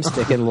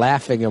drumstick and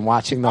laughing and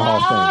watching the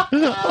whole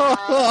thing.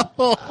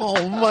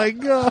 Oh my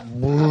God.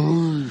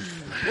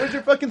 Where's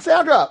your fucking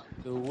sound drop?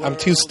 I'm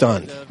too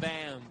stunned. That's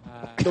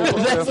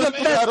the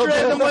best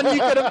random one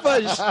you could have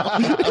pushed.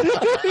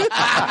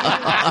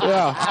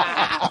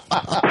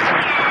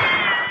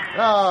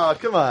 Oh,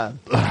 come on!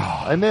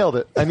 I nailed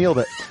it.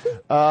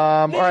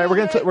 All right, we're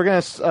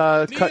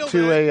gonna cut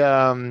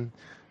to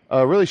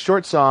a really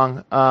short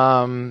song,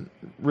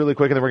 really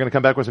quick, and then we're gonna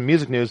come back with some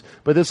music news.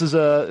 But this is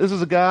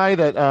a guy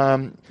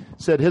that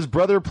said his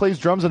brother plays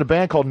drums in a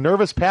band called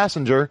Nervous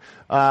Passenger,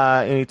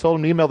 and he told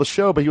him to email the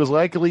show, but he was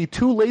likely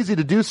too lazy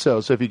to do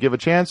so. So if you give a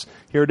chance,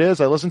 here it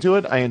is. I listened to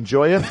it. I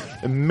enjoy it,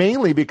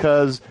 mainly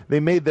because they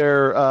made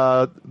their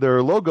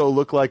logo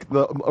look like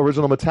the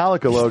original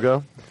Metallica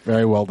logo.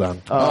 Very well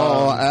done.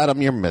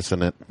 Adam, you're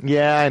missing it.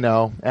 Yeah, I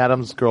know.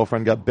 Adam's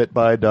girlfriend got bit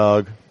by a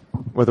dog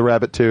with a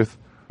rabbit tooth.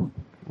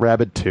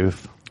 Rabbit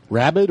tooth.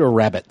 Rabbit or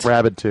rabbit?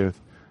 Rabbit tooth.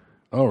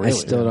 Oh, really? I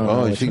still don't know.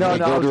 Oh, she go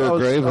to her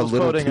grave a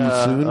little too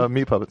soon?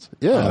 Meat Puppets.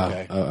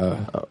 Yeah.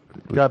 Okay.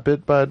 Got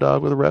bit by a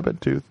dog with a rabbit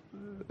tooth.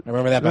 I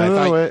remember that, but I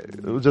thought...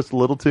 It was just a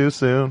little too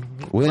soon.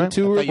 Went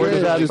to her Where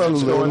did that grave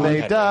folks go when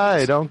they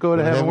die? Don't go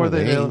to heaven where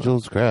they the go.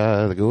 angels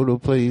cry. They go to a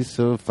place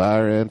of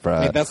fire and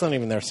fire. Wait, that's not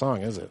even their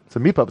song, is it? It's a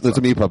Meat Puppets It's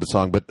a song. Meat Puppet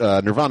song, but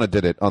Nirvana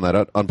did it on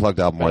that Unplugged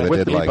album where they With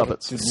did Meat like...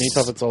 Puppets. Did Meat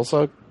Puppets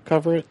also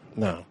cover it?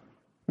 No.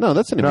 No,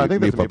 that's in a No, I Meat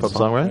think that's a Meat Puppets Puppets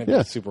song, right?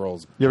 Yeah. Super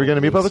old. You ever get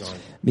a Meat Puppets?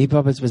 Meat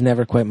Puppets was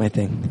never quite my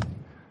thing.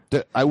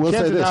 I will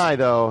Can't say this. deny,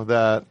 though,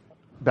 that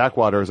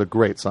Backwater is a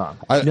great song.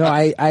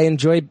 I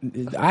enjoy.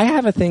 I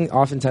have a thing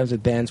oftentimes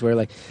with bands where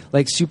like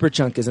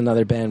Superchunk is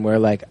another band where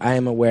like I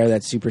am aware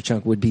that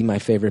Superchunk would be my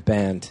favorite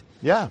band.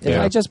 Yeah. If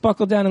I just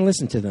buckle down and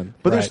listen to them.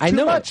 But there's too I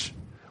know much.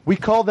 We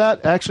call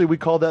that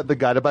the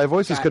Guided by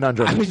Voices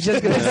conundrum. I was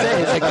just going to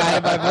say, it's a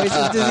Guided by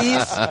Voices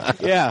disease.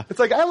 Yeah. It's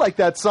like, I like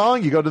that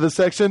song. You go to the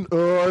section,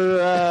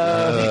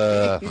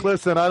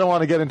 listen, I don't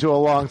want to get into a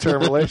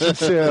long-term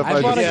relationship.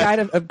 I bought a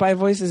Guided by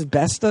Voices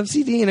best of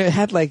CD, and it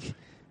had like,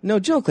 no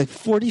joke, like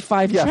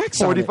 45 tracks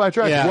on it. 45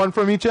 tracks, one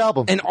from each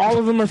album. And all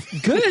of them are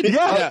good.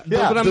 Yeah.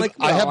 But I'm like,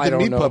 I have the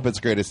don't Meat know.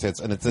 Puppets Greatest Hits,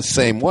 and it's the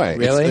same way.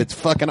 Really? It's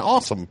fucking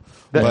awesome.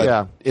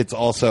 Yeah. It's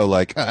also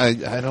like I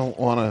don't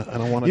want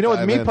to. You know,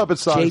 with Meat Puppet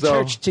songs,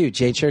 though, J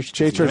Church.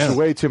 J Church is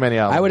way too many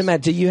albums. I would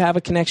imagine. Do you have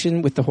a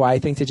connection with the Hawaii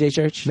thing to J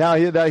Church?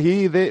 No,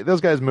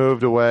 those guys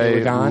moved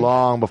away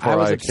long before I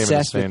was came into the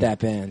obsessed scene. with that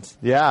band.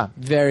 Yeah.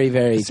 Very,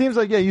 very. It seems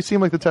like, you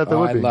seem like the type that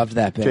would I be. loved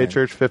that band. J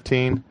Church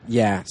 15.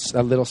 Yeah,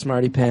 a little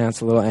smarty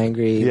pants, a little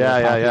angry.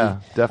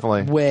 Yeah,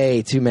 definitely.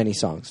 Way too many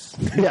songs.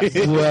 Yes.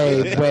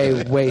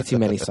 way too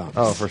many songs.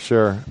 Oh, for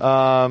sure.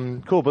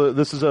 Cool, but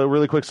this is a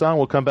really quick song.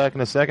 We'll come back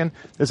in a second.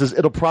 This is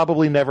It'll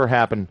Probably Never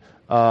Happen,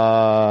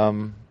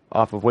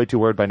 off of Way Too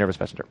Word by Nervous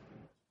Passenger.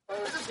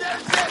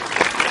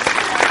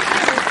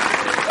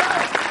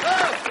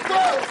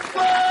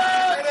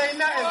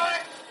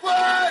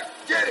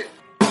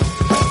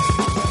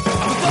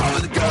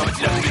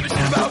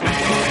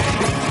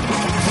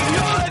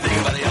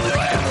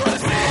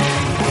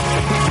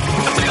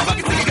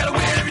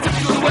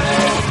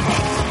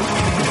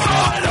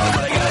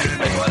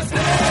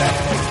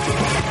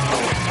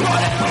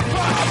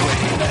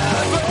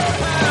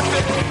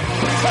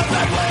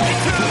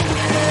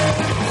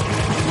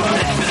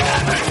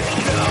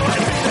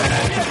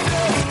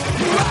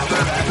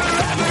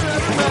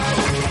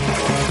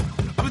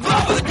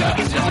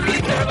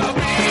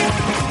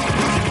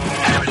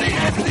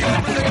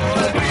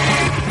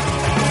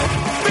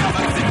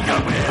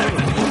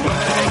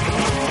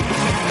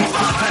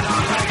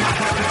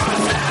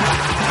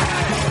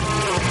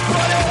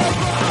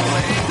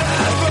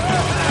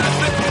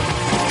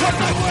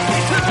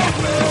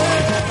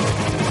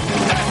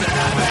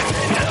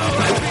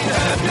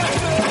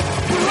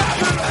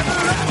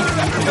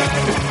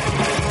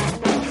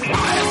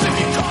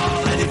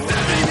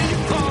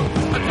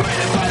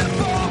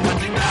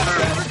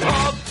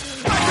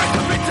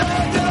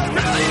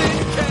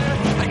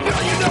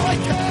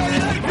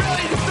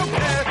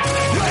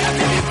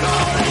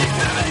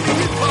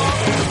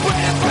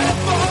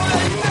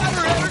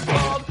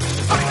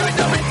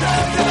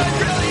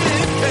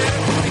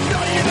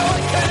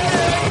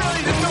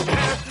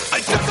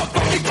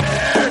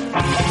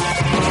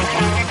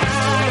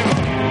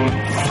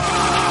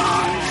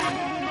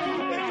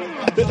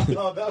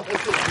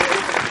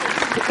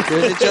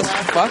 Is it just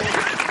fuck?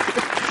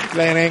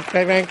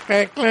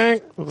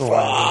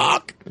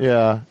 Fuck.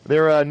 Yeah,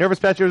 they're Nervous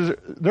Passenger.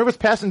 Nervous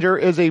Passenger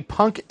is a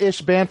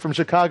punk-ish band from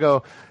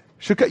Chicago.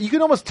 You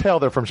can almost tell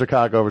they're from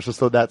Chicago. It's just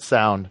that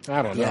sound.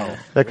 I don't know.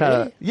 That kind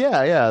of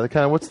The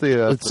kind of what's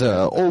the? It's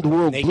old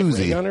world Naked bluesy.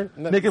 Ray Gunner?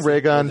 Naked Ray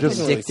Gun, just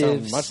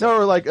Vindictives. no,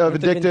 or like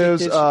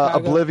Vindictives, Vindictives,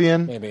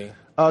 Oblivion. Maybe.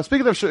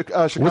 Speaking of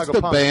Chicago, What's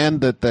the punk,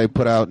 band that they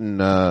put out in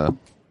the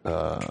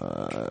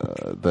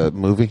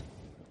movie?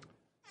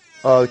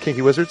 The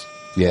Kinky Wizards.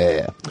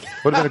 Yeah,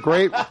 Would have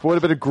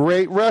been a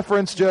great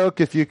reference joke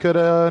if you could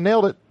have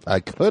nailed it. I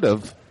could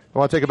have. You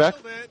want to take it back?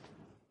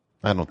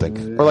 I don't think.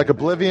 Or like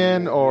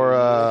Oblivion, or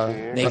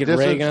Naked Odysseus?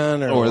 Ray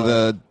Gun, Or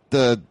the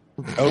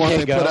one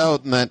they Go. put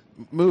out in that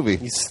movie.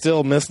 You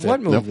still missed it.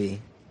 What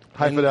movie?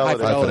 High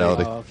Fidelity. High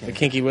Fidelity. Oh, okay. The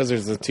Kinky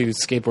Wizards, the two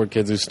skateboard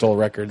kids who stole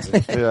records.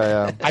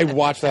 Yeah. I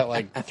watched that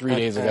like 3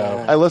 days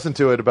ago. I listened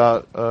to it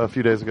about a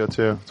few days ago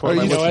too. It's one of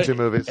my You know listen what? to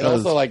movies. And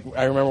also, like,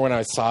 I remember when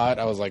I saw it,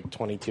 I was like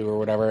 22 or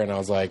whatever, and I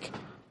was like,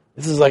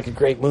 "This is like a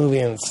great movie,"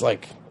 and it's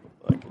like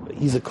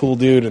he's a cool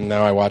dude. And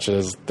now I watch it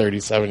as a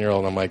 37-year-old,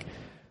 and I'm like,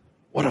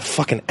 "What a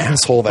fucking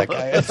asshole that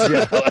guy is!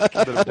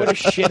 What a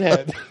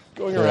shithead!"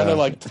 Going around and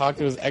like talk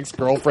to his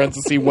ex-girlfriends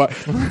to see what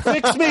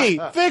fix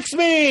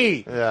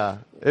me. Yeah,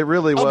 it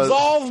really was.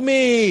 Absolve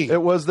me.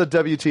 It was the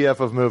WTF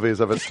of movies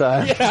of its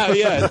time.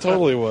 Yeah, it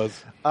totally was.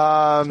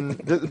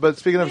 But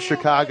speaking of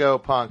Chicago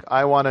punk,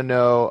 I want to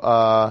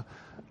know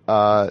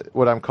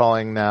what I'm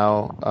calling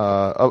now,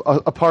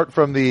 apart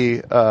from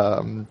the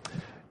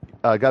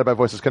Guided by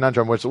Voices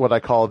conundrum, which is what I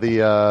call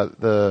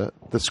the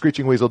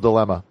Screeching Weasel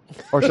dilemma,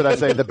 or should I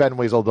say the Ben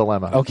Weasel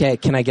dilemma? Okay,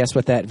 can I guess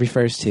what that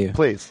refers to?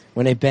 Please.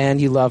 When a band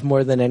you love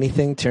more than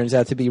anything turns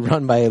out to be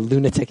run by a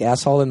lunatic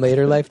asshole in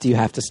later life, do you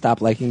have to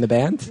stop liking the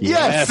band?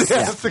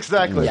 Yes,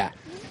 exactly. Yeah.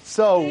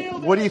 So,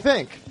 what do you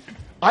think?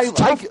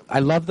 I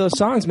love those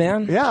songs,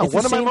 man. Yeah, it's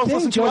one the of my same most thing.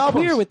 listened to Joe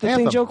albums. Queer with the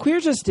Anthem. thing Joe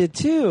Queer just did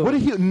too. What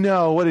did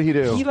he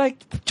do? He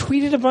like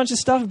tweeted a bunch of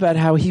stuff about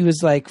how he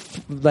was like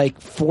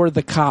for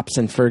the cops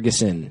in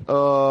Ferguson.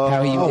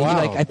 How he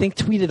like I think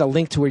tweeted a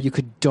link to where you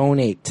could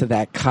donate to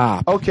that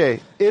cop.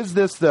 Okay, is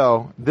this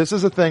though? This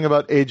is a thing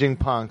about aging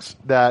punks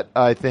that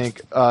I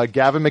think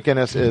Gavin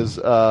McInnes is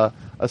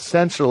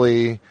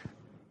essentially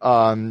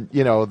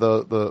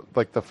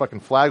the fucking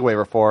flag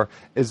waver for,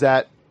 is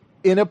that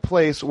in a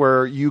place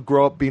where you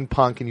grow up being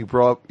punk and you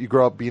grow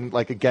up being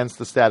like against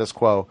the status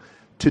quo,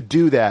 to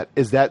do that,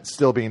 is that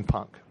still being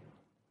punk?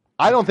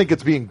 I don't think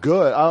it's being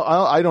good.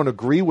 I don't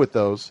agree with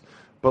those,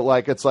 but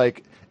like it's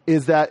like,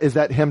 is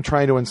that him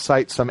trying to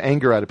incite some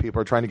anger out of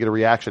people or trying to get a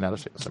reaction out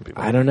of some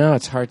people? I don't know.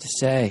 It's hard to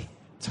say.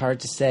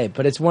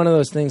 But it's one of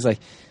those things like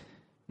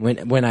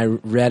when I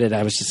read it,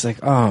 I was just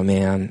like, oh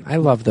man, I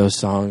love those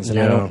songs,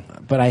 and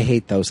but I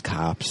hate those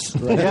cops.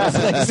 Like,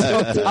 it's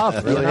so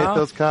tough. Really hate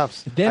those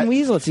cops. Ben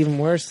Weasel, it's even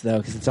worse though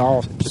because it's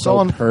all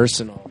so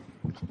personal.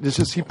 It's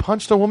just he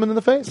punched a woman in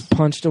the face.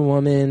 Punched a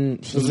woman.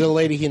 Was it a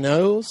lady he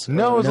knows?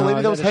 No, it was a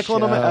lady that was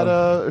heckling him at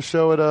a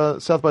show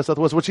at South by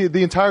Southwest, which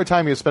the entire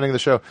time he was spending the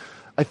show.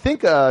 I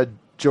think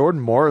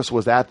Jordan Morris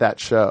was at that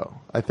show.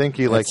 I think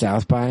he at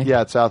South by.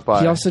 Yeah, at South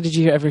by. He also, did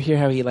you ever hear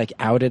how he like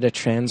outed a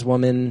trans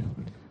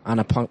woman on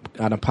a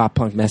pop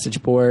punk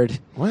message board?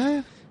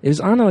 What? It was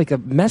on a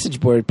message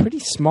board, pretty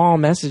small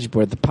message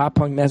board, the pop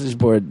punk message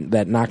board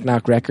that Knock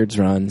Knock Records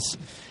runs.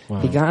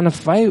 Wow. He got in a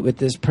fight with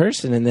this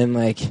person and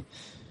then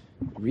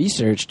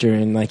researched her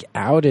and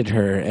outed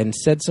her and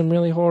said some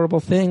really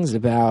horrible things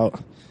about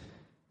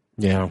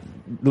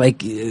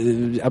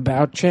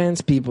about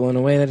trans people in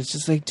a way that it's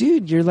just like,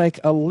 dude, you're like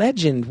a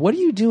legend. What are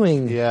you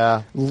doing?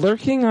 Yeah.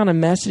 Lurking on a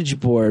message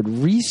board,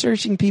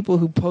 researching people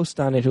who post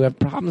on it who have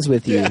problems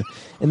with you,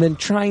 and then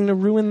trying to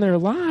ruin their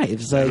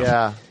lives.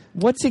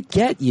 What's it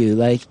get you?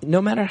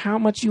 No matter how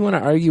much you want to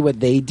argue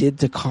what they did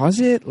to cause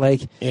it,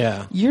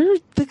 you're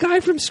the guy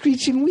from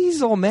Screeching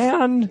Weasel,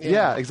 man.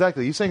 Yeah,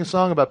 exactly. You sang a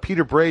song about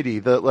Peter Brady,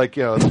 the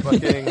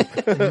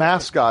fucking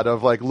mascot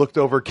of Looked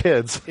Over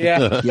Kids. Yeah.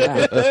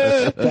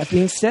 That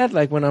being said,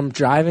 when I'm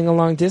driving a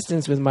long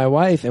distance with my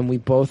wife and we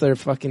both are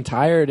fucking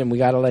tired and we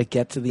got to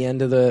get to the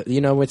end of the,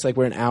 it's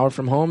we're an hour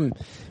from home.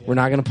 We're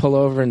not going to pull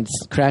over and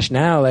crash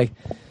now.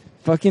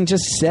 Fucking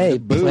just say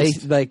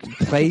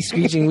play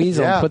Screeching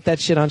Weasel and put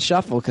that shit on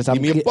shuffle because I'm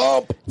give me a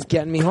bump. It's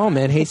getting me home,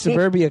 man. Hey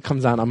Suburbia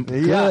comes on, I'm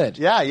good.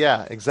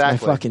 Yeah, exactly.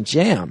 It's my fucking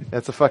jam.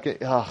 It's a fucking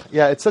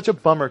it's such a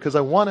bummer because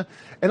I want to,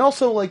 and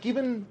also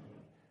even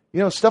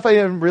stuff I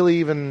didn't really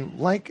even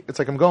like. It's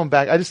I'm going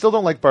back. I just still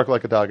don't like Bark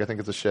Like a Dog. I think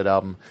it's a shit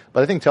album,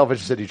 but I think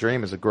Television City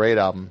Dream is a great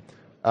album.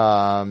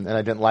 And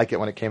I didn't like it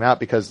when it came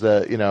out because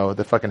they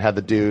fucking had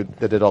the dude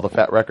that did all the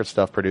Fat Records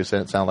stuff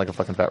producing it. It sounded like a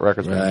fucking Fat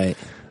Records right.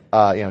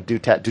 Do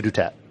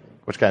tat,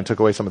 which kind of took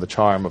away some of the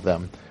charm of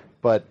them.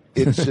 But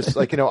it's just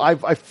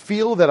I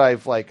feel that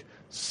I've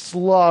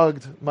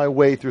slugged my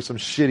way through some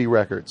shitty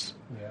records.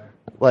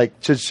 Yeah.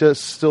 To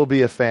just still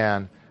be a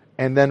fan.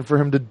 And then for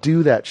him to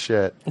do that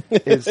shit,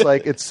 it's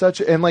it's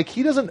such, and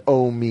he doesn't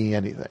owe me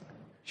anything.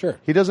 Sure.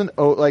 He doesn't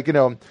owe,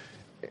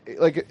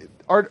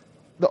 art,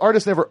 the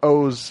artist never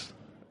owes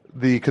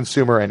the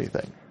consumer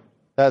anything.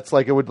 That's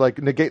it would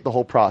negate the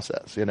whole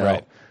process,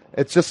 Right.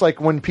 It's just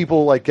when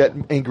people get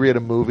angry at a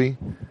movie,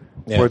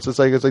 where it's just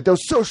that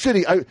was so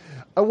shitty.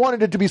 I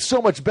wanted it to be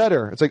so much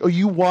better. It's oh,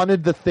 you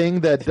wanted the thing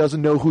that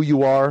doesn't know who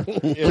you are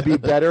to be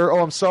better.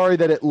 Oh, I'm sorry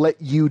that it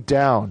let you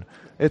down.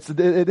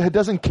 It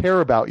doesn't care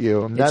about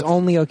you. And it's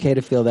only okay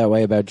to feel that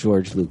way about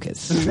George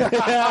Lucas. He's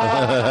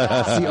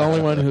the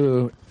only one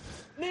who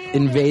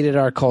invaded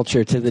our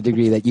culture to the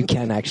degree that you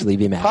can actually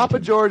be mad. Papa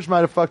George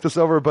might have fucked us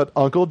over, but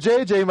Uncle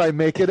JJ might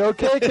make it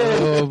okay.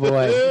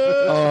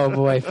 Oh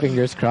boy,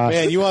 fingers crossed.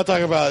 Man, you want to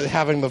talk about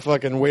having the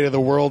fucking weight of the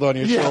world on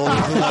your shoulders?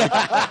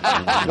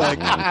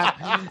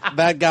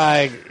 That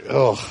guy,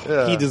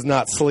 he does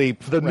not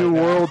sleep. The New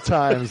World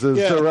Times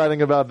is still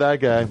writing about that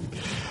guy.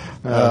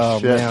 Oh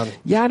shit. Man.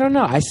 Yeah, I don't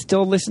know. I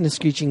still listen to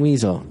Screeching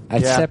Weasel.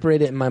 I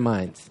separate it in my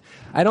mind.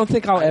 I don't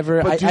think I'll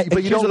ever. But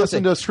you don't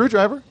listen to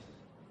Screwdriver?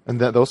 And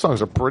those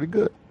songs are pretty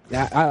good.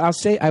 I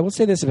will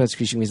say this about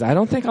Screeching Weasel. I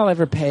don't think I'll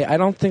ever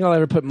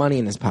put money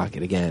in his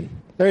pocket again.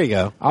 There you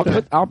go.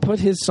 I'll put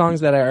his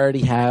songs that I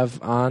already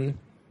have on.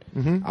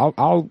 Mm-hmm.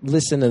 I'll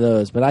listen to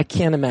those, but I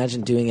can't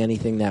imagine doing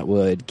anything that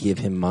would give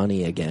him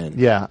money again.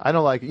 Yeah, I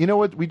don't like it. You know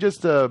what? We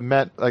just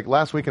met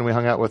last weekend. We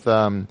hung out with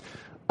Sam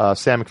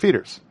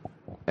McFeeters.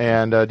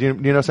 And do you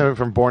know Sam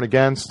from Born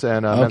Against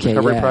and Men's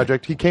Recovery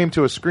Project? He came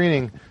to a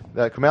screening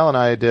that Kumail and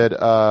I did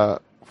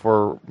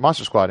for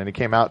Monster Squad, and he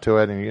came out to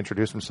it and he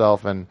introduced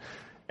himself and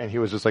he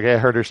was just hey, I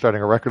heard you're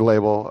starting a record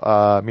label.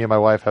 Me and my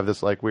wife have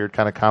this weird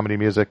kind of comedy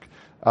music,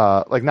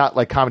 not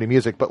like comedy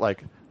music, but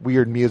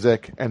weird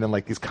music, and then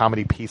these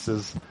comedy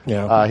pieces.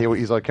 Yeah.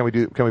 He's like, can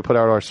we put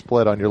out our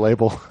split on your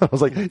label? I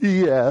was like,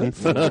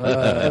 yes. And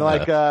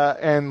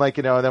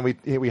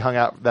then we hung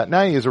out that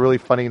night. He was a really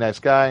funny, nice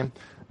guy.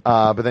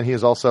 But then he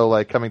is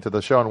also coming to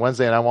the show on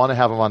Wednesday, and I want to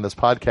have him on this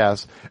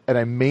podcast. And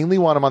I mainly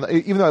want him on,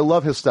 even though I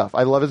love his stuff,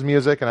 I love his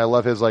music, and I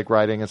love his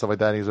writing and stuff like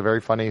that. And he's a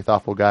very funny,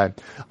 thoughtful guy.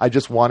 I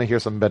just want to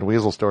hear some Ben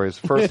Weasel stories,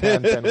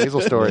 firsthand Ben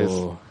Weasel stories.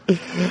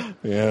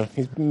 Yeah,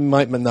 he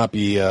might not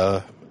be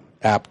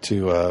apt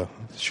to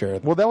share.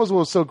 Well, that was what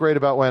was so great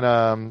about when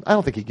I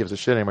don't think he gives a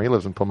shit anymore. He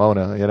lives in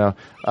Pomona,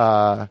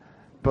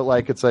 but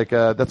like it's like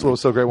that's what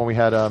was so great when we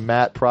had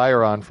Matt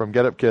Pryor on from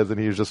Get Up Kids, and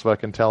he was just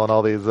fucking telling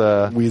all these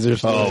Weezer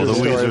Oh, the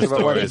Weezer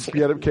about when stories.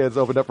 Get Up Kids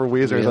opened up for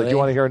Weezer. He's like, Really? "You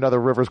want to hear another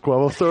Rivers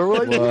Cuomo story?"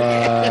 We're like,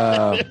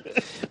 Wow.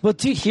 Well,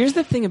 dude, here's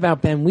the thing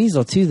about Ben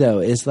Weasel too, though,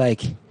 is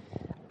like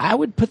I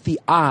would put the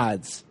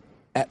odds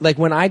at, like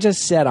when I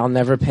just said I'll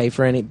never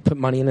put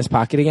money in his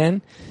pocket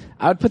again.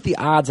 I would put the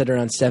odds at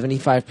around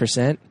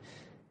 75%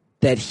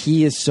 that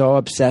he is so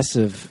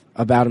obsessive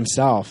about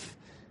himself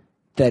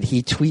that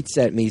he tweets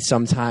at me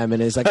sometime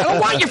and is like, I don't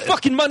want your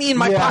fucking money in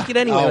my pocket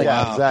anyway. Oh, Like,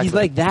 yeah, exactly. He's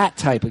like that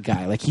type of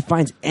guy. Like he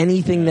finds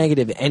anything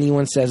negative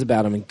anyone says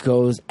about him and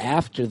goes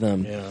after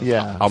them.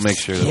 Yeah. I'll make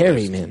sure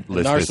Scary, to man.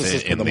 list Narcissist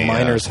this in with a the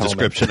miner's helmet.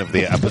 description of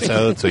the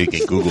episode so you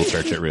can Google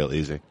search it real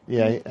easy.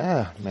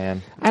 Yeah,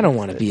 man. I don't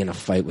want to be in a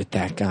fight with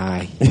that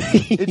guy.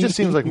 It just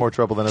seems like more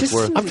trouble than it's Just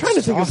worth. I'm trying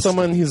to think of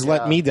someone who's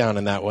let me down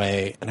in that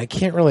way, and I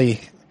can't really.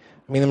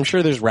 I mean, I'm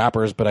sure there's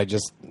rappers, but I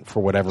just,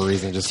 for whatever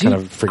reason, just kind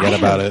of forget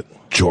about it.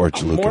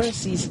 George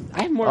Lucas.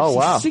 I have Morrissey's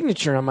wow.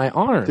 signature on my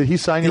arm. Did he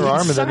sign your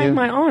arm? And then Sign you...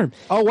 my arm.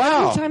 Oh,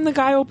 wow. Every time the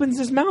guy opens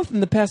his mouth in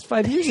the past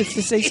 5 years, it's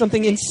to say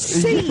something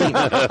insane. And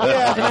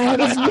I have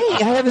his name.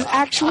 I have his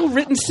actual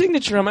written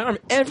signature on my arm.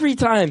 Every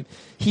time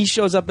he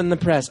shows up in the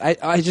press,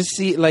 I just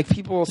see, like,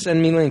 people will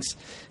send me links.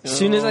 As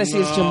soon as I see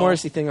his Jim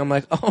Morrissey thing, I'm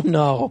like, oh,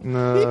 no.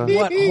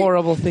 What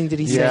horrible thing did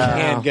he say? You now?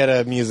 can't get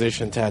a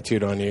musician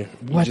tattooed on you.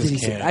 What You did he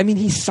just say? can't. I mean,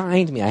 he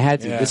signed me. I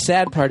had to. Yeah. The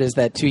sad part is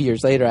that 2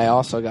 years later, I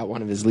also got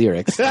one of his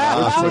lyrics.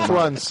 Which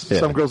ones?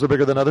 Some girls are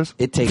bigger than others.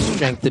 It takes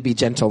strength to be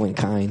gentle and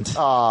kind. That's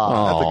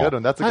a good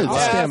one. That's a good I'll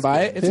one. stand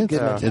by it. It's a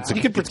good one. It's a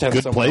You could pretend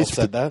good someone place, else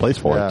said that. place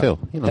for Yeah. it, too.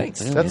 You know, Thanks.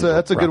 That's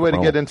a good way to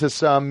rock get and into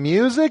some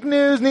music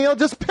news. Neil,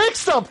 just pick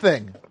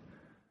something.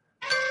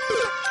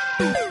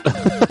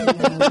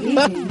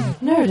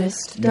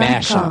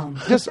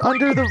 Nerdist.com. Just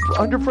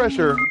under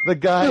pressure, the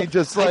guy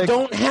just like I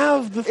don't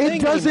have the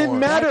thing It doesn't anymore.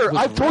 matter. That was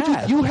I've told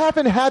rad. you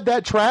haven't had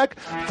that track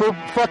for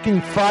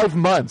fucking 5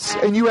 months,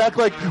 and you act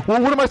like,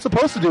 well, what am I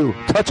supposed to do?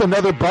 Touch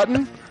another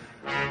button?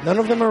 None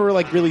of them are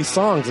like really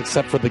songs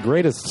except for the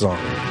greatest song.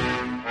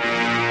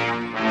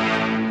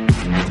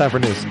 Time for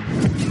news.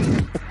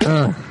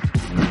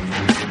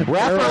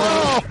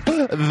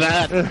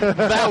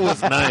 that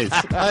was nice.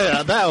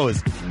 That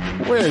was.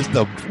 Where'd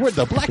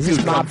the black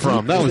dude come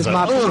from? That was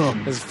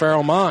This is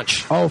Pharoah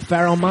Monch. Oh,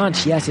 Pharoah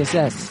Monch. Yes.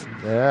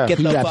 Yeah. Get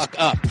He the raps- fuck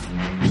up.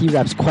 He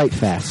raps quite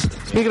fast.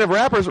 Speaking of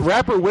rappers,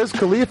 rapper Wiz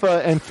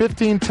Khalifa and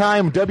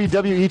 15-time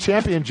WWE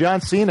champion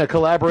John Cena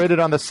collaborated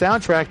on the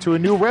soundtrack to a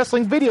new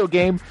wrestling video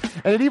game,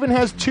 and it even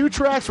has 2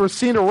 tracks where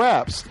Cena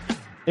raps.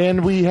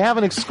 And we have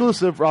an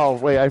exclusive. Oh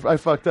wait, I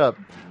fucked up.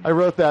 I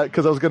wrote that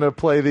because I was going to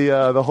play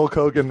the Hulk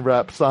Hogan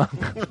rap song.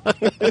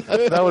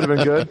 That would have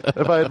been good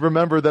if I had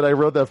remembered that I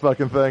wrote that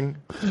fucking thing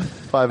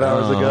 5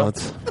 hours ago.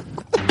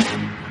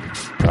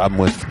 Problem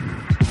with.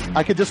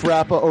 I could just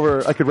rap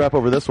over. I could rap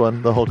over this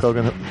one, the Hulk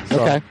Hogan song.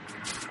 Okay.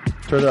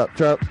 Turn it up.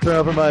 Turn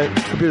up in my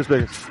computer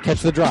speakers.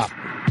 Catch the drop.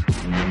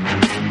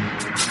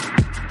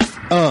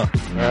 All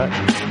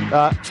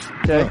right.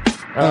 Okay.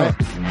 All right.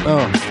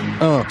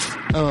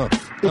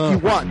 If you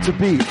want to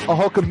be a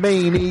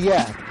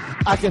Hulkamaniac,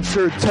 I can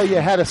sure tell you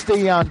how to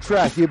stay on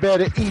track. You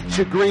better eat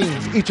your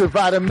greens, eat your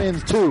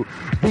vitamins too.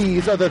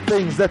 These are the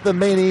things that the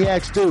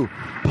maniacs do.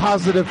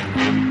 Positive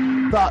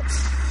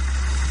thoughts,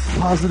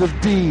 positive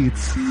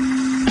deeds.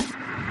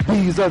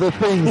 These are the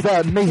things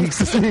that make you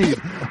succeed.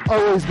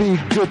 Always be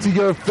good to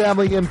your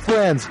family and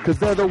friends, because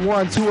they're the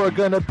ones who are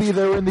going to be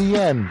there in the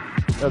end.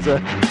 That's it.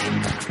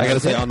 I gotta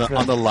say, on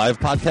the live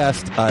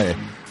podcast,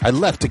 I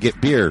left to get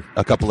beer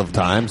a couple of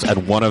times,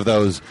 and one of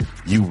those,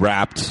 you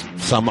rapped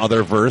some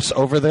other verse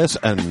over this,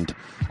 and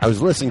I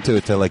was listening to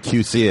it to like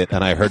QC it,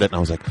 and I heard it, and I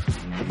was like,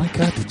 oh my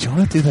god, did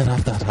Jonah do that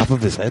off the top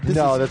of his head?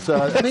 No, that's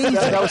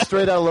that was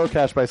straight out of Low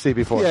Cash by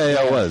CB4.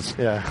 Yeah, it was.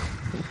 Yeah.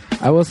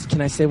 Can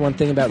I say one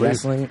thing about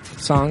wrestling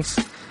songs?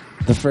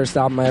 The first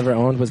album I ever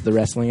owned was the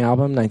Wrestling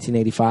album,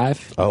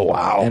 1985. Oh,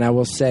 wow. And I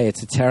will say,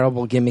 it's a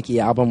terrible,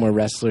 gimmicky album where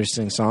wrestlers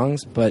sing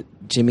songs, but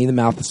Jimmy the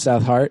Mouth of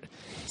South Hart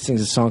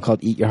sings a song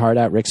called Eat Your Heart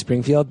Out, Rick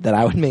Springfield, that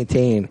I would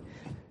maintain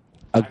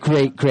a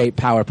great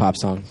power pop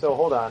song. So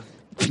hold on.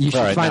 You should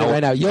All right, find now it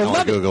right now. You'll now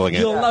love we're it. Googling it.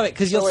 You'll love it,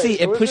 because you'll So wait, see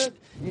it who is pushed it?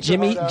 Eat Your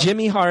Heart Out.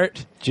 Jimmy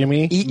Hart,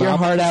 Jimmy, Eat Your Mouth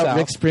Heart of the Out, South.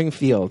 Rick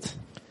Springfield.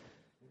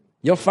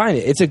 You'll find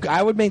it.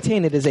 I would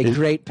maintain it as a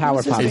great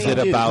power pop Is song. it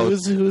about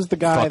who's the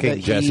guy fucking that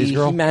Jesse's he,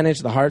 girl? He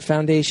managed the Hart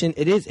Foundation.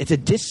 It's a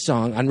diss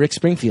song on Rick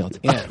Springfield.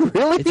 Yeah.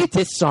 Really? It's a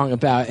diss song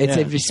it's a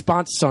Yeah.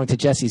 response song to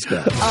Jesse's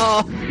girl.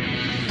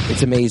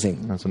 It's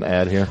amazing. That's an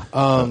ad here.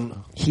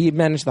 He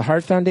managed the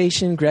Hart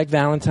Foundation, Greg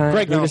Valentine,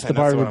 Greg Brutus the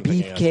Valentine, Barber, that's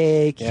what I'm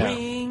Beefcake.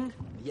 thinking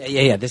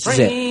Yeah. This is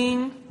it.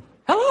 Ring.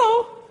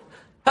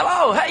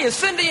 Hello, hey, is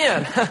Cindy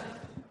in?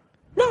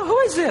 No, who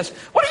is this?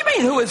 What do you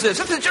mean, who is this?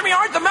 This is Jimmy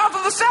Hart, the Mouth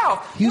of the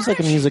South. He was like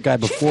a music guy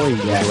before he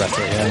was a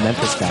wrestler. Yeah,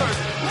 Memphis guy.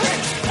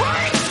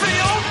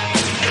 Springfield.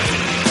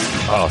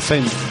 Oh,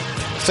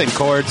 same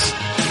chords.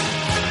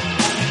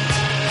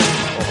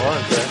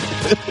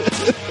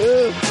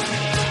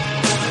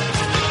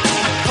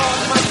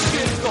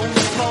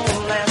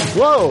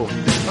 Whoa!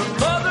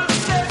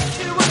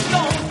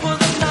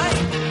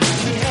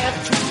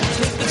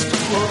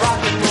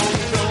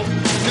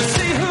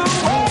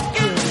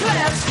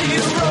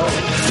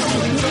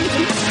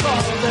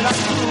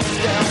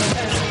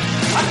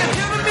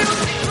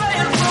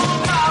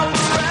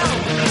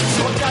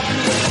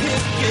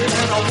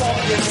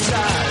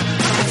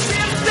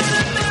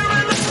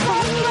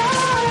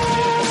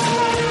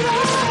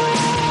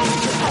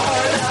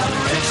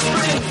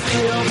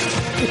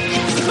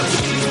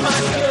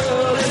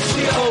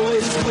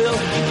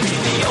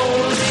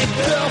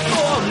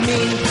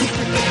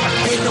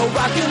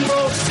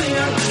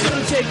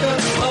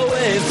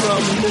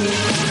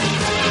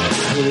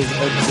 with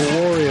his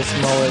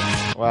glorious mullet.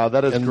 Wow,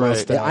 that is And great.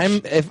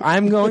 mustache. If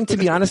I'm going to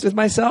be honest with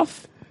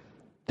myself,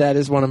 that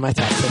is one of my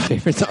top 10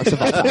 favorite songs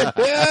of all time.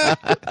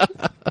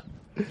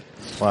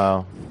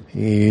 Wow.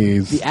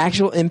 The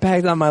actual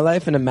impact on my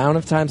life and amount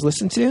of times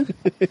listened to,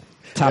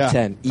 top Yeah.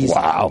 10. Easy.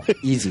 Wow.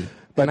 Easy.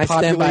 By And I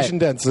stand by population it.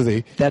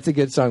 density. That's a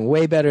good song.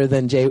 Way better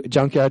than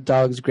Junkyard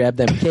Dogs, Grab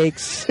Them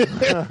Cakes,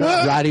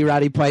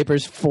 Roddy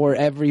Pipers, For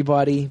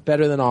Everybody.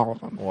 Better than all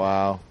of them.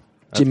 Wow.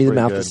 That's Jimmy the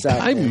pretty Mouth good. of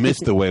South. I miss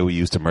the way we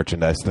used to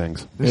merchandise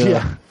things.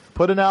 Yeah.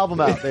 Put an album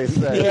out, they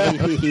say.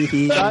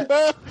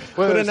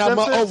 Put an album.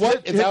 Oh, Simpsons,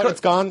 what? It's out. It's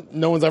gone.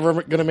 No one's ever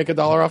going to make $1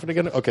 off it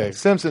again. Okay.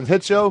 Simpsons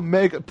hit show.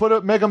 Make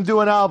them do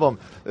an album.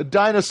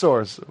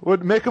 Dinosaurs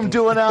would make them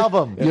do an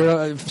album.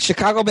 You're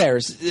Chicago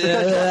Bears.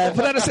 Put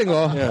out a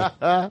single.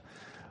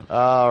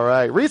 All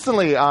right.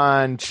 Recently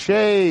on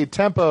Che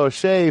Tempo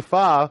Che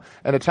Fa,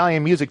 an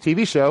Italian music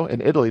TV show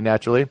in Italy,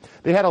 naturally,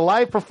 they had a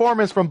live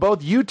performance from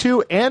both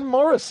U2 and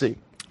Morrissey.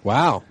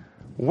 Wow.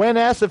 When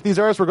asked if these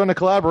artists were going to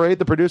collaborate,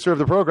 the producer of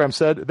the program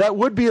said, "That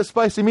would be a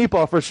spicy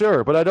meatball for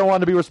sure, but I don't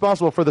want to be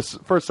responsible for the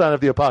first sign of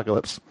the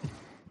apocalypse."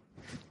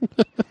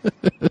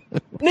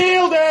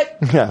 Nailed it.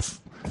 Yes.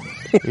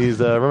 He's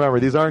remember,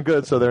 these aren't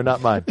good, so they're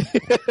not mine.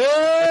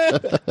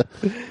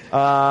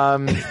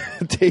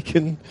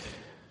 Taking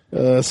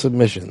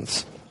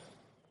submissions.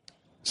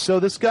 So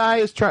this guy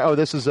is trying. Oh,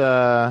 this is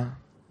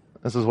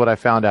what I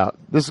found out.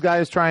 This guy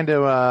is trying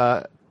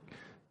to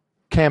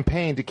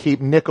campaign to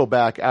keep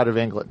Nickelback out of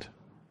England.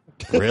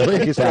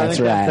 Really? He's trying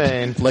to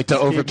campaign Like to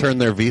overturn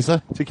their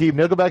visa? to keep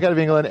Nickelback out of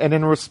England, and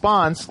in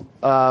response,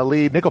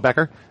 lead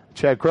Nickelbacker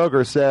Chad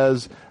Kroeger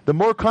says, "The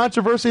more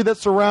controversy that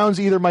surrounds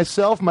either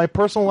myself, my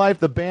personal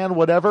life, the band,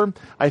 whatever,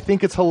 I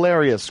think it's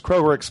hilarious."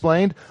 Kroeger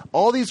explained,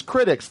 "All these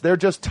critics, they're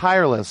just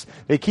tireless.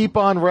 They keep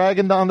on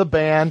ragging on the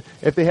band.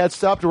 If they had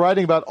stopped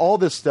writing about all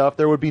this stuff,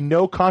 there would be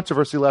no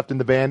controversy left in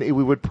the band.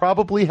 We would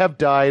probably have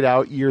died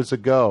out years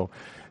ago.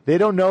 They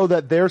don't know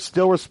that they're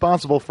still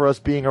responsible for us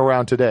being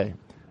around today."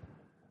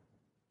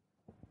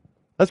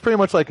 That's pretty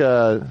much like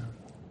a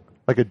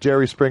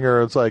Jerry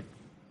Springer. It's like,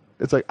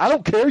 I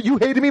don't care. You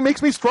hating me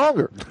makes me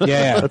stronger.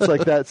 Yeah. It's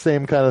like that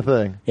same kind of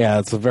thing. Yeah,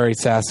 it's a very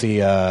sassy,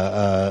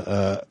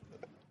 it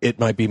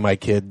might be my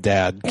kid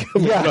dad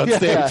coming on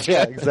stage.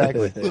 Yeah,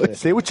 exactly.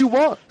 Say what you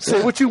want.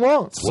 Say what you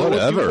want.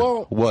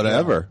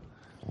 Whatever.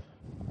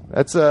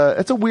 That's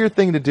a weird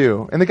thing to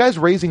do. And the guy's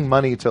raising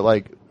money to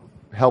like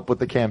help with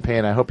the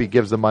campaign. I hope he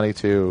gives the money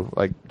to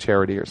like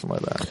charity or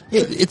something like that.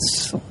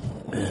 It's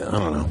I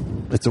don't know.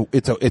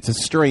 It's a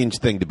strange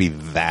thing to be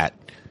that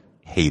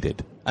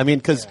hated. I mean,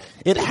 because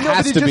it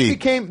has to be.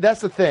 That's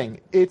the thing.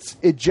 It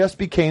just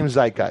became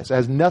zeitgeist. It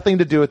has nothing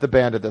to do with the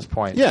band at this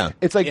point. Yeah.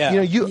 It's like,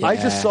 I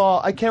just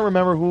saw, I can't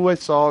remember who I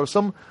saw, or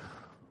some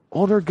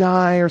older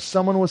guy or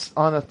someone was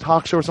on a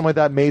talk show or something like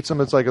that made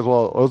some, it's like,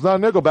 well, it's not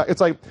Nickelback.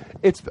 It's like,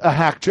 it's a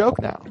hack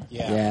joke now.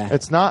 Yeah.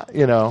 It's not,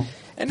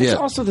 And it's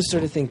also the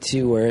sort of thing,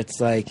 too, where it's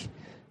like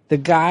the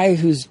guy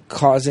who's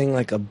causing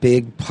like a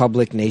big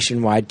public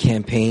nationwide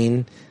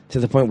campaign to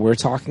the point we're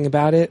talking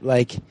about it,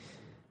 like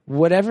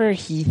whatever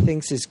he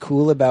thinks is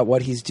cool about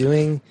what he's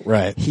doing,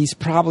 right? He's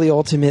probably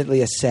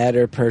ultimately a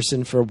sadder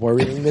person for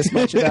worrying this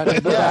much about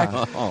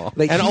Nickelback.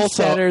 Like, and he's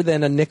also sadder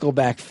than a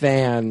Nickelback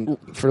fan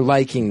for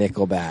liking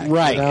Nickelback,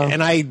 right? You know?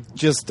 And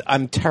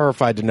I'm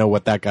terrified to know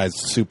what that guy's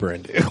super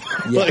into.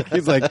 Like,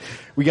 he's like,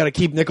 we got to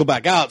keep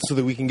Nickelback out so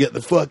that we can get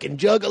the fucking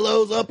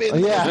Juggalos up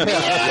in.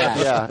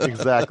 Yeah,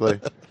 exactly.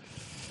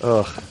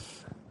 Ugh,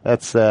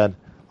 that's sad.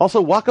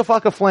 Also, Waka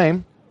Flocka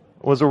Flame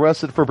was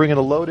arrested for bringing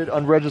a loaded,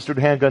 unregistered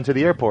handgun to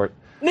the airport.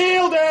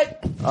 Nailed it!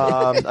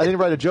 I didn't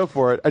write a joke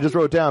for it. I just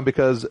wrote it down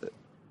because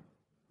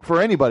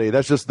for anybody,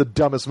 that's just the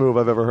dumbest move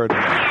I've ever heard.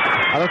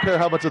 I don't care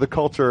how much of the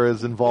culture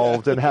is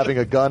involved in having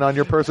a gun on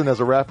your person as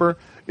a rapper.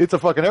 It's a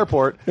fucking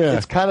airport. Yeah.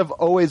 It's kind of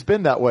always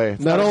been that way.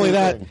 It's Not a only new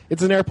that, thing.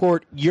 it's an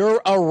airport.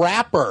 You're a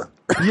rapper.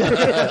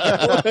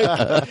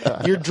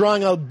 You're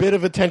drawing a bit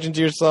of attention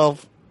to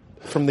yourself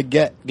from the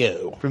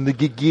get-go. From the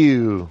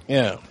gig-go.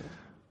 Yeah.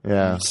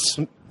 Yeah.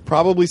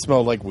 Probably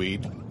smelled like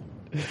weed.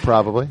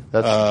 Probably.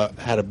 That's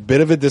had a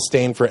bit of a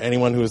disdain for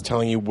anyone who was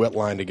telling you what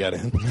line to get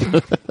in.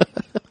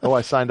 Oh,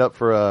 I signed up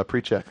for a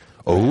pre-check.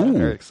 Oh,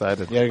 very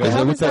excited. Yeah, is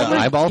it with the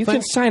eyeball you thing?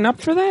 can sign up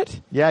for that?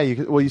 Yeah,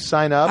 you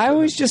sign up. I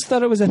always just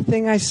thought it was a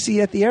thing I see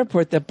at the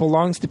airport that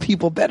belongs to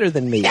people better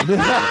than me.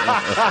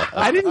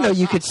 I didn't know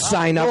you could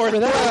sign up for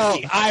that.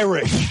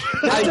 Irish.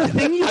 That's a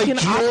thing you can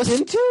opt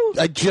into?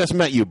 I just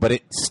met you, but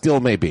it still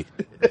may be.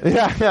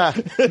 Yeah.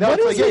 No,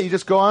 it's like, you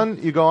just go on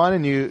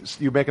and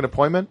you make an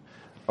appointment,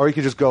 or you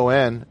can just go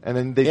in and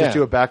then they just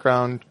do a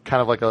background,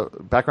 kind of like a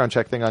background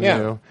check thing on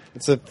you.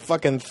 It's a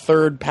fucking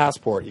third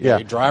passport. You got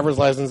your driver's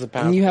license and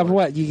passport. And you have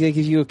what? They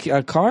give you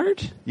a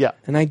card? Yeah.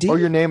 An ID? Or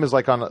your name is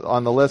like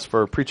on the list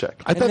for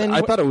pre-check. I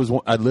thought it was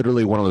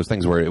literally one of those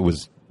things where it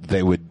was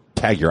they would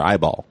tag your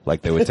eyeball,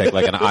 like they would take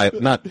like an eye,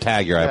 not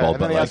tag your eyeball, and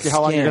but then they like ask you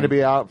how long you're going to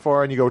be out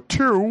for, and you go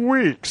 2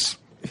 weeks,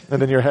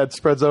 and then your head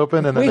spreads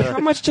open. And then Wait, how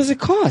much does it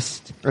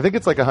cost? I think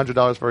it's like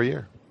 $100 for a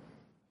year.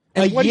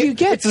 And what do you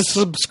get? It's a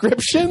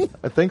subscription.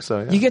 I think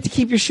so. Yeah. You get to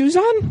keep your shoes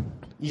on?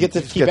 You get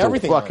to keep get to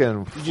everything. fucking on.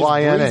 You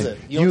fly just in breeze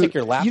it. You don't take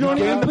your laptop. You don't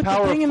gain even the put the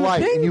power thing of in the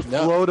flight, thing? and you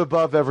float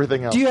above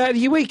everything else. Do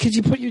you wait? Could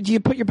you put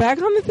your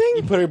bag on the thing?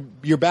 You put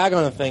your bag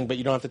on the thing, but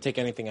you don't have to take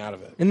anything out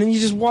of it. And then you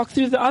just walk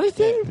through the other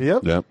thing?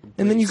 Yep. Yep.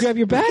 And then you grab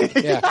your bag?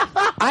 Yeah.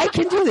 I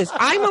can do this.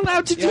 I'm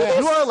allowed to do Yeah. this.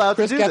 You are allowed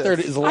Chris to do Gethard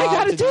this. is allowed I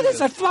gotta to do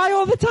this. I fly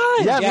all the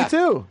time. Yeah, Yeah. me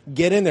too.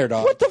 Get in there,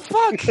 dog. What the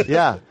fuck?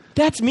 Yeah.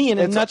 That's me in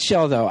a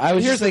nutshell, though. I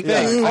was Here's just like, the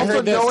thing. I Also,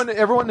 heard this.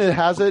 everyone that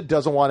has it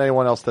doesn't want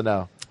anyone else to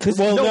know. because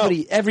Well, no.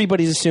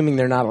 everybody's assuming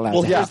they're not allowed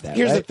Well, to here's, have that.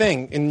 here's right? the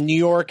thing: in New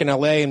York and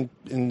LA and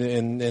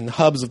in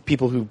hubs of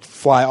people who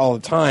fly all the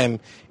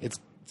time, it's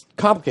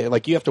complicated.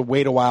 Like you have to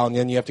wait a while, and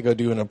then you have to go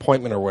do an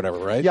appointment or whatever,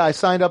 right? Yeah, I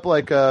signed up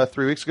like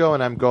 3 weeks ago,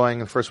 and I'm going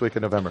the first week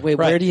of November. Wait,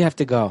 where do you have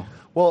to go?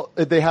 Well,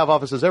 they have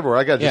offices everywhere.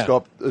 I got to just go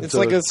up. It's to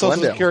like a social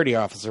Glendale. security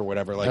office or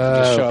whatever. Like you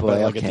just show up at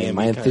like a DMV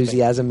my kind of thing.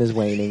 enthusiasm is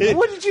waning.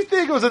 What did you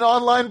think? It was an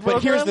online program?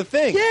 But here's the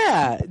thing.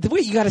 Yeah,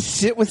 wait, you got to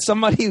sit with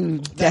somebody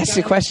who asks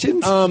you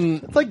questions.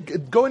 It's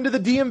like going to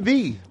the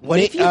DMV. What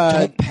if you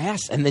don't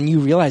pass and then you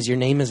realize your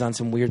name is on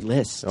some weird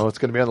list? Oh, it's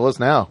going to be on the list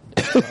now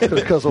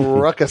because of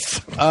Ruckus.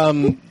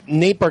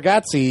 Nate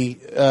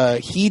Bargatze,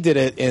 he did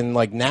it in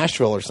like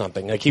Nashville or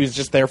something. Like he was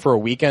just there for a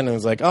weekend and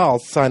was like, "Oh, I'll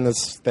sign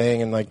this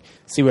thing and like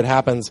see what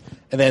happens."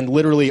 And then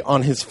literally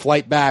on his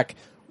flight back,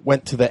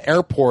 went to the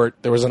airport.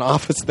 There was an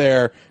office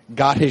there.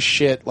 Got his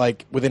shit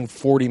like within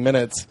 40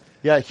 minutes.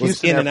 Yeah, was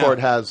Houston in and Airport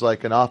out. has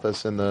like an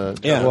office in the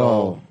Yeah.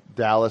 terminal. Whoa.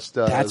 Dallas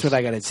does. That's what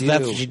I got to do. So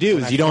that's what you do.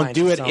 when Is I you don't find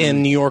do it some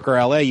in New York or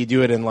LA. You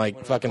do it in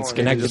like fucking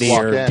Schenectady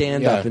walk or in.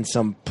 stand up in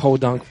some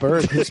podunk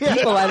bird whose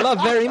people I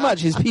love very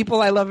much. His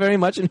people I love very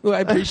much and who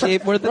I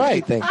appreciate more than Right.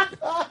 anything.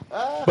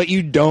 But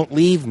you don't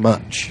leave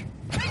much,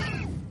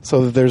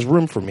 so that there's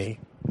room for me.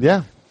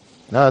 Yeah.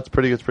 No, it's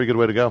pretty. It's a pretty good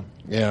way to go.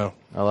 Yeah,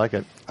 I like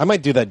it. I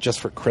might do that just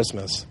for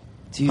Christmas.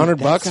 Dude, $100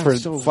 that for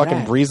sounds so fucking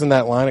rad. breezing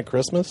that line at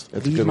Christmas.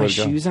 It's a Leave good my way to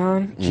go. shoes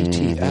on.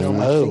 I don't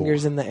my Oh.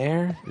 fingers in the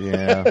air.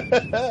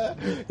 Yeah.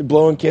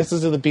 Blowing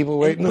kisses to the people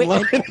waiting in Wait,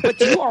 line. but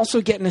do you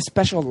also get in a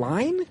special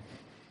line?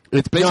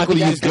 It's basically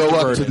No, I you think that's go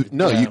up to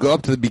converted. you go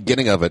up to the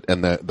beginning of it,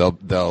 and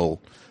they'll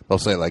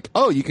say like,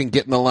 "Oh, you can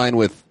get in the line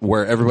with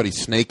where everybody's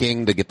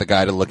snaking to get the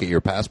guy to look at your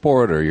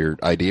passport or your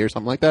ID or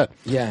something like that."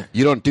 Yeah.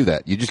 you don't do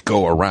that. You just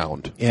go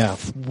around. Yeah,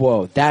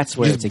 Whoa, that's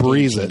where Just it's a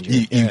breeze game it.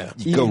 changer.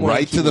 You Even go when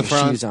right to the keeping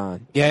front. Shoes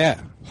on.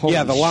 yeah. Holy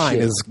The line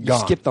shit. is You gone.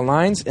 skip the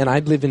lines, and I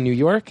live in New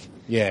York.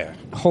 Yeah.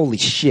 Holy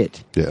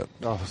shit, Yeah,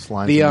 Oh, this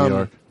line's The, in New um,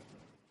 York.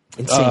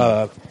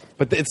 insane.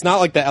 But it's not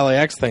like the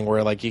LAX thing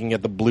where like you can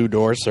get the blue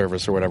door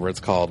service or whatever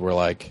it's called, where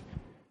like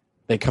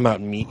they come out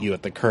and meet you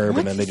at the curb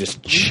and then they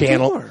just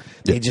channel. door?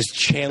 They just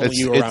channel It's-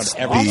 you around it's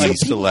every the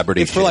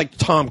celebrity It's for shit. like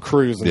Tom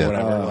Cruise and Yeah.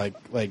 whatever.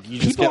 Like you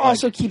just People get,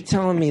 also like, keep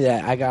telling me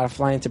that I gotta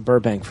fly into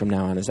Burbank from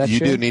now on. Is that you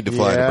true? do need to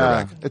fly to Yeah.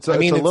 Burbank. It's a, I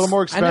mean, it's a little it's-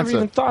 more I expensive. never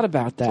even thought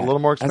about that. It's a little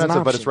more as an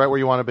expensive, but it's option. right where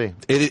you want to be.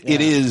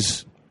 It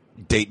is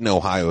Dayton,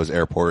 Ohio's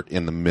airport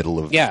in the middle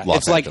of yeah. Los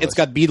It's like Angeles. it's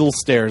got Beatles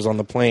stairs on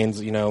the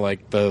planes. You know,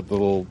 like the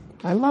little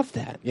I love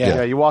that.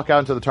 Yeah, you walk out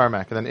into the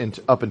tarmac and then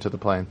up into the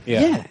plane.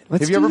 yeah.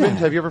 Let's Have you do ever been? that.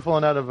 Have you ever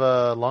flown out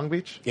of Long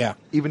Beach? Yeah.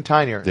 Even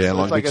tinier. Yeah,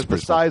 Long it's like Beach is the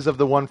pretty small. size of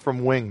the one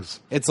from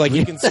Wings. It's like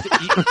you can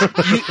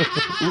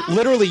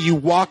literally you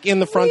walk in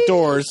the front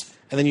doors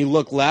and then you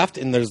look left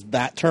and there's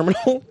that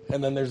terminal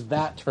and then there's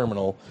that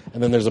terminal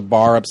and then there's a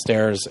bar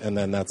upstairs and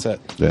then that's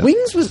it. Yeah.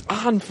 Wings was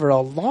on for a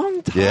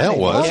long time. Yeah, it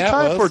was. It's Yeah, it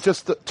time was. for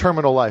just the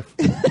terminal life.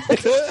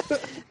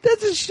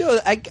 That's a show.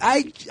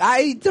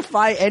 I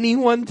defy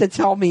anyone to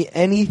tell me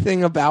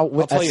anything about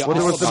what. I'll tell you What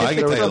all was the about I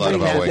can tell you a lot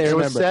something about that Wings. they It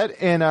was remember.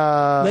 set in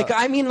Like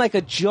I mean, like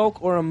a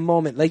joke or a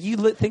moment. Like you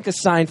think of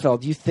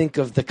Seinfeld, you think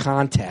of the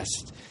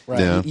contest. Right.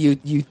 Yeah.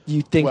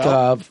 You think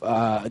Well-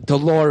 of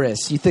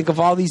Dolores. You think of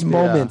all these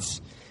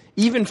moments.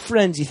 Even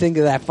Friends, you think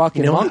of that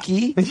fucking know,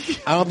 monkey.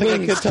 I don't think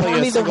I could tell Tell you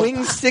a me the single-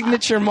 Wings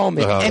signature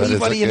moment. Oh, that is a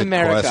Anybody in good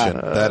America?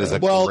 question. That is a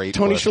Well, great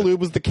Tony question. Shalhoub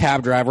was the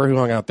cab driver who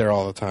hung out there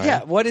all the time.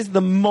 Yeah. What is the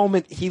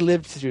moment he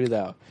lived through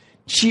though?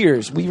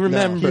 Cheers. We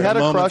remember. He had a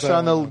Moments crush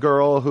on the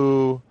girl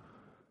who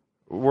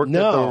worked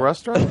at the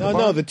restaurant.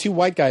 No, the two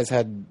white guys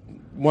had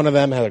one of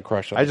them had a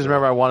crush on. I just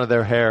remember I wanted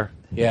their hair.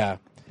 Yeah,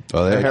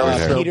 Oh, Their there hair you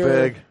was go. so Peter-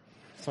 big.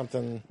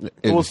 something.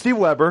 Well, Steve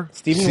Weber.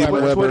 Steven Steve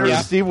Weber. Twitter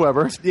Yeah. Steve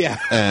Weber. Yeah,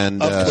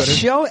 And Of Twitter.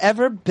 show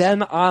ever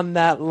been on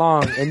that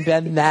long and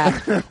been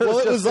that well,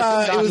 it was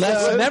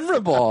less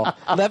memorable,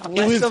 left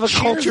less of a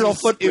cultural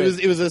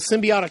footprint? It was a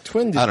symbiotic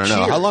twin. I don't know.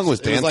 Cheers. How long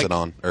was It was Danson like-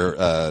 on?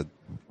 Or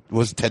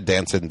was Ted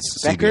Danson's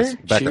Becker?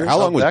 CBS? Becker. Cheers. How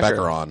long was Becker.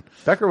 Becker on?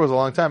 Becker was a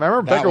long time. I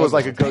remember That Becker was was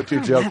like a a long go-to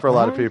joke for a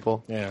lot of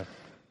people. Yeah,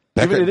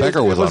 Becker, Even it is-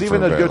 Becker was it was on even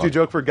for a very go-to long.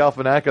 joke for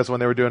Galifianakis when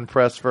they were doing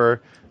press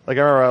for. Like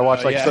I remember I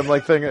watched like yeah. some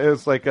like thing. It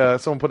was like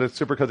someone put a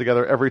supercut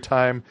together every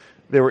time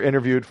they were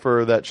interviewed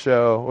for that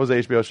show. What was the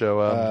HBO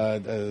show?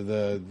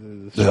 the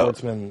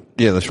Schwartzman.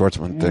 Yeah, the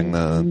Schwartzman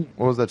thing.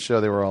 What was that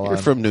show they were all You're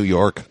on? from New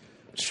York.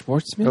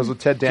 Schwartzman. It was with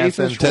Ted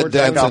Danson, Jason Schwartzman.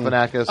 Ted Danson.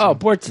 Galifianakis. Oh,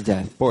 bored to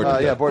death. Bored to yeah,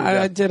 death. bored to I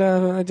death. did.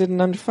 I did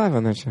an under 5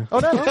 on that show. Oh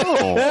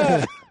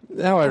no!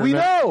 Now I We remember.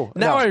 know.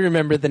 Now I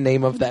remember the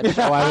name of that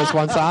show I was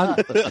once on.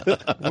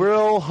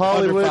 Real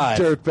Hollywood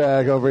Under 5.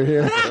 dirtbag over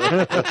here.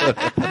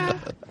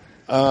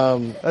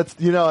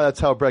 That's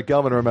how Brett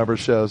Gelman remembers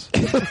shows.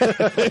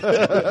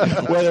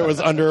 Whether it was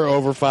under or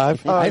over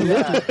 5. I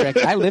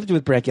lived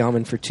with Brett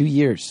Gelman for 2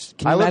 years.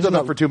 Can you I lived with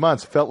imagine him for 2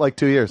 months. Felt like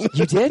 2 years.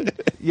 You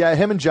did? Yeah,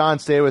 him and John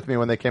stayed with me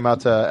when they came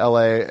out to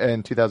L.A.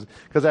 in 2000.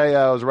 Because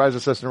I was a writer's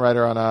assistant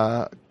writer on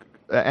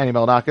Annie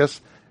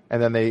Melnakis.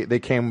 And then they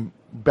came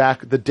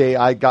back the day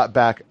I got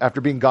back.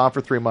 After being gone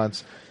for 3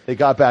 months, they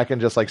got back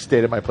and just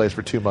stayed at my place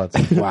for 2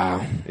 months.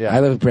 Wow. Yeah. I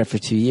lived with Brett for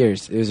 2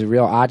 years. It was a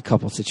real odd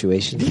couple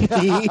situation.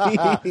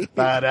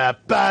 Ba-da,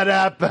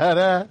 ba-da,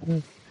 ba-da.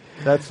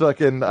 That's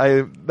fucking.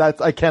 I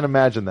can't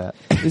imagine that.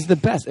 It was the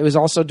best. It was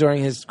also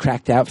during his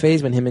cracked out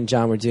phase when him and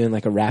John were doing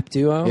like a rap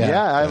duo.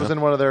 Yeah, I was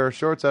in one of their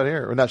shorts out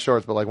here. Or not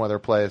shorts, but like one of their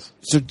plays.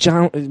 So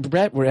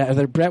Brett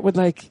would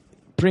like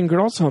bring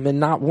girls home and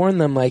not warn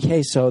them like,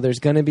 hey, so there's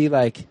going to be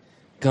like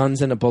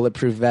guns and a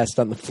bulletproof vest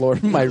on the floor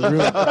of my room. We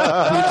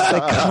just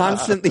like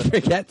constantly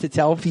forget to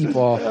tell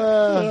people.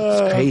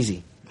 It's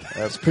crazy.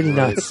 It's pretty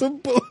nuts.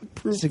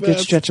 It's a good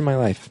stretch of my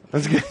life.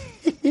 That's good.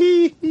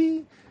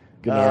 Anyway,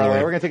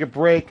 we're gonna take a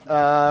break.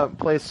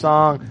 Play a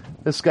song.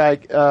 This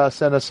guy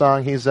sent a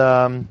song. He's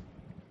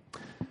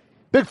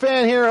big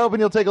fan here.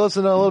 Hoping you'll take a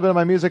listen to a little bit of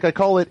my music. I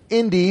call it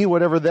indie,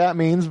 whatever that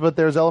means. But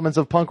there's elements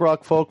of punk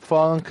rock, folk,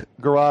 funk,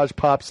 garage,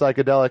 pop,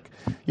 psychedelic.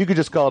 You could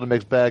just call it a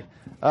mixed bag.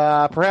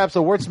 Perhaps a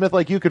wordsmith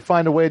like you could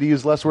find a way to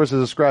use less words to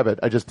describe it.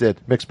 I just did.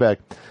 Mixed bag.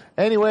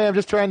 Anyway, I'm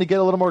just trying to get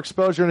a little more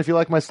exposure, and if you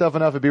like my stuff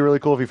enough, it'd be really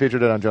cool if you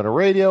featured it on Jonah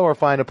Radio or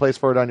find a place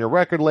for it on your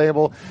record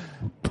label.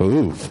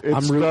 Poof.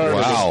 I'm rooting for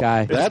this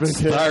guy. That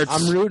starts.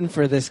 I'm rooting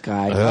for this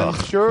guy. I'm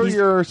sure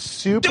you're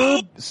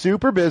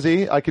super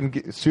busy. I can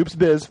get Soup's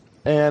biz.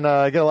 And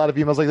I get a lot of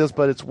emails like this,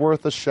 but it's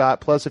worth a shot.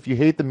 Plus, if you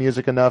hate the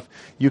music enough,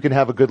 you can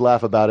have a good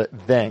laugh about it.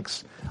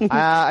 Thanks.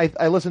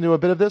 I listened to a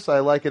bit of this. I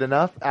like it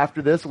enough.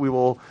 After this, we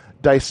will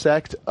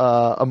dissect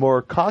a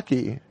more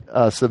cocky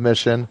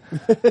submission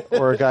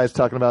where a guy's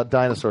talking about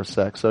dinosaur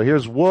sex. So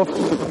here's Woof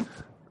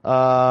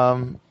by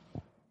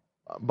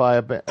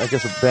a band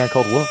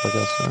called Woof, I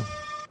guess. Yeah.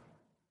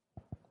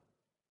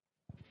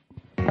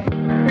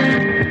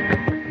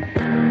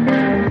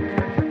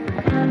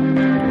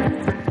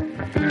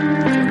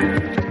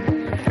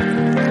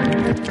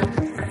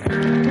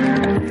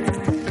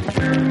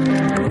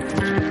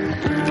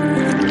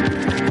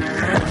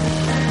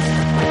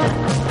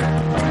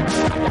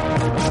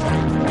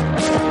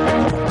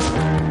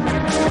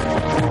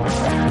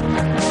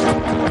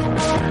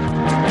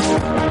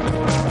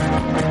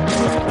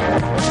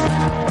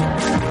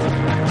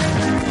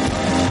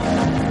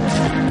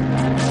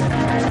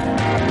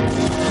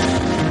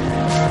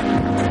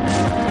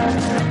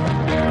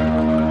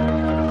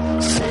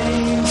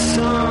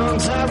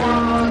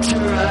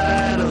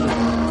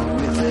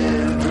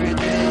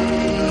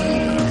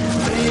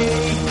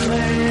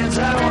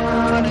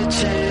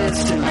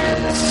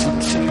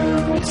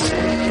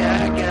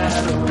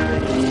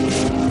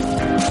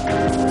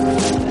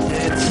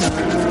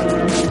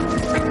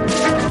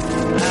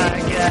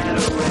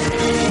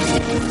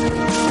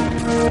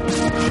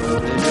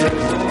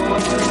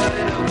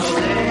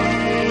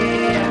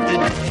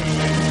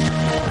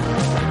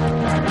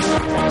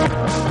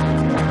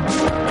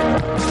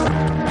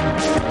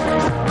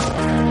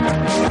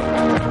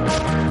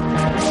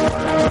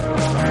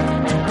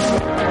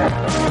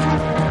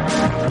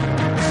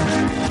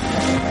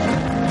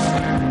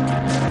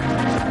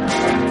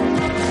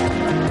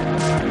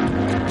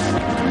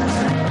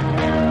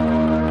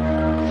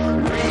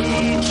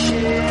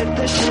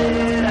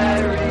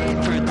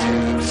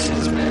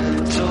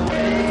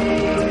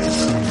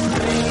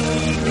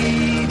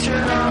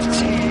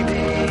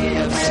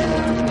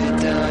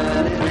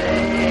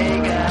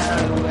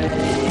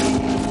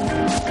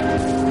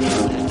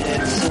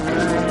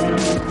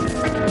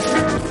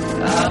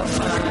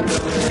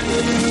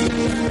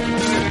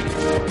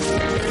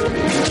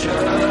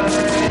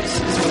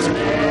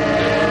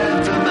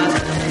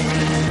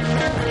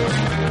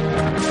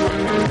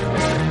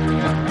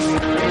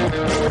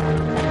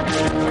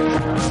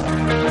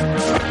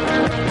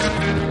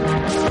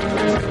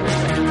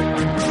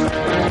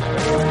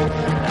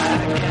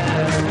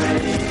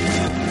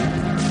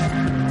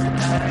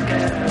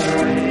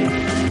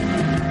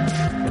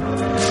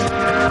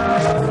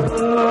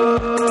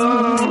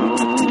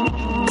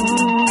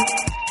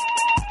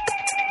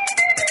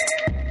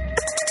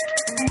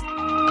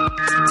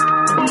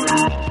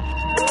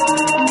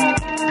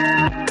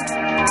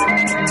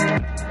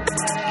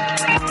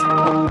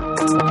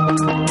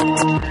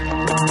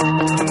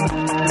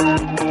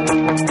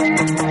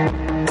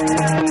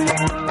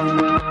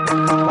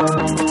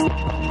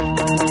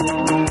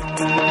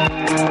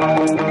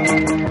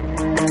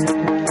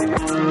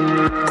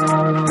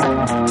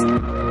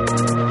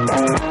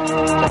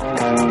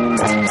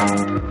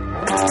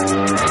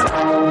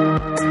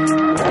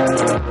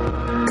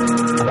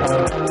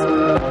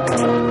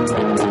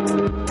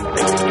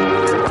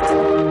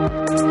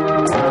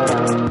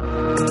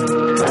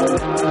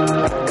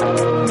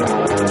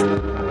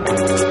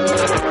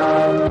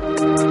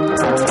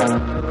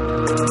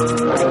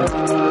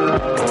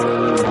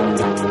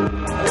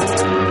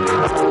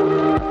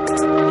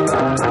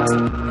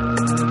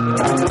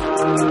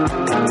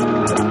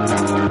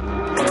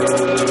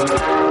 From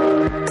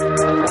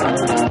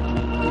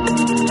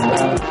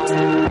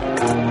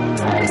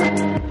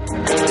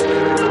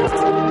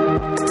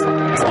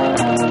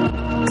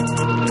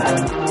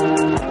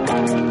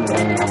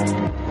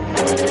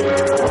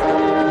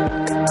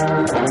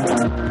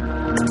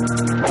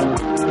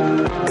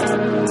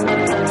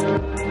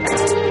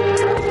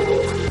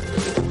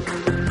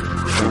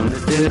the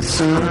dead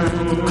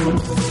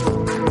sun,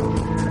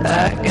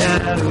 I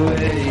got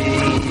away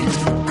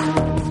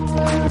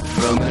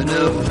from an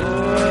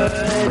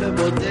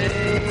avoidable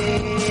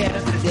day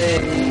after day,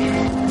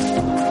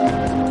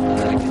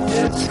 like a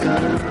dead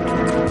skunk.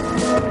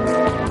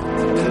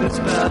 It's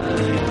by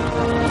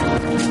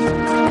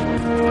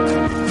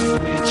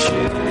we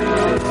choose to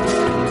run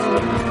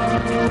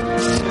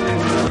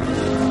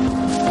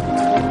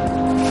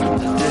from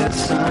the dead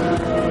sun.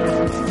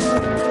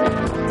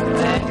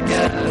 I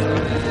got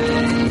away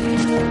from an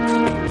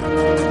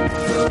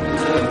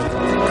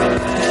avoidable day after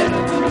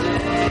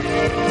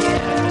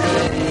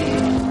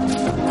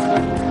day.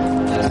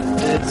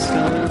 It's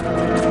gone.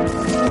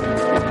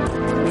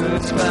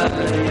 It's by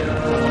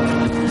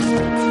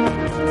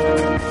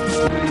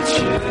we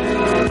choose to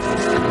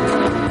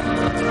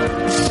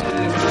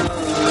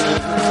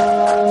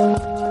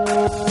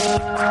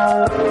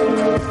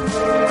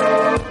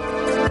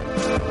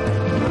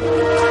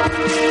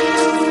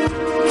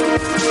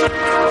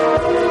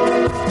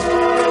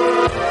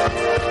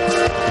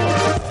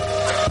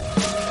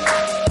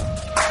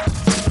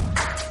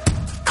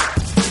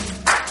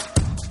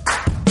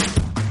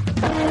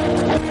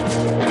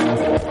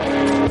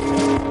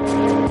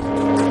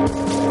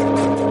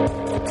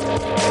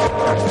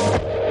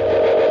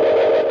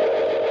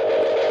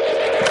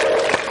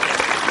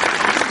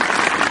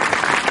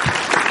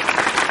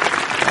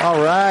All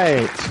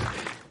right.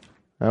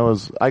 That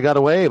was I Got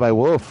Away by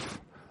Wolf.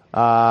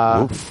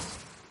 Yeah.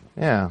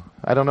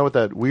 I don't know what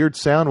that weird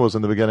sound was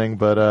in the beginning,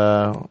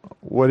 but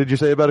what did you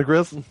say about it,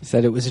 Chris?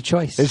 Said it was a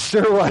choice. It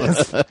sure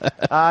was.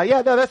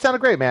 Yeah, no, that sounded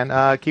great,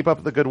 man. Keep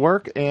up the good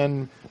work,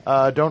 and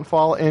don't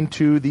fall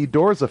into the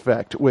Doors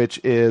effect, which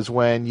is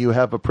when you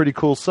have a pretty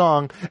cool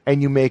song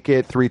and you make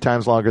it 3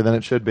 times longer than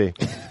it should be.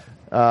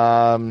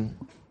 Nailed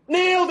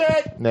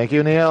it! Thank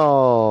you,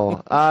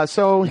 Neil.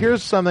 So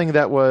here's something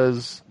that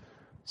was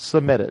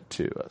submitted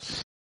to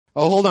us.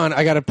 Oh, hold on.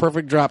 I got a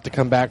perfect drop to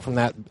come back from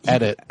that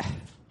edit.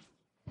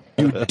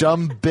 You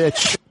dumb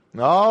bitch.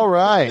 All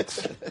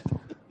right.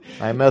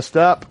 I messed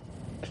up.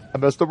 I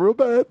messed up real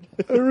bad.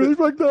 I really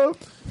fucked up.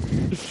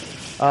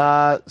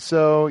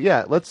 So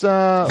yeah, let's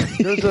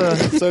there's a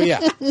So yeah.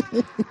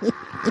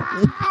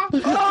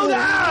 Oh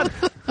God!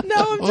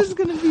 Now I'm just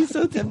gonna be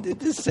so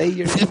tempted to say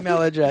your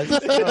email address. I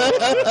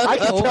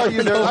can tell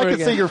you I can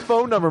say your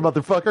phone number,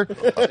 motherfucker.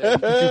 You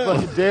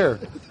fucking dare.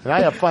 And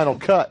I have Final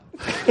Cut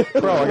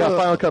Pro. I got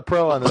Final Cut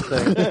Pro on this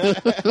thing.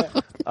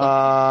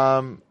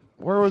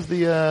 Where was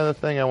the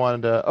thing I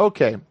wanted to...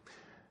 Okay.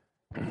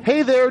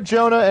 Hey there,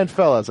 Jonah and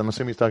fellas. I'm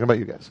assuming he's talking about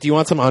you guys. Do you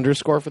want some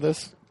underscore for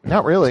this?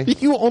 Not really.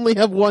 You only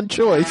have one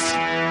choice.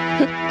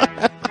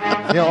 Yeah,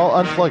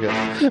 I'll unplug it.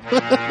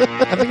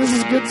 I think this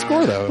is a good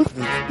score, though.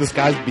 This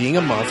guy's being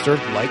a monster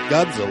like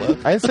Godzilla.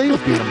 I didn't say he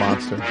was being a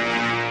monster.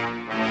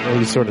 Well,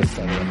 you sort of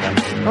said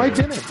that. No, I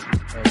didn't.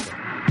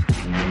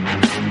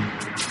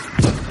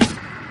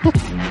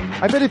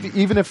 I bet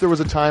even if there was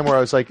a time where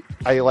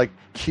I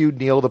cued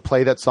Neil to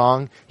play that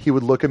song, he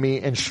would look at me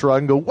and shrug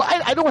and go,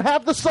 "Why? I don't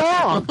have the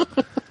song."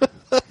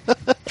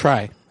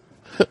 Try.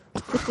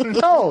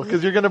 No,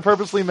 because you're going to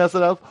purposely mess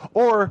it up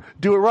or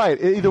do it right.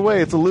 Either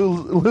way, it's a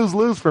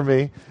lose-lose for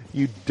me.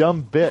 You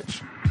dumb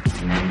bitch.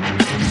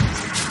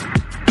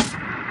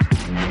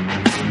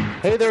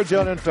 Hey there,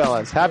 Jonah and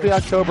fellas. Happy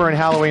October and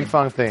Halloween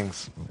fun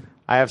things.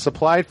 I have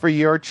supplied for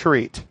your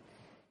treat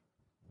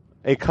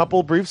a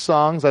couple brief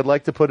songs I'd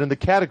like to put in the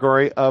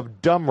category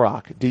of dumb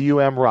rock,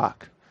 D-U-M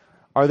rock.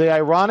 Are they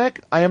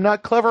ironic? I am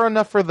not clever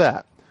enough for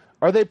that.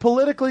 Are they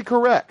politically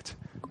correct?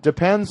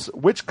 Depends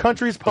which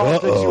country's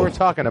politics you are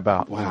talking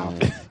about. Wow.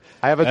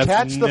 I have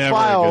attached the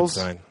files.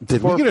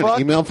 Did we get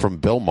an email from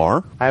Bill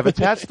Maher? I have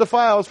attached the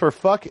files for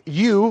Fuck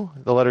You,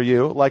 the letter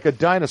U, Like a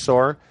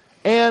Dinosaur,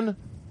 and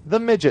the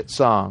Midget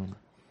song.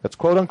 That's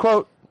quote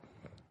unquote.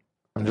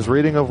 I'm just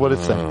reading of what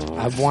it's saying.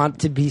 I want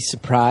to be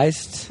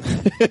surprised.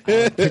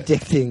 I'm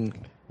predicting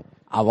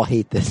I will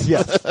hate this.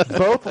 Yes.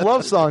 Both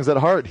love songs at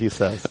heart, he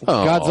says.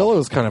 Godzilla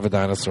was kind of a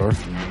dinosaur.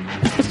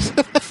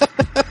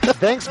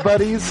 Thanks,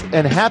 buddies,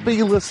 and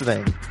happy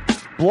listening.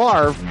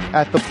 Blarv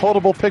at the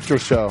Potable Picture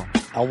Show.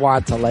 I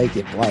want to like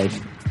it, Blarv.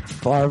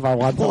 Blarv, I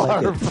want to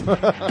like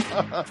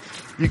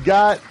it. You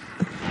got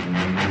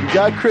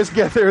Chris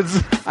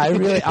Gethard's.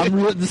 I'm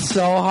rooting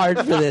so hard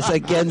for this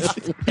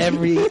against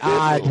every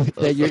odd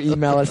that your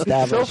email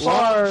established.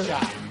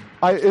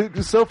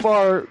 So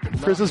far,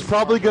 Chris is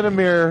probably going to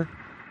mirror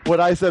what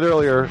I said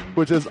earlier,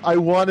 which is I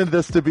wanted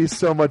this to be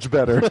so much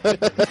better.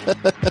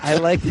 I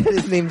like that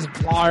his name's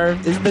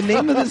Blarv. Is the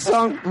name of the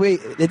song... Wait,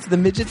 it's the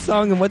Midget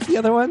song, and what's the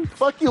other one?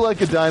 Fuck You Like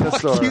a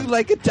Dinosaur. Fuck You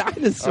Like a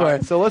Dinosaur.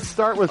 Right, so let's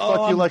start with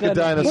Fuck You Like a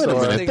Dinosaur.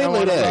 Wait a minute, they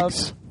laid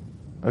eggs.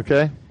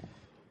 Okay.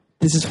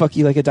 This is Fuck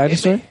You Like a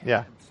Dinosaur?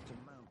 Yeah.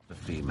 The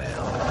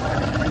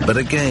female. But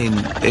again,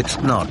 it's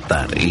not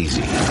that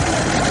easy.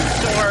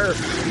 Or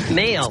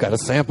male. It's got a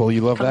sample.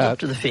 You love Comes that. up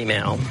to the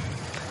female.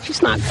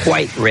 She's not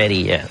quite ready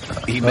yet.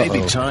 He may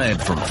be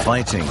tired from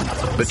fighting,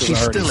 but This she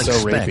is already still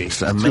so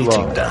expects rapey. a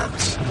mating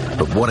dance.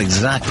 But what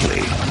exactly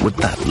would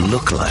that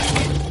look like?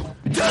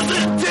 Does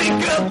it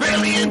take a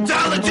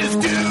paleontologist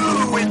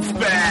to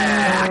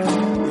inspect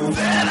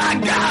that I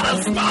got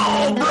a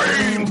small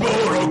brain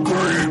but a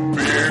great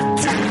big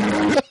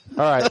dick?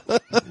 All right,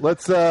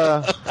 let's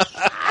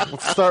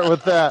start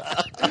with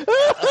that.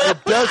 It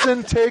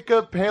doesn't take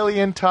a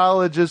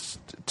paleontologist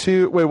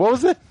to wait. What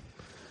was it?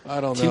 I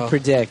don't To know.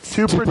 predict.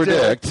 To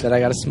predict that I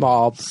got a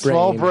small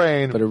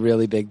brain. But a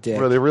really big dick.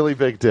 Really, really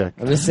big dick.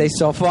 I'm going to say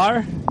so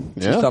far,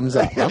 Yeah. 2 thumbs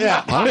up.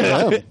 Yeah. I'm in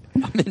Gonna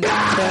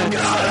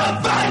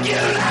fuck you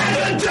like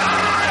a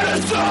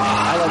dinosaur.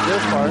 I like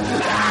this part.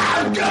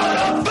 I'm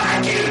gonna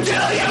fuck you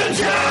till you're a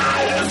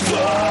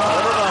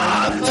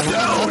dinosaur.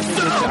 So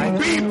some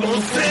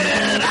people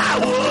said I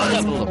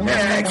was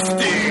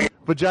extinct.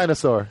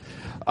 Vaginosaur.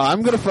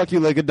 I'm gonna fuck you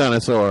like a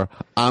dinosaur.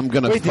 I'm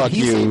gonna Wait, did fuck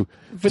he you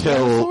say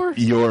till vaginosaur?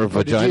 you're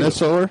Or did you?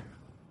 vaginosaur.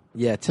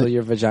 Yeah, till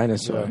your vagina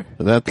sore.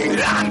 That's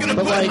I'm gonna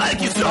But put like,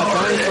 like you a saw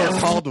dinosaur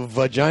called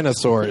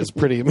Vaginosaur is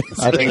pretty amazing.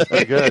 I think it's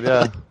pretty good.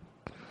 Yeah.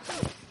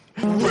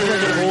 Old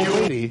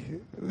lady.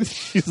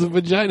 She's a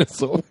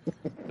vaginosaur.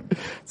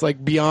 It's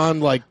like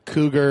beyond like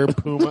cougar,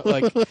 puma,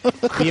 like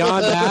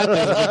beyond that,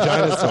 there's a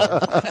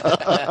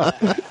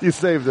vaginosaur. You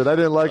saved it. I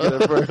didn't like it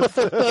at first.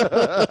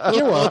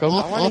 You're welcome.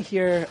 I want to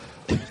hear.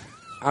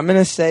 I'm going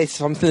to say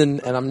something,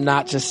 and I'm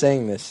not just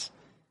saying this.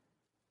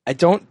 I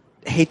don't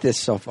hate this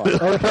so far.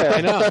 Okay,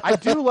 I know. I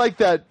do like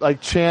that,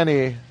 like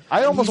Channy.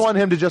 I almost want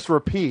him to just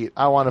repeat.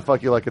 I want to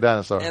fuck you like a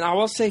dinosaur. And I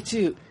will say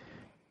too,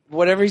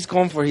 whatever he's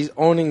going for, he's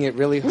owning it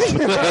really hard.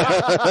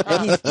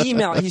 And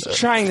he's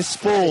trying to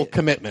spread Full it.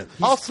 commitment.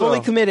 He's Also- fully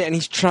committed, and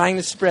he's trying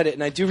to spread it,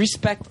 and I do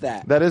respect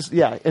that. That is,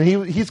 yeah, and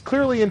he's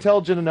clearly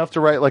intelligent enough to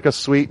write like a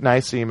sweet,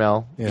 nice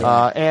email.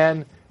 Yeah.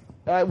 And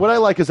what I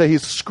like is that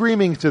he's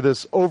screaming to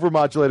this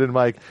overmodulated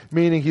mic,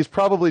 meaning he's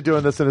probably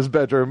doing this in his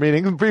bedroom,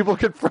 meaning people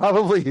could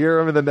probably hear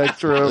him in the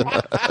next room.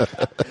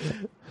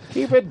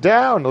 Keep it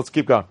down. Let's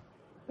keep going.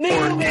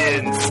 I'm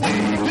gonna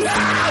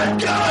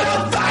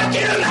fuck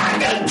you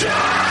like a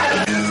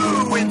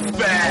dinosaur.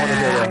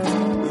 Inspect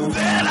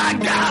that I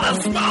got a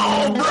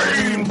small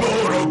brain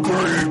but a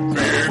great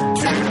big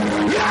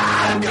dick.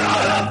 I'm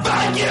gonna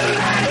fuck you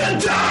like a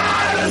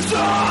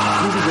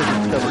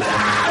dinosaur.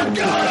 I'm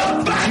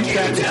gonna fuck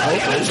you till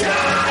you're a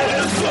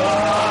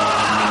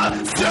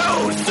dinosaur.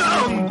 So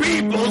some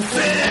people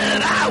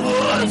said I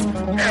was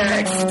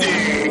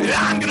extinct.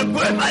 I'm gonna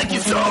put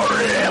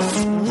Mycosaurus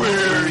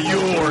where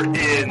you're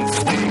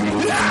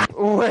instinct.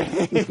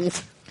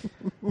 Wait.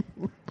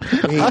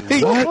 I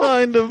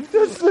kind of.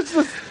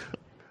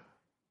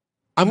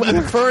 I'm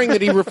inferring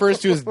that he refers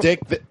to his dick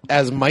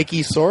as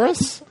Mikey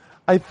Saurus.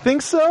 I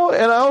think so,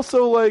 and I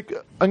also like.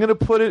 I'm gonna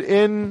put it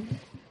in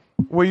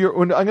where your.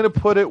 I'm gonna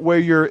put it where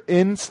your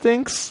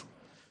instincts.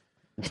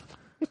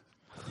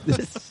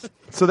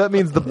 So that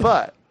means the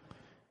butt.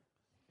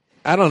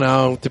 I don't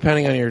know,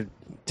 depending on your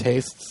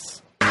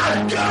tastes.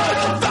 I'm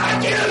gonna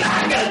fuck you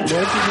like a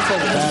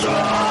dinosaur.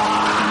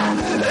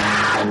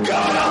 I'm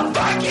gonna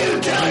fuck you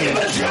till you're a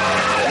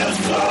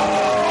dinosaur.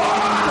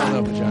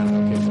 No vagina.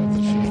 Okay, so it's a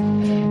she.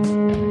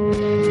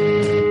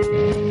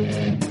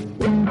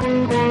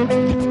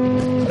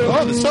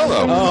 Oh, the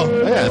solo.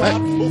 Oh, yeah.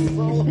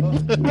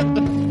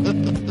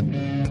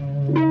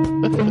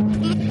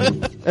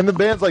 And the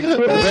band's like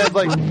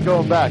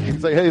going back.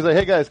 He's like,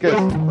 hey guys,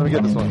 let me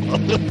get this one.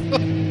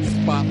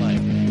 Spotlight.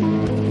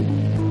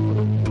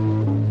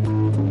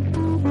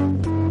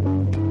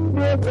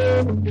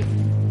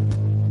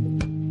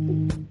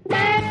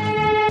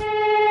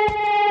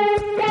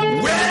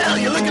 Well,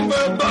 you're looking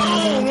for a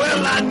bone.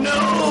 Well, I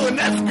know an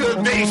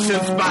excavation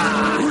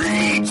spot.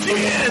 Reach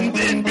in,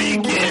 then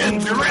begin.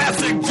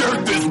 Jurassic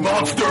jerk this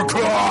monster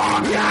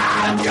claw.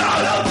 I'm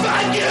gonna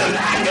fuck you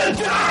like a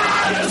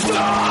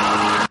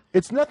dinosaur.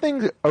 It's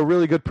nothing a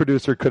really good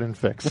producer couldn't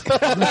fix. Where are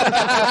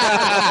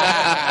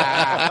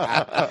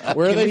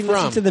Can they we listen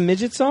from? to the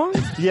midget song?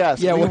 Yes.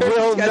 Yeah, we where are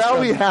will. these guys Now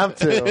from? we have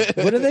to.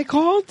 What are they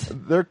called?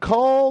 They're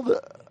called.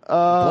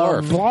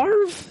 Blarf.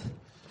 Blarv?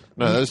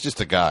 No, that's just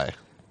a guy.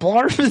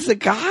 Blarv is a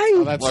guy?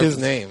 Oh, that's his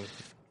name.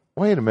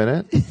 Wait a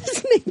minute. I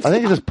His name's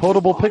think it's just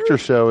Potable Picture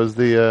Show is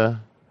the.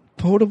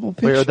 Potable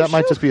Picture Wait, that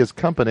might Show? just be his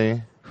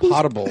company.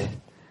 Potable.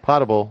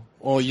 Potable.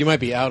 Well, you might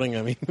be outing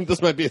him.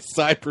 This might be a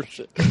side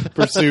pursuit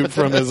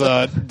from his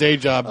day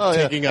job,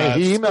 taking Hey,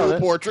 he emailed school it.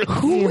 portraits. He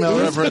emailed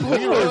it. Reverend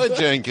Leroy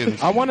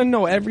Jenkins. I want to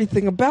know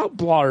everything about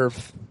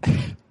Blarv.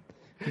 You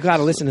got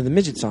to listen to the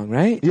midget song,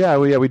 right? Yeah,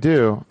 we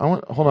do.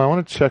 Hold on. I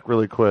want to check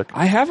really quick.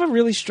 I have a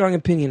really strong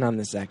opinion on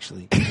this,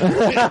 actually.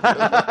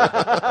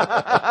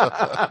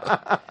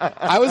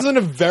 I was in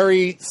a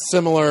very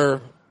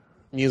similar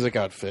music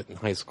outfit in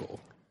high school.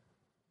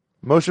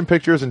 Motion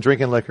pictures and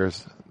drinking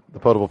liquors. The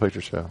Potable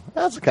Picture Show.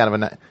 That's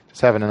kind of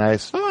just having a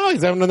nice. Oh,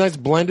 he's having a nice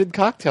blended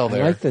cocktail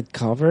there. I like the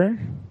cover.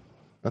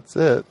 That's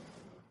it.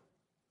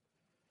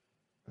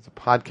 It's a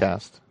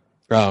podcast.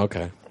 Oh,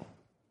 okay.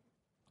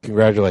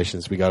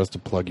 Congratulations. We got us to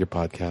plug your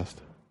podcast.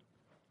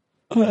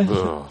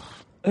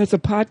 It's a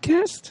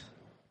podcast?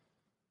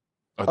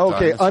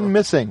 Okay,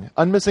 Unmissing.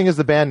 Unmissing is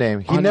the band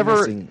name. He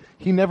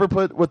never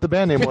put what the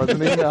band name was in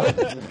the email.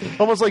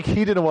 Almost like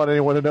he didn't want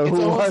anyone to know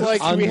who it was.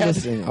 Like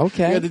Unmissing. we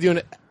had to do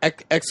an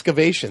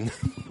excavation.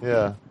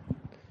 Yeah.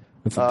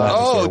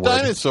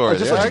 Dinosaur.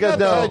 Just let you guys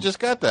know, I just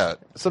got that.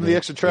 some of the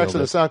extra tracks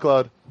on the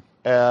SoundCloud.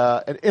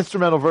 An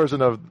instrumental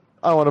version of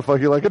I Want to Fuck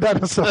You Like a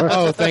Dinosaur.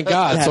 Oh, thank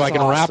God. So I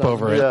can rap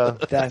over it. Yeah.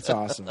 That's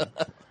awesome.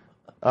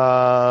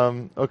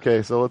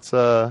 Okay, so let's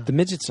the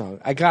midget song.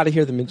 I gotta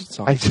hear the midget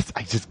song. I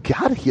just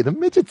gotta hear the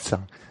midget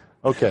song.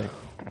 Okay.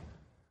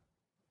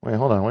 Wait,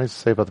 hold on. What does it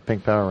say about the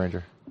Pink Power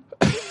Ranger?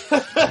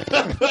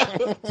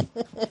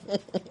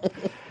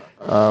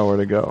 Where'd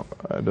it go?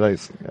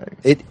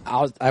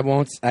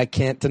 I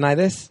can't deny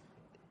this.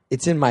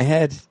 It's in my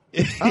head.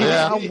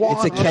 Yeah.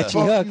 It's a catchy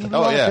hook.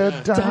 Oh,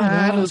 yeah.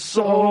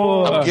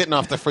 Dinosaur. I'm getting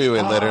off the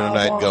freeway later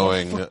tonight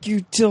going. Fuck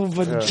you till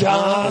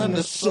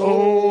dinosaur.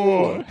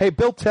 Hey,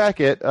 Bill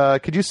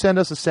Tackett, could you send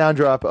us a sound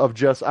drop of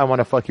just I Want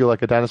to Fuck You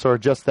Like a Dinosaur?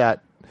 Just that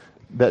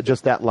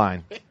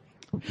line.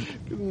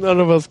 None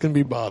of us can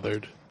be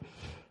bothered.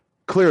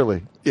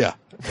 Clearly. Yeah.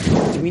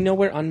 Do we know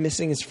where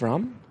Unmissing is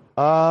from?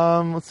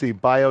 Let's see.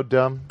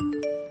 Biodum.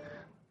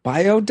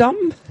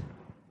 Biodum?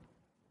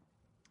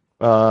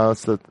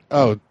 That's the.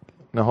 Oh.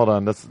 No, hold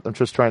on. I'm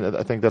just trying to.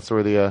 I think that's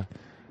where the.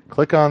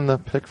 Click on the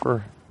pic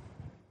for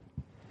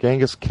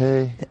Genghis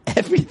K.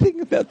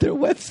 Everything about their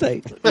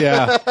website.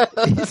 Yeah.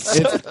 It's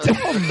so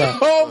dumb.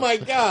 Oh, my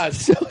God.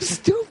 So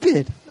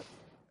stupid.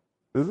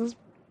 This is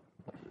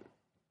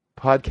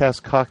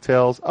podcast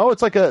cocktails. Oh,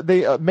 it's like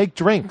they make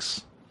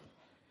drinks.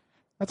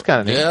 That's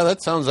kind of neat. Yeah,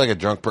 that sounds like a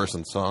drunk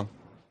person's song.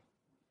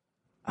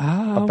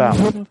 About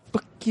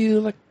fuck you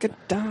like a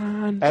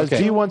don. As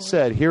D once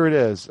said, here it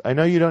is. I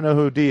know you don't know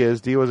who D is.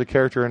 D was a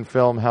character in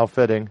film. How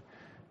fitting.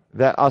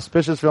 That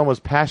auspicious film was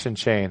Passion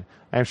Chain.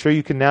 I'm sure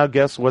you can now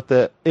guess what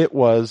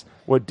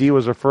what D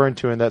was referring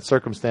to in that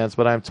circumstance,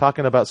 but I'm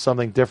talking about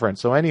something different.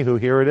 So anywho,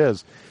 here it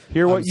is.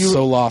 Hear what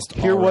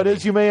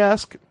is, you may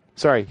ask.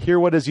 Sorry, hear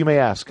what is, you may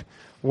ask.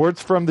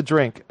 Words from the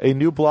Drink, a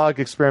new blog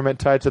experiment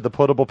tied to the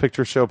Potable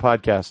Picture Show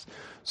podcast.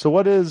 So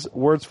what is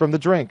Words from the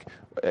Drink?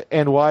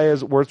 And why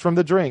is Words from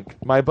the Drink?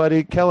 My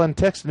buddy Kellen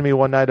texted me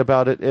one night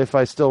about it if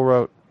I still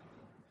wrote.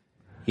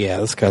 Yeah,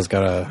 this guy's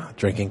got a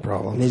drinking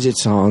problem. Midget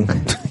song.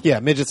 Yeah,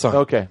 midget song.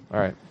 Okay, all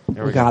right.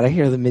 Here we gotta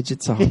hear the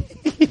midget song.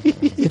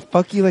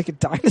 Fuck You Like a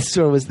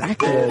Dinosaur was that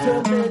good. There's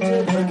a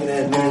midget looking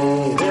at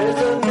me. There's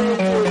a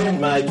midget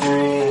in my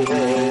dream.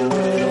 Hey,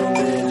 little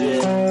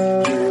midget,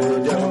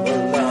 you don't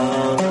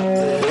belong.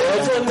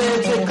 There's a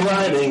midget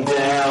climbing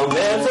down.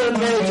 There's a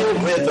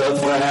midget with a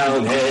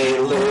frown. Hey,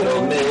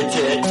 little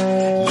midget,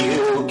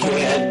 you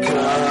can't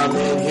come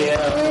in here.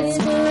 It's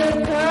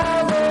good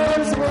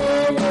problems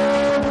when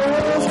your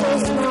world's so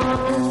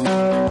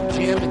small.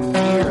 Jam it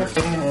here.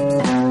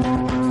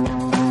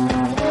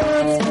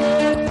 It's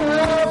good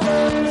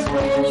problems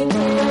when you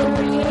can't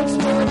reach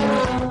more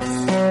dogs.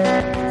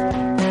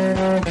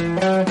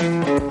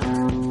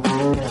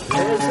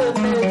 There's a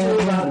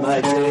midget on my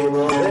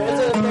table. There's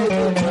a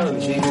midget tongue.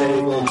 She's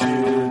able to do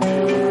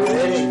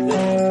anything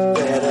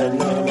that a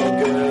normal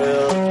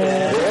girl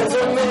can. There's a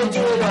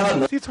midget on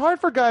the. See, it's hard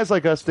for guys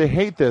like us to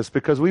hate this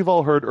because we've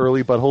all heard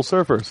early butthole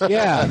surfers.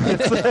 Yeah.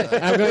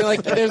 I'm going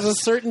like, there's a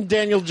certain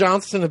Daniel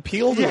Johnston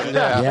appeal to it.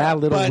 Yeah, a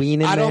little But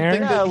ween in I don't there.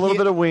 think that a little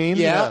bit of ween.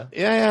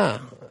 Yeah.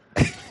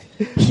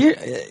 Here,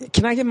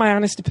 can I give my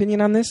honest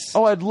opinion on this?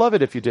 Oh, I'd love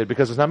it if you did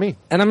because it's not me.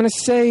 And I'm going to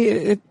say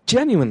it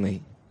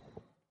genuinely,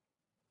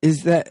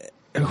 is that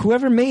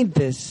whoever made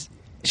this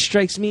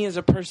strikes me as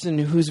a person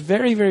who's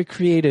very, very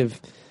creative,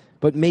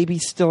 but maybe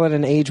still at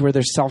an age where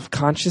they're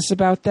self-conscious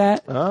about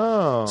that.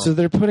 Oh. So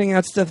they're putting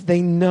out stuff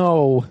they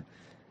know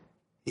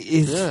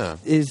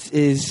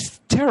is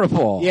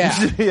terrible.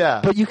 Yeah.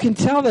 Yeah. But you can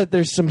tell that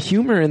there's some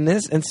humor in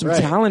this and some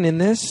Right. talent in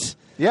this.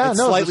 Yeah, It's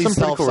no, slightly there's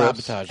some pretty cool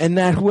riffs. self-sabotage. And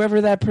that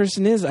whoever that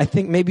person is, I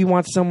think maybe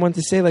wants someone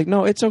to say, like,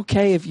 no, it's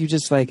okay if you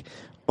just, like,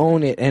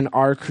 own it and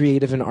are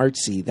creative and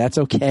artsy. That's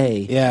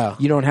okay. Yeah.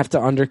 You don't have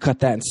to undercut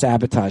that and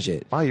sabotage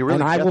it. Wow, you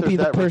really and I will be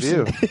the that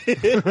person.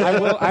 review.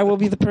 I will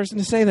be the person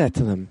to say that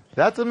to them.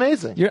 That's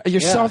amazing. You're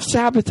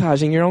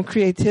self-sabotaging your own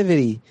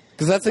creativity.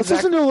 Because that's Let's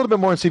exactly. listen to it a little bit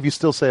more and see if you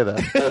still say that.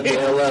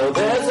 Hello,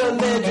 there's a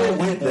midget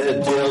with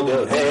a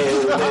dildo. Hey,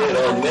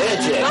 little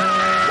midget,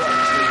 what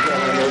you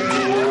gonna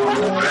do?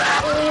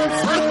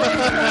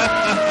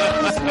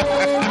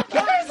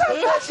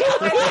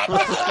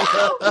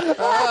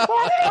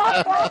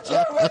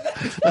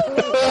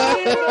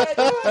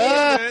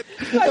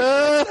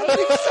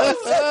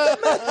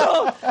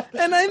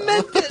 And I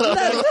meant it.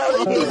 That's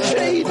how they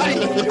betrayed me.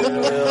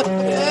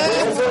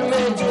 There's a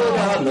midget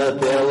on the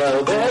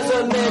pillow. There's a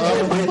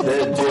midget with a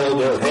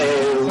dildo.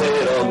 Hey,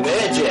 little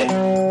midget,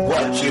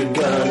 what you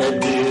gonna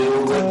do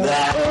with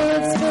that?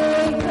 It's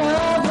good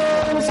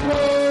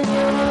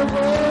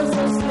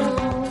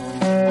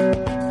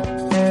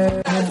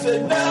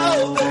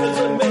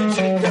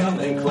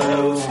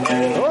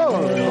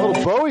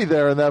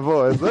there in that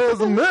voice. There's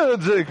a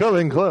midget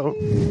coming close.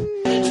 You're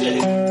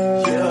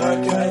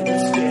kind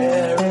of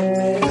scaring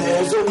me.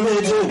 There's a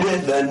midget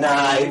with a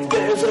knife.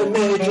 There's a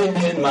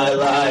midget in my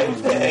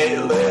life. Hey,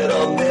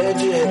 little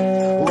midget,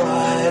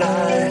 why'd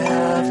I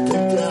have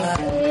to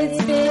die?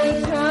 It's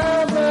big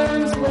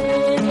problems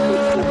when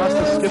you're Must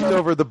have skipped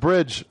over the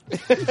bridge.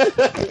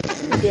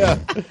 Yeah.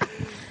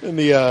 In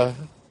the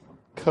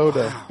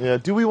coda. Yeah.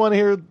 Do we want to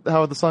hear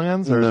how the song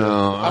ends? Or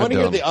No, I want to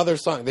hear the other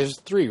song. There's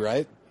 3,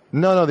 right?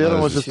 No, the other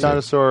one was it's just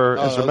dinosaur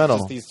Oh, instrumental.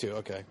 Just these 2,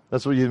 okay.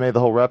 That's what you made the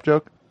whole rap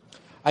joke?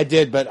 I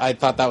did, but I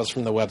thought that was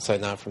from the website,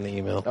 not from the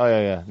email. Oh,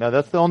 yeah. No,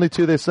 that's the only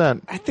 2 they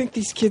sent. I think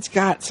these kids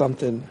got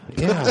something.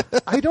 Yeah.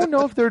 I don't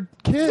know if they're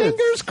kids.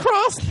 Fingers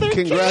crossed.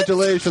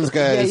 Congratulations,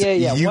 guys!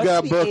 Yeah. You What's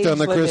got the booked age on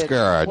the Chris limit?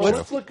 Garage.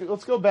 Well,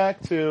 let's go back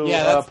to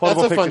Yeah, that's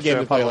Potable a fun Picture game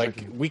Show, to play. Potable Like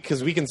Picture.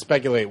 because we can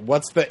speculate.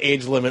 What's the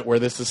age limit where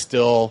this is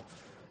still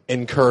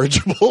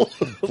encourageable?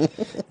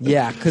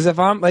 Yeah, because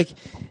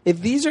if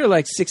these are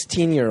like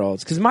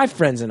 16-year-olds, because my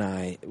friends and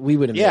I, we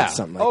would have Yeah. made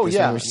something like Oh, this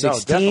yeah. when we were No,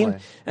 16.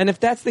 definitely. And if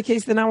that's the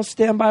case, then I will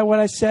stand by what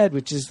I said,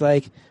 which is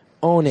like,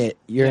 own it.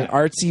 You're an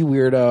artsy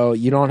weirdo.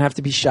 You don't have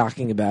to be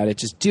shocking about it.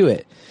 Just do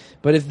it.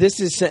 But if this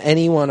is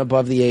anyone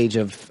above the age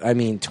of,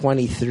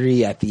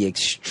 23 at the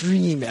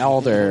extreme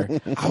elder,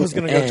 I was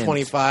gonna go and-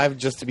 25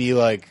 just to be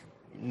like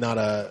not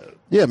a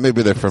Yeah,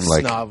 maybe they're from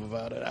like. snob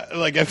about it.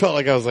 I felt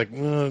like I was like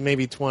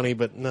maybe 20,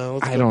 but no.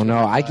 Let's I go don't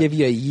know. 25. I give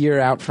you a year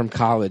out from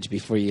college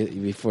before you. But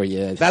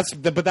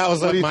that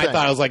was What do you my think?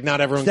 thought. I was like,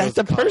 not everyone. Is that goes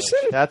the to college. person?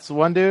 That's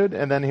one dude,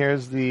 and then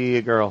here's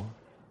the girl.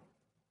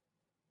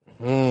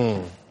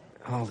 Holy,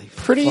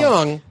 Pretty fuck.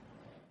 young.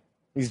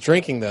 He's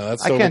drinking though.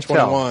 That's I over can't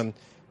tell. 21.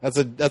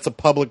 That's a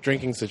public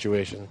drinking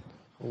situation.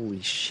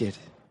 Holy shit.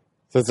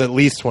 So it's at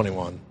least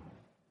 21,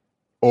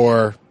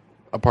 or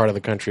a part of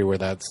the country where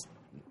that's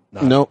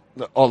not. Nope,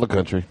 all the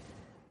country.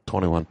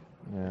 21.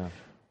 Yeah.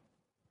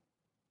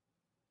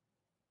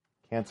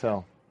 Can't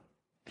tell.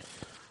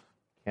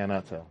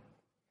 Cannot tell.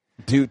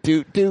 Do.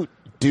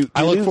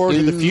 I look forward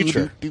to the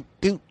future.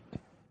 Do.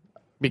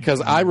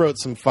 Because I wrote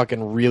some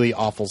fucking really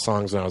awful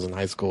songs when I was in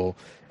high school,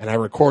 and I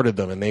recorded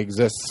them, and they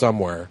exist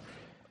somewhere.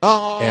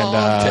 Oh,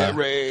 And,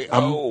 Terry.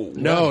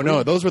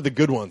 No, those were the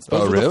good ones.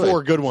 Those Oh, were really? the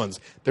 4 good ones.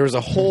 There was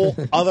a whole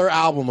other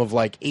album of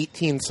like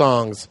 18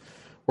 songs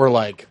where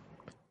like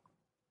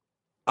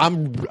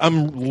I'm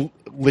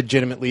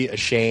legitimately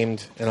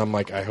ashamed, and I'm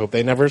like, I hope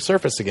they never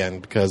surface again,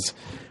 because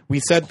we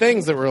said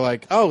things that were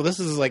like, oh, this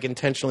is like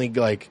intentionally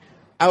like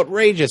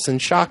outrageous and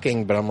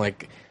shocking, but I'm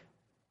like,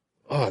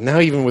 oh, now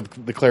even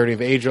with the clarity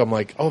of age, I'm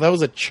like, oh, that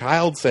was a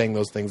child saying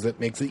those things. That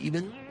makes it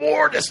even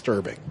more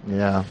disturbing.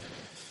 Yeah.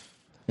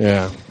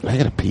 Yeah. I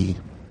gotta pee.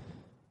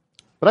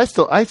 But I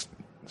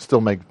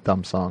still make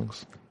dumb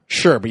songs.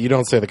 Sure, but you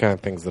don't say the kind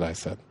of things that I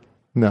said.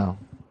 No.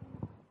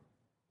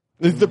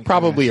 They're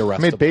probably I arrestable.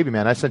 made Baby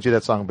Man. I sent you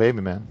that song, Baby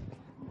Man.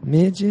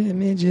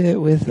 Midget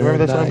with You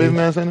remember a that song, knife. Baby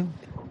Man? Singing?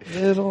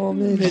 Little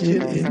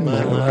midget in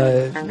my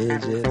life.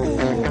 Midget.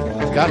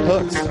 Got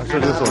hooks. I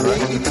showed you this one,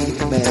 right?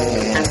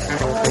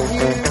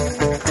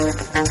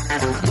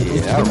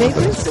 You made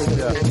this?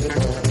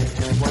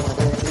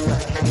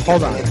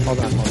 Hold on.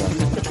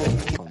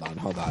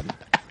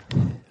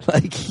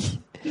 Like,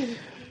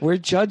 we're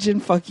judging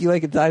Fuck You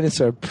Like a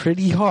Dinosaur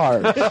pretty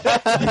hard. Is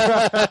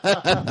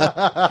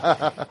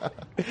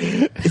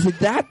it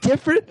that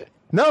different?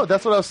 No,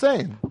 that's what I was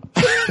saying.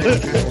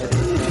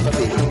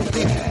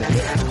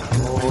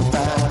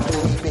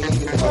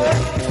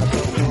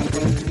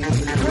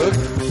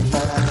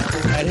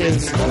 At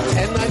his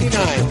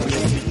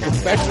 10.99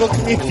 professional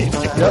comedian.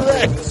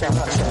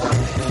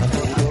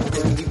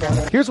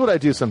 Correct. Here's what I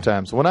do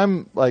sometimes. When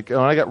I'm like, when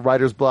I got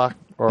writer's block,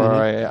 or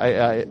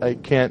I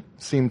can't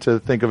seem to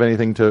think of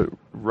anything to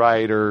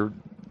write or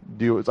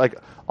do. It's like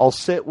I'll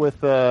sit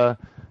with GarageBand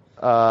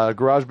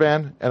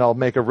and I'll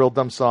make a real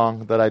dumb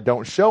song that I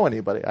don't show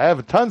anybody. I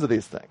have tons of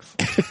these things.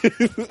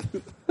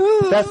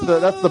 That's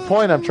the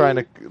point I'm trying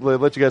to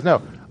let you guys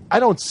know. I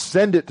don't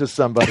send it to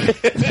somebody.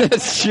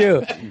 That's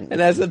true. And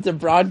that's to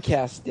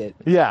broadcast it.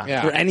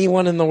 Yeah. For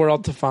anyone in the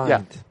world to find.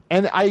 Yeah.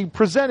 And I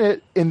present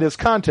it in this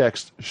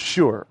context,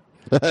 sure.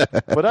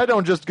 But I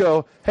don't just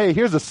go, hey,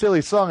 here's a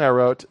silly song I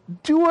wrote.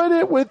 Do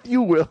it with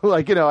you will.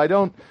 Like, I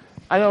don't,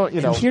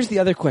 And here's the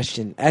other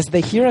question. As they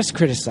hear us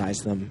criticize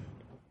them,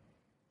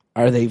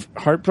 are they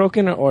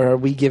heartbroken, or are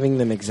we giving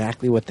them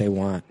exactly what they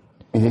want?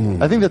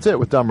 I think that's it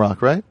with dumb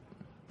rock, right?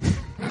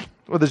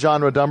 With the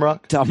genre dumb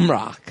rock? Dumb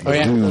rock. Oh,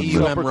 yeah. DUM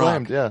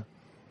Self-proclaimed, rock.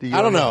 yeah.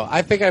 I don't know.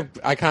 I think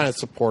I kind of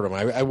support him.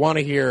 I want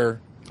to hear...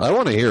 I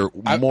want to hear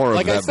more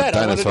like of I that said,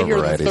 I wanted to dinosaur hear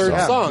the variety third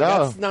song. song.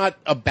 No. That's not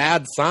a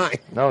bad sign.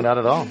 No, not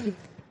at all.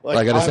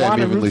 I gotta say, I'm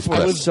wanna evenly root for it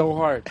split. so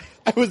hard.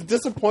 I was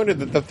disappointed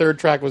that the third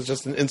track was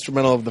just an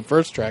instrumental of the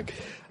first track.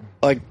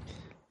 Like,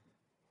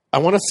 I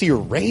want to see your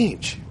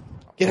range.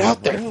 Get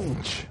out there.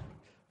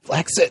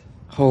 Flex it.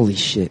 Holy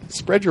shit.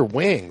 Spread your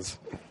wings.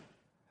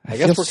 I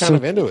guess feel we're kind so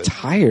of into it.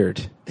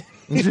 Tired.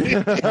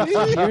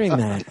 Hearing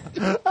that.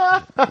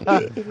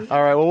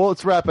 All right, well,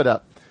 let's wrap it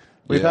up.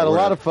 We've Yeah, had a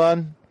we're- lot of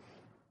fun.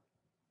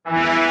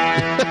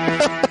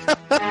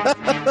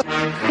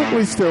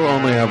 We still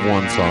only have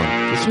one song.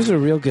 This was a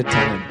real good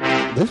time.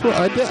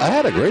 I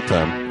had a great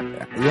time.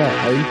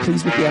 Yeah, are you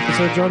pleased with the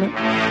episode, Jordan?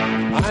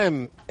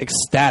 I'm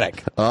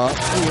ecstatic. We've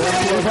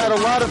had a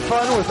lot of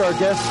fun with our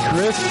guest,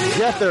 Chris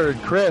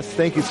Gethard. Chris,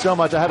 thank you so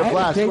much. I had a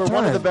blast. great We're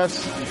one of time. the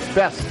best.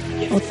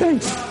 Oh,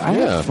 thanks. I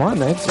had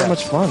fun. I had so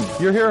much fun.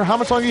 You're here. How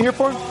much longer are you here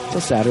for? Till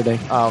Saturday.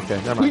 Oh, okay.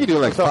 Never mind. We could do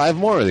like 5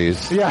 more of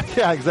these. Yeah,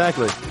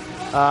 exactly.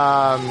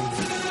 How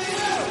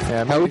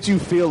would you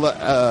feel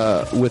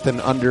with an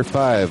under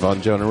 5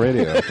 on Jonah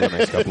Radio for the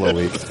next couple of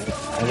weeks?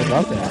 I would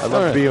love that. I'd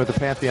love to be with the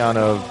pantheon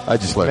of I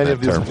just learned many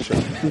that of these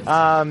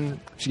term.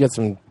 She got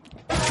some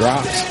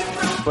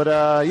drops. But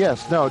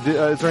yes, no.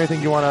 Is there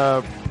anything you want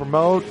to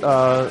promote?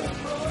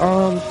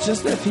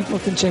 Just that people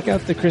can check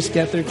out the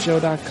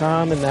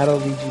ChrisGethardshow.com, and that'll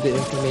lead you to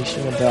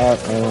information about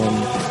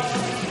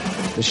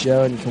the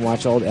show, and you can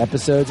watch old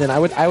episodes. And I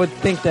would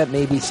think that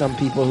maybe some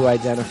people who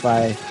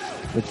identify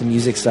with the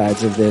music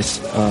sides of this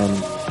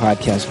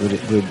podcast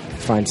would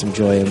find some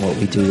joy in what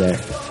we do there.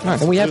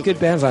 Nice. And we have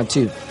good bands on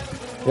too.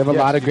 We have a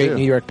lot of great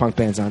New York punk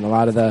bands on. A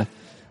lot of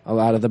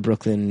the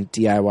Brooklyn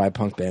DIY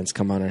punk bands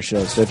come on our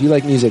show. So if you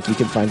like music, you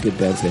can find good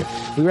bands there.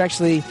 We were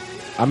actually,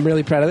 I'm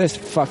really proud of this,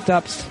 Fucked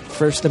Up's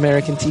first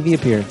American TV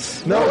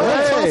appearance. No way!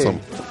 That's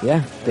awesome.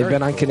 Yeah, they've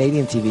been on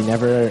Canadian TV,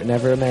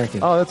 never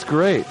American. Oh, that's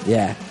great.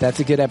 Yeah, that's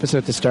a good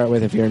episode to start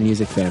with if you're a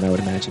music fan, I would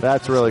imagine.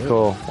 That's really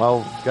cool.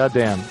 Well,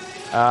 goddamn.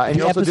 And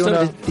you're also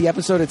doing the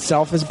episode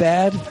itself is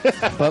bad,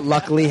 but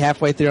luckily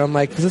halfway through I'm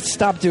like, let's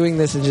stop doing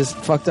this and just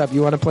Fucked Up.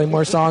 You want to play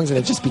more songs? And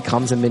it just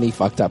becomes a mini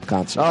Fucked Up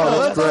concert. Oh,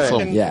 that's great.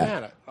 Awesome.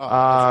 Yeah.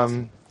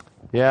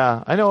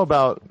 Yeah, I know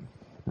about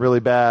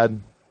really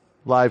bad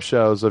live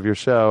shows of your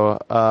show.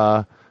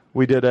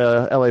 We did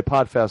a LA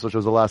Podfest, which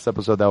was the last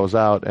episode that was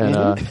out,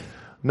 and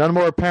none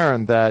more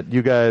apparent that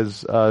you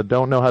guys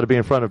don't know how to be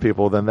in front of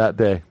people than that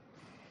day.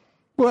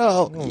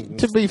 Well,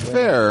 to be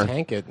fair,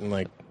 Tank it and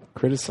like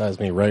criticize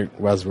me right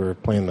as we were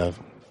playing the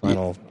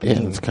final. Yeah,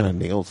 it's kind of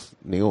Neil's.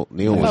 Neil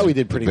thought was we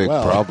did pretty the big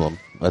well. problem,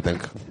 I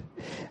think.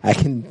 I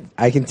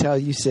can tell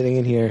you sitting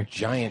in here,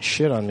 Giant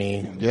shit on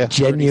me. Yeah. 30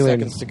 Genuine.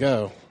 seconds to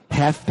go.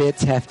 half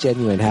bits, half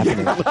genuine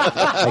happening.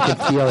 I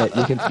can feel it.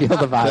 You can feel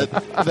the vibe.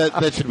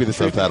 That should be the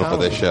subtitle for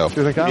this show.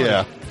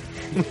 Yeah.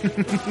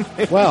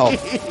 Well,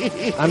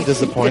 I'm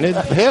disappointed.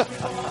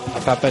 I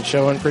thought that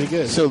show went pretty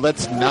good. So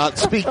let's not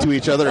speak to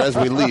each other as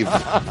we leave.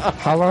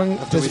 How long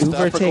does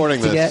Uber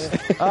take to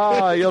get?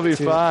 Oh, you'll be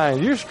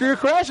fine. You're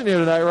crashing here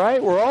tonight,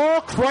 right? We're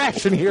all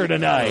crashing here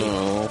tonight.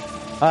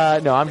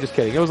 No, I'm just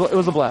kidding. It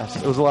was a blast.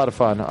 It was a lot of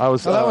fun. I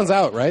was. that one's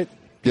out, right?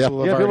 Yeah,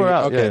 People are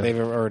out. Okay, yeah. they've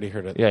already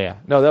heard it. Yeah.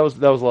 No, that was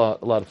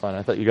a lot of fun.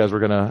 I thought you guys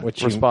were gonna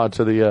respond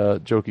to the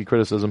jokey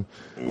criticism.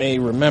 May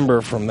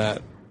remember from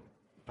that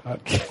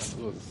podcast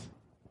was.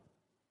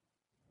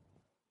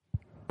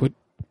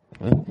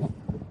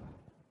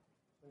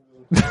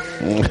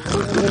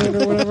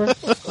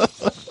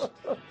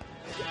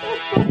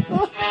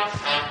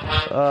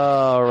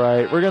 All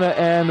right, we're gonna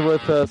end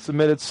with a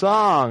submitted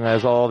song,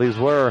 as all these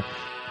were.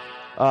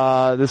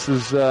 This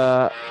is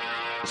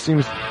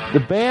seems the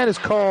band is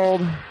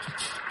called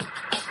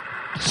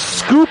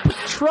Scoop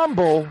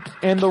Trumbull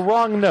and the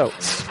Wrong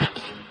Notes.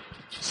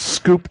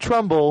 Scoop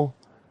Trumbull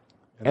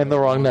and the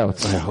Wrong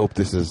Notes. I hope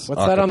this is.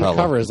 What's that on the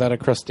cover? Is that a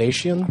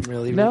crustacean?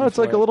 No, it's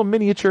like a little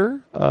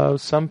miniature of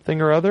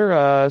something or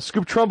other.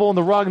 Scoop Trumbull and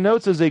the Wrong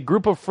Notes is a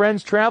group of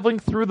friends traveling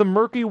through the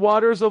murky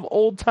waters of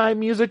old-time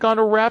music on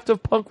a raft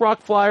of punk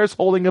rock flyers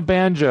holding a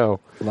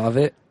banjo. Love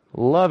it.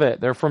 Love it.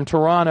 They're from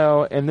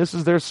Toronto, and this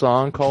is their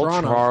song called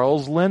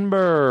Charles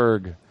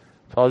Lindbergh.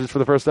 Apologies for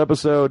the first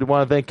episode. We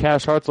want to thank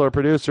Cash Hartzler, our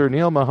producer,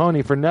 Neil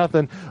Mahoney for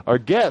nothing, our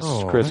guest,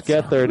 Chris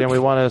Gethard, and we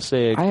want to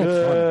say a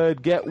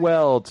good get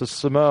well to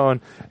Simone.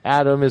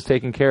 Adam is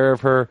taking care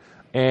of her,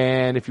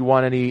 and if you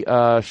want any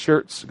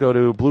shirts, go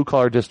to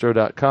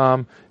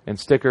bluecollardistro.com, and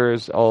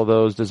stickers, all of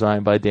those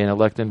designed by Dana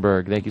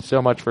Lechtenberg. Thank you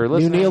so much for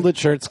listening. New Nailed It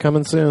shirts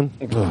coming soon.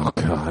 Oh,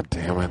 God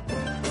damn it.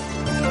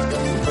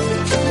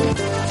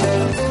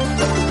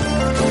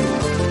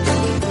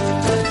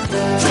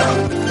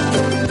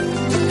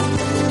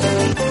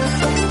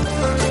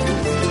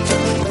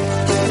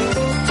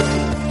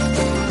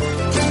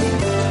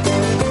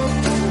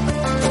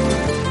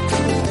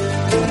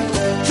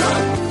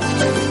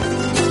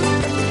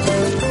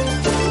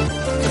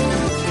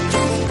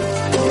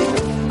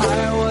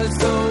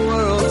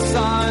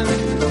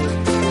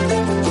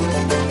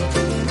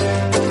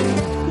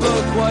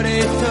 Look what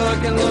it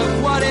took and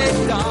look what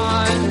it done.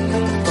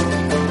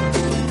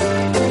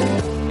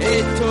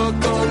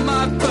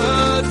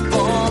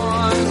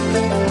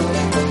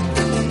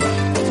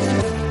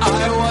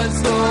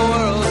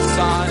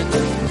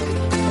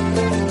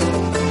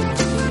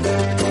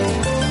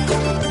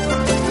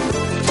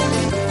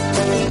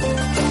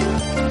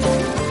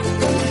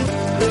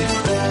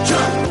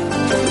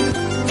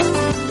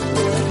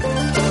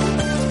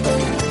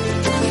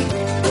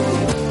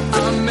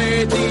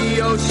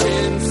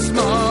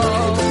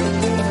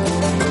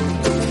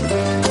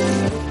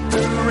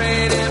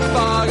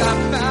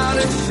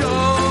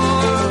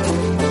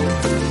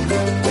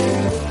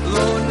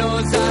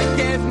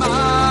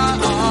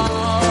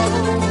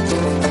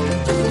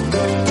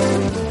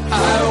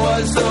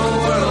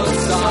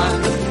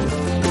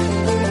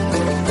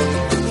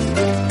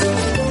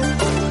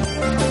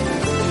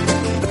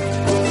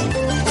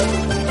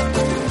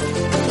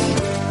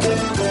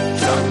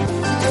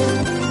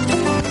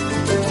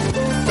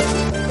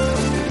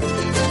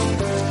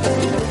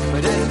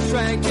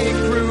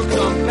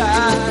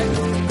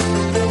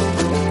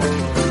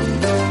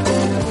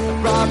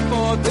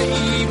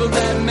 evil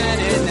that men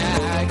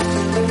enact.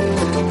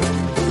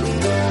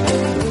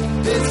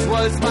 This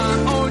was my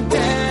own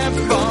damn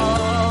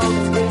fault.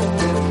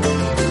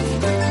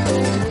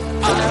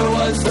 I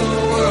was the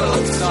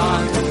world's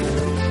son.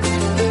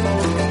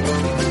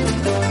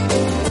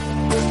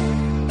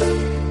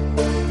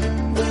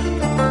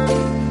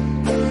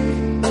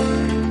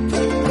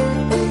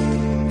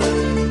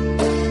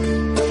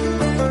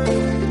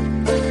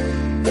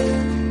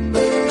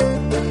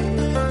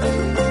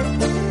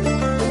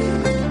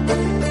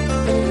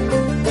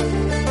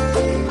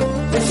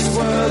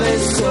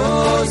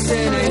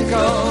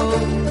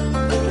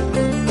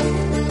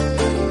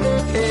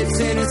 Its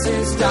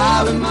innocence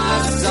died with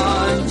my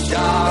son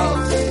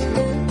Charles.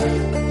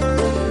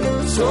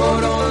 So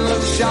don't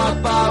look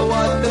shocked by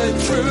what the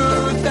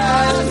truth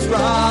has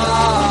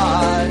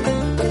wrought.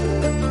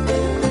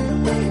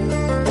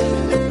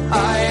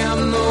 I am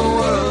the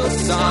world's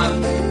son.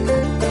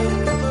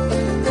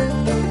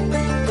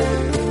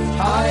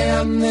 I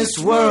am this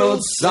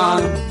world's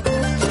son.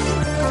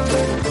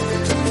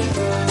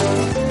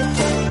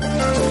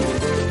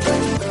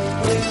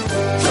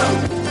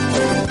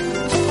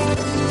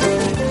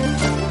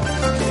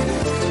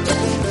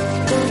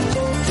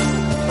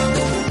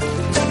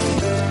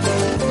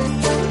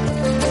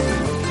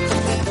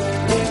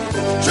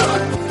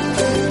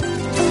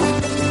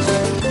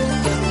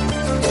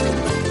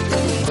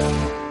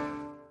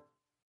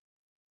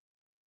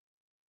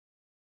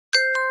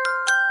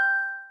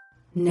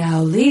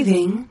 Now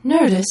leaving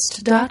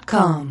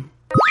Nerdist.com.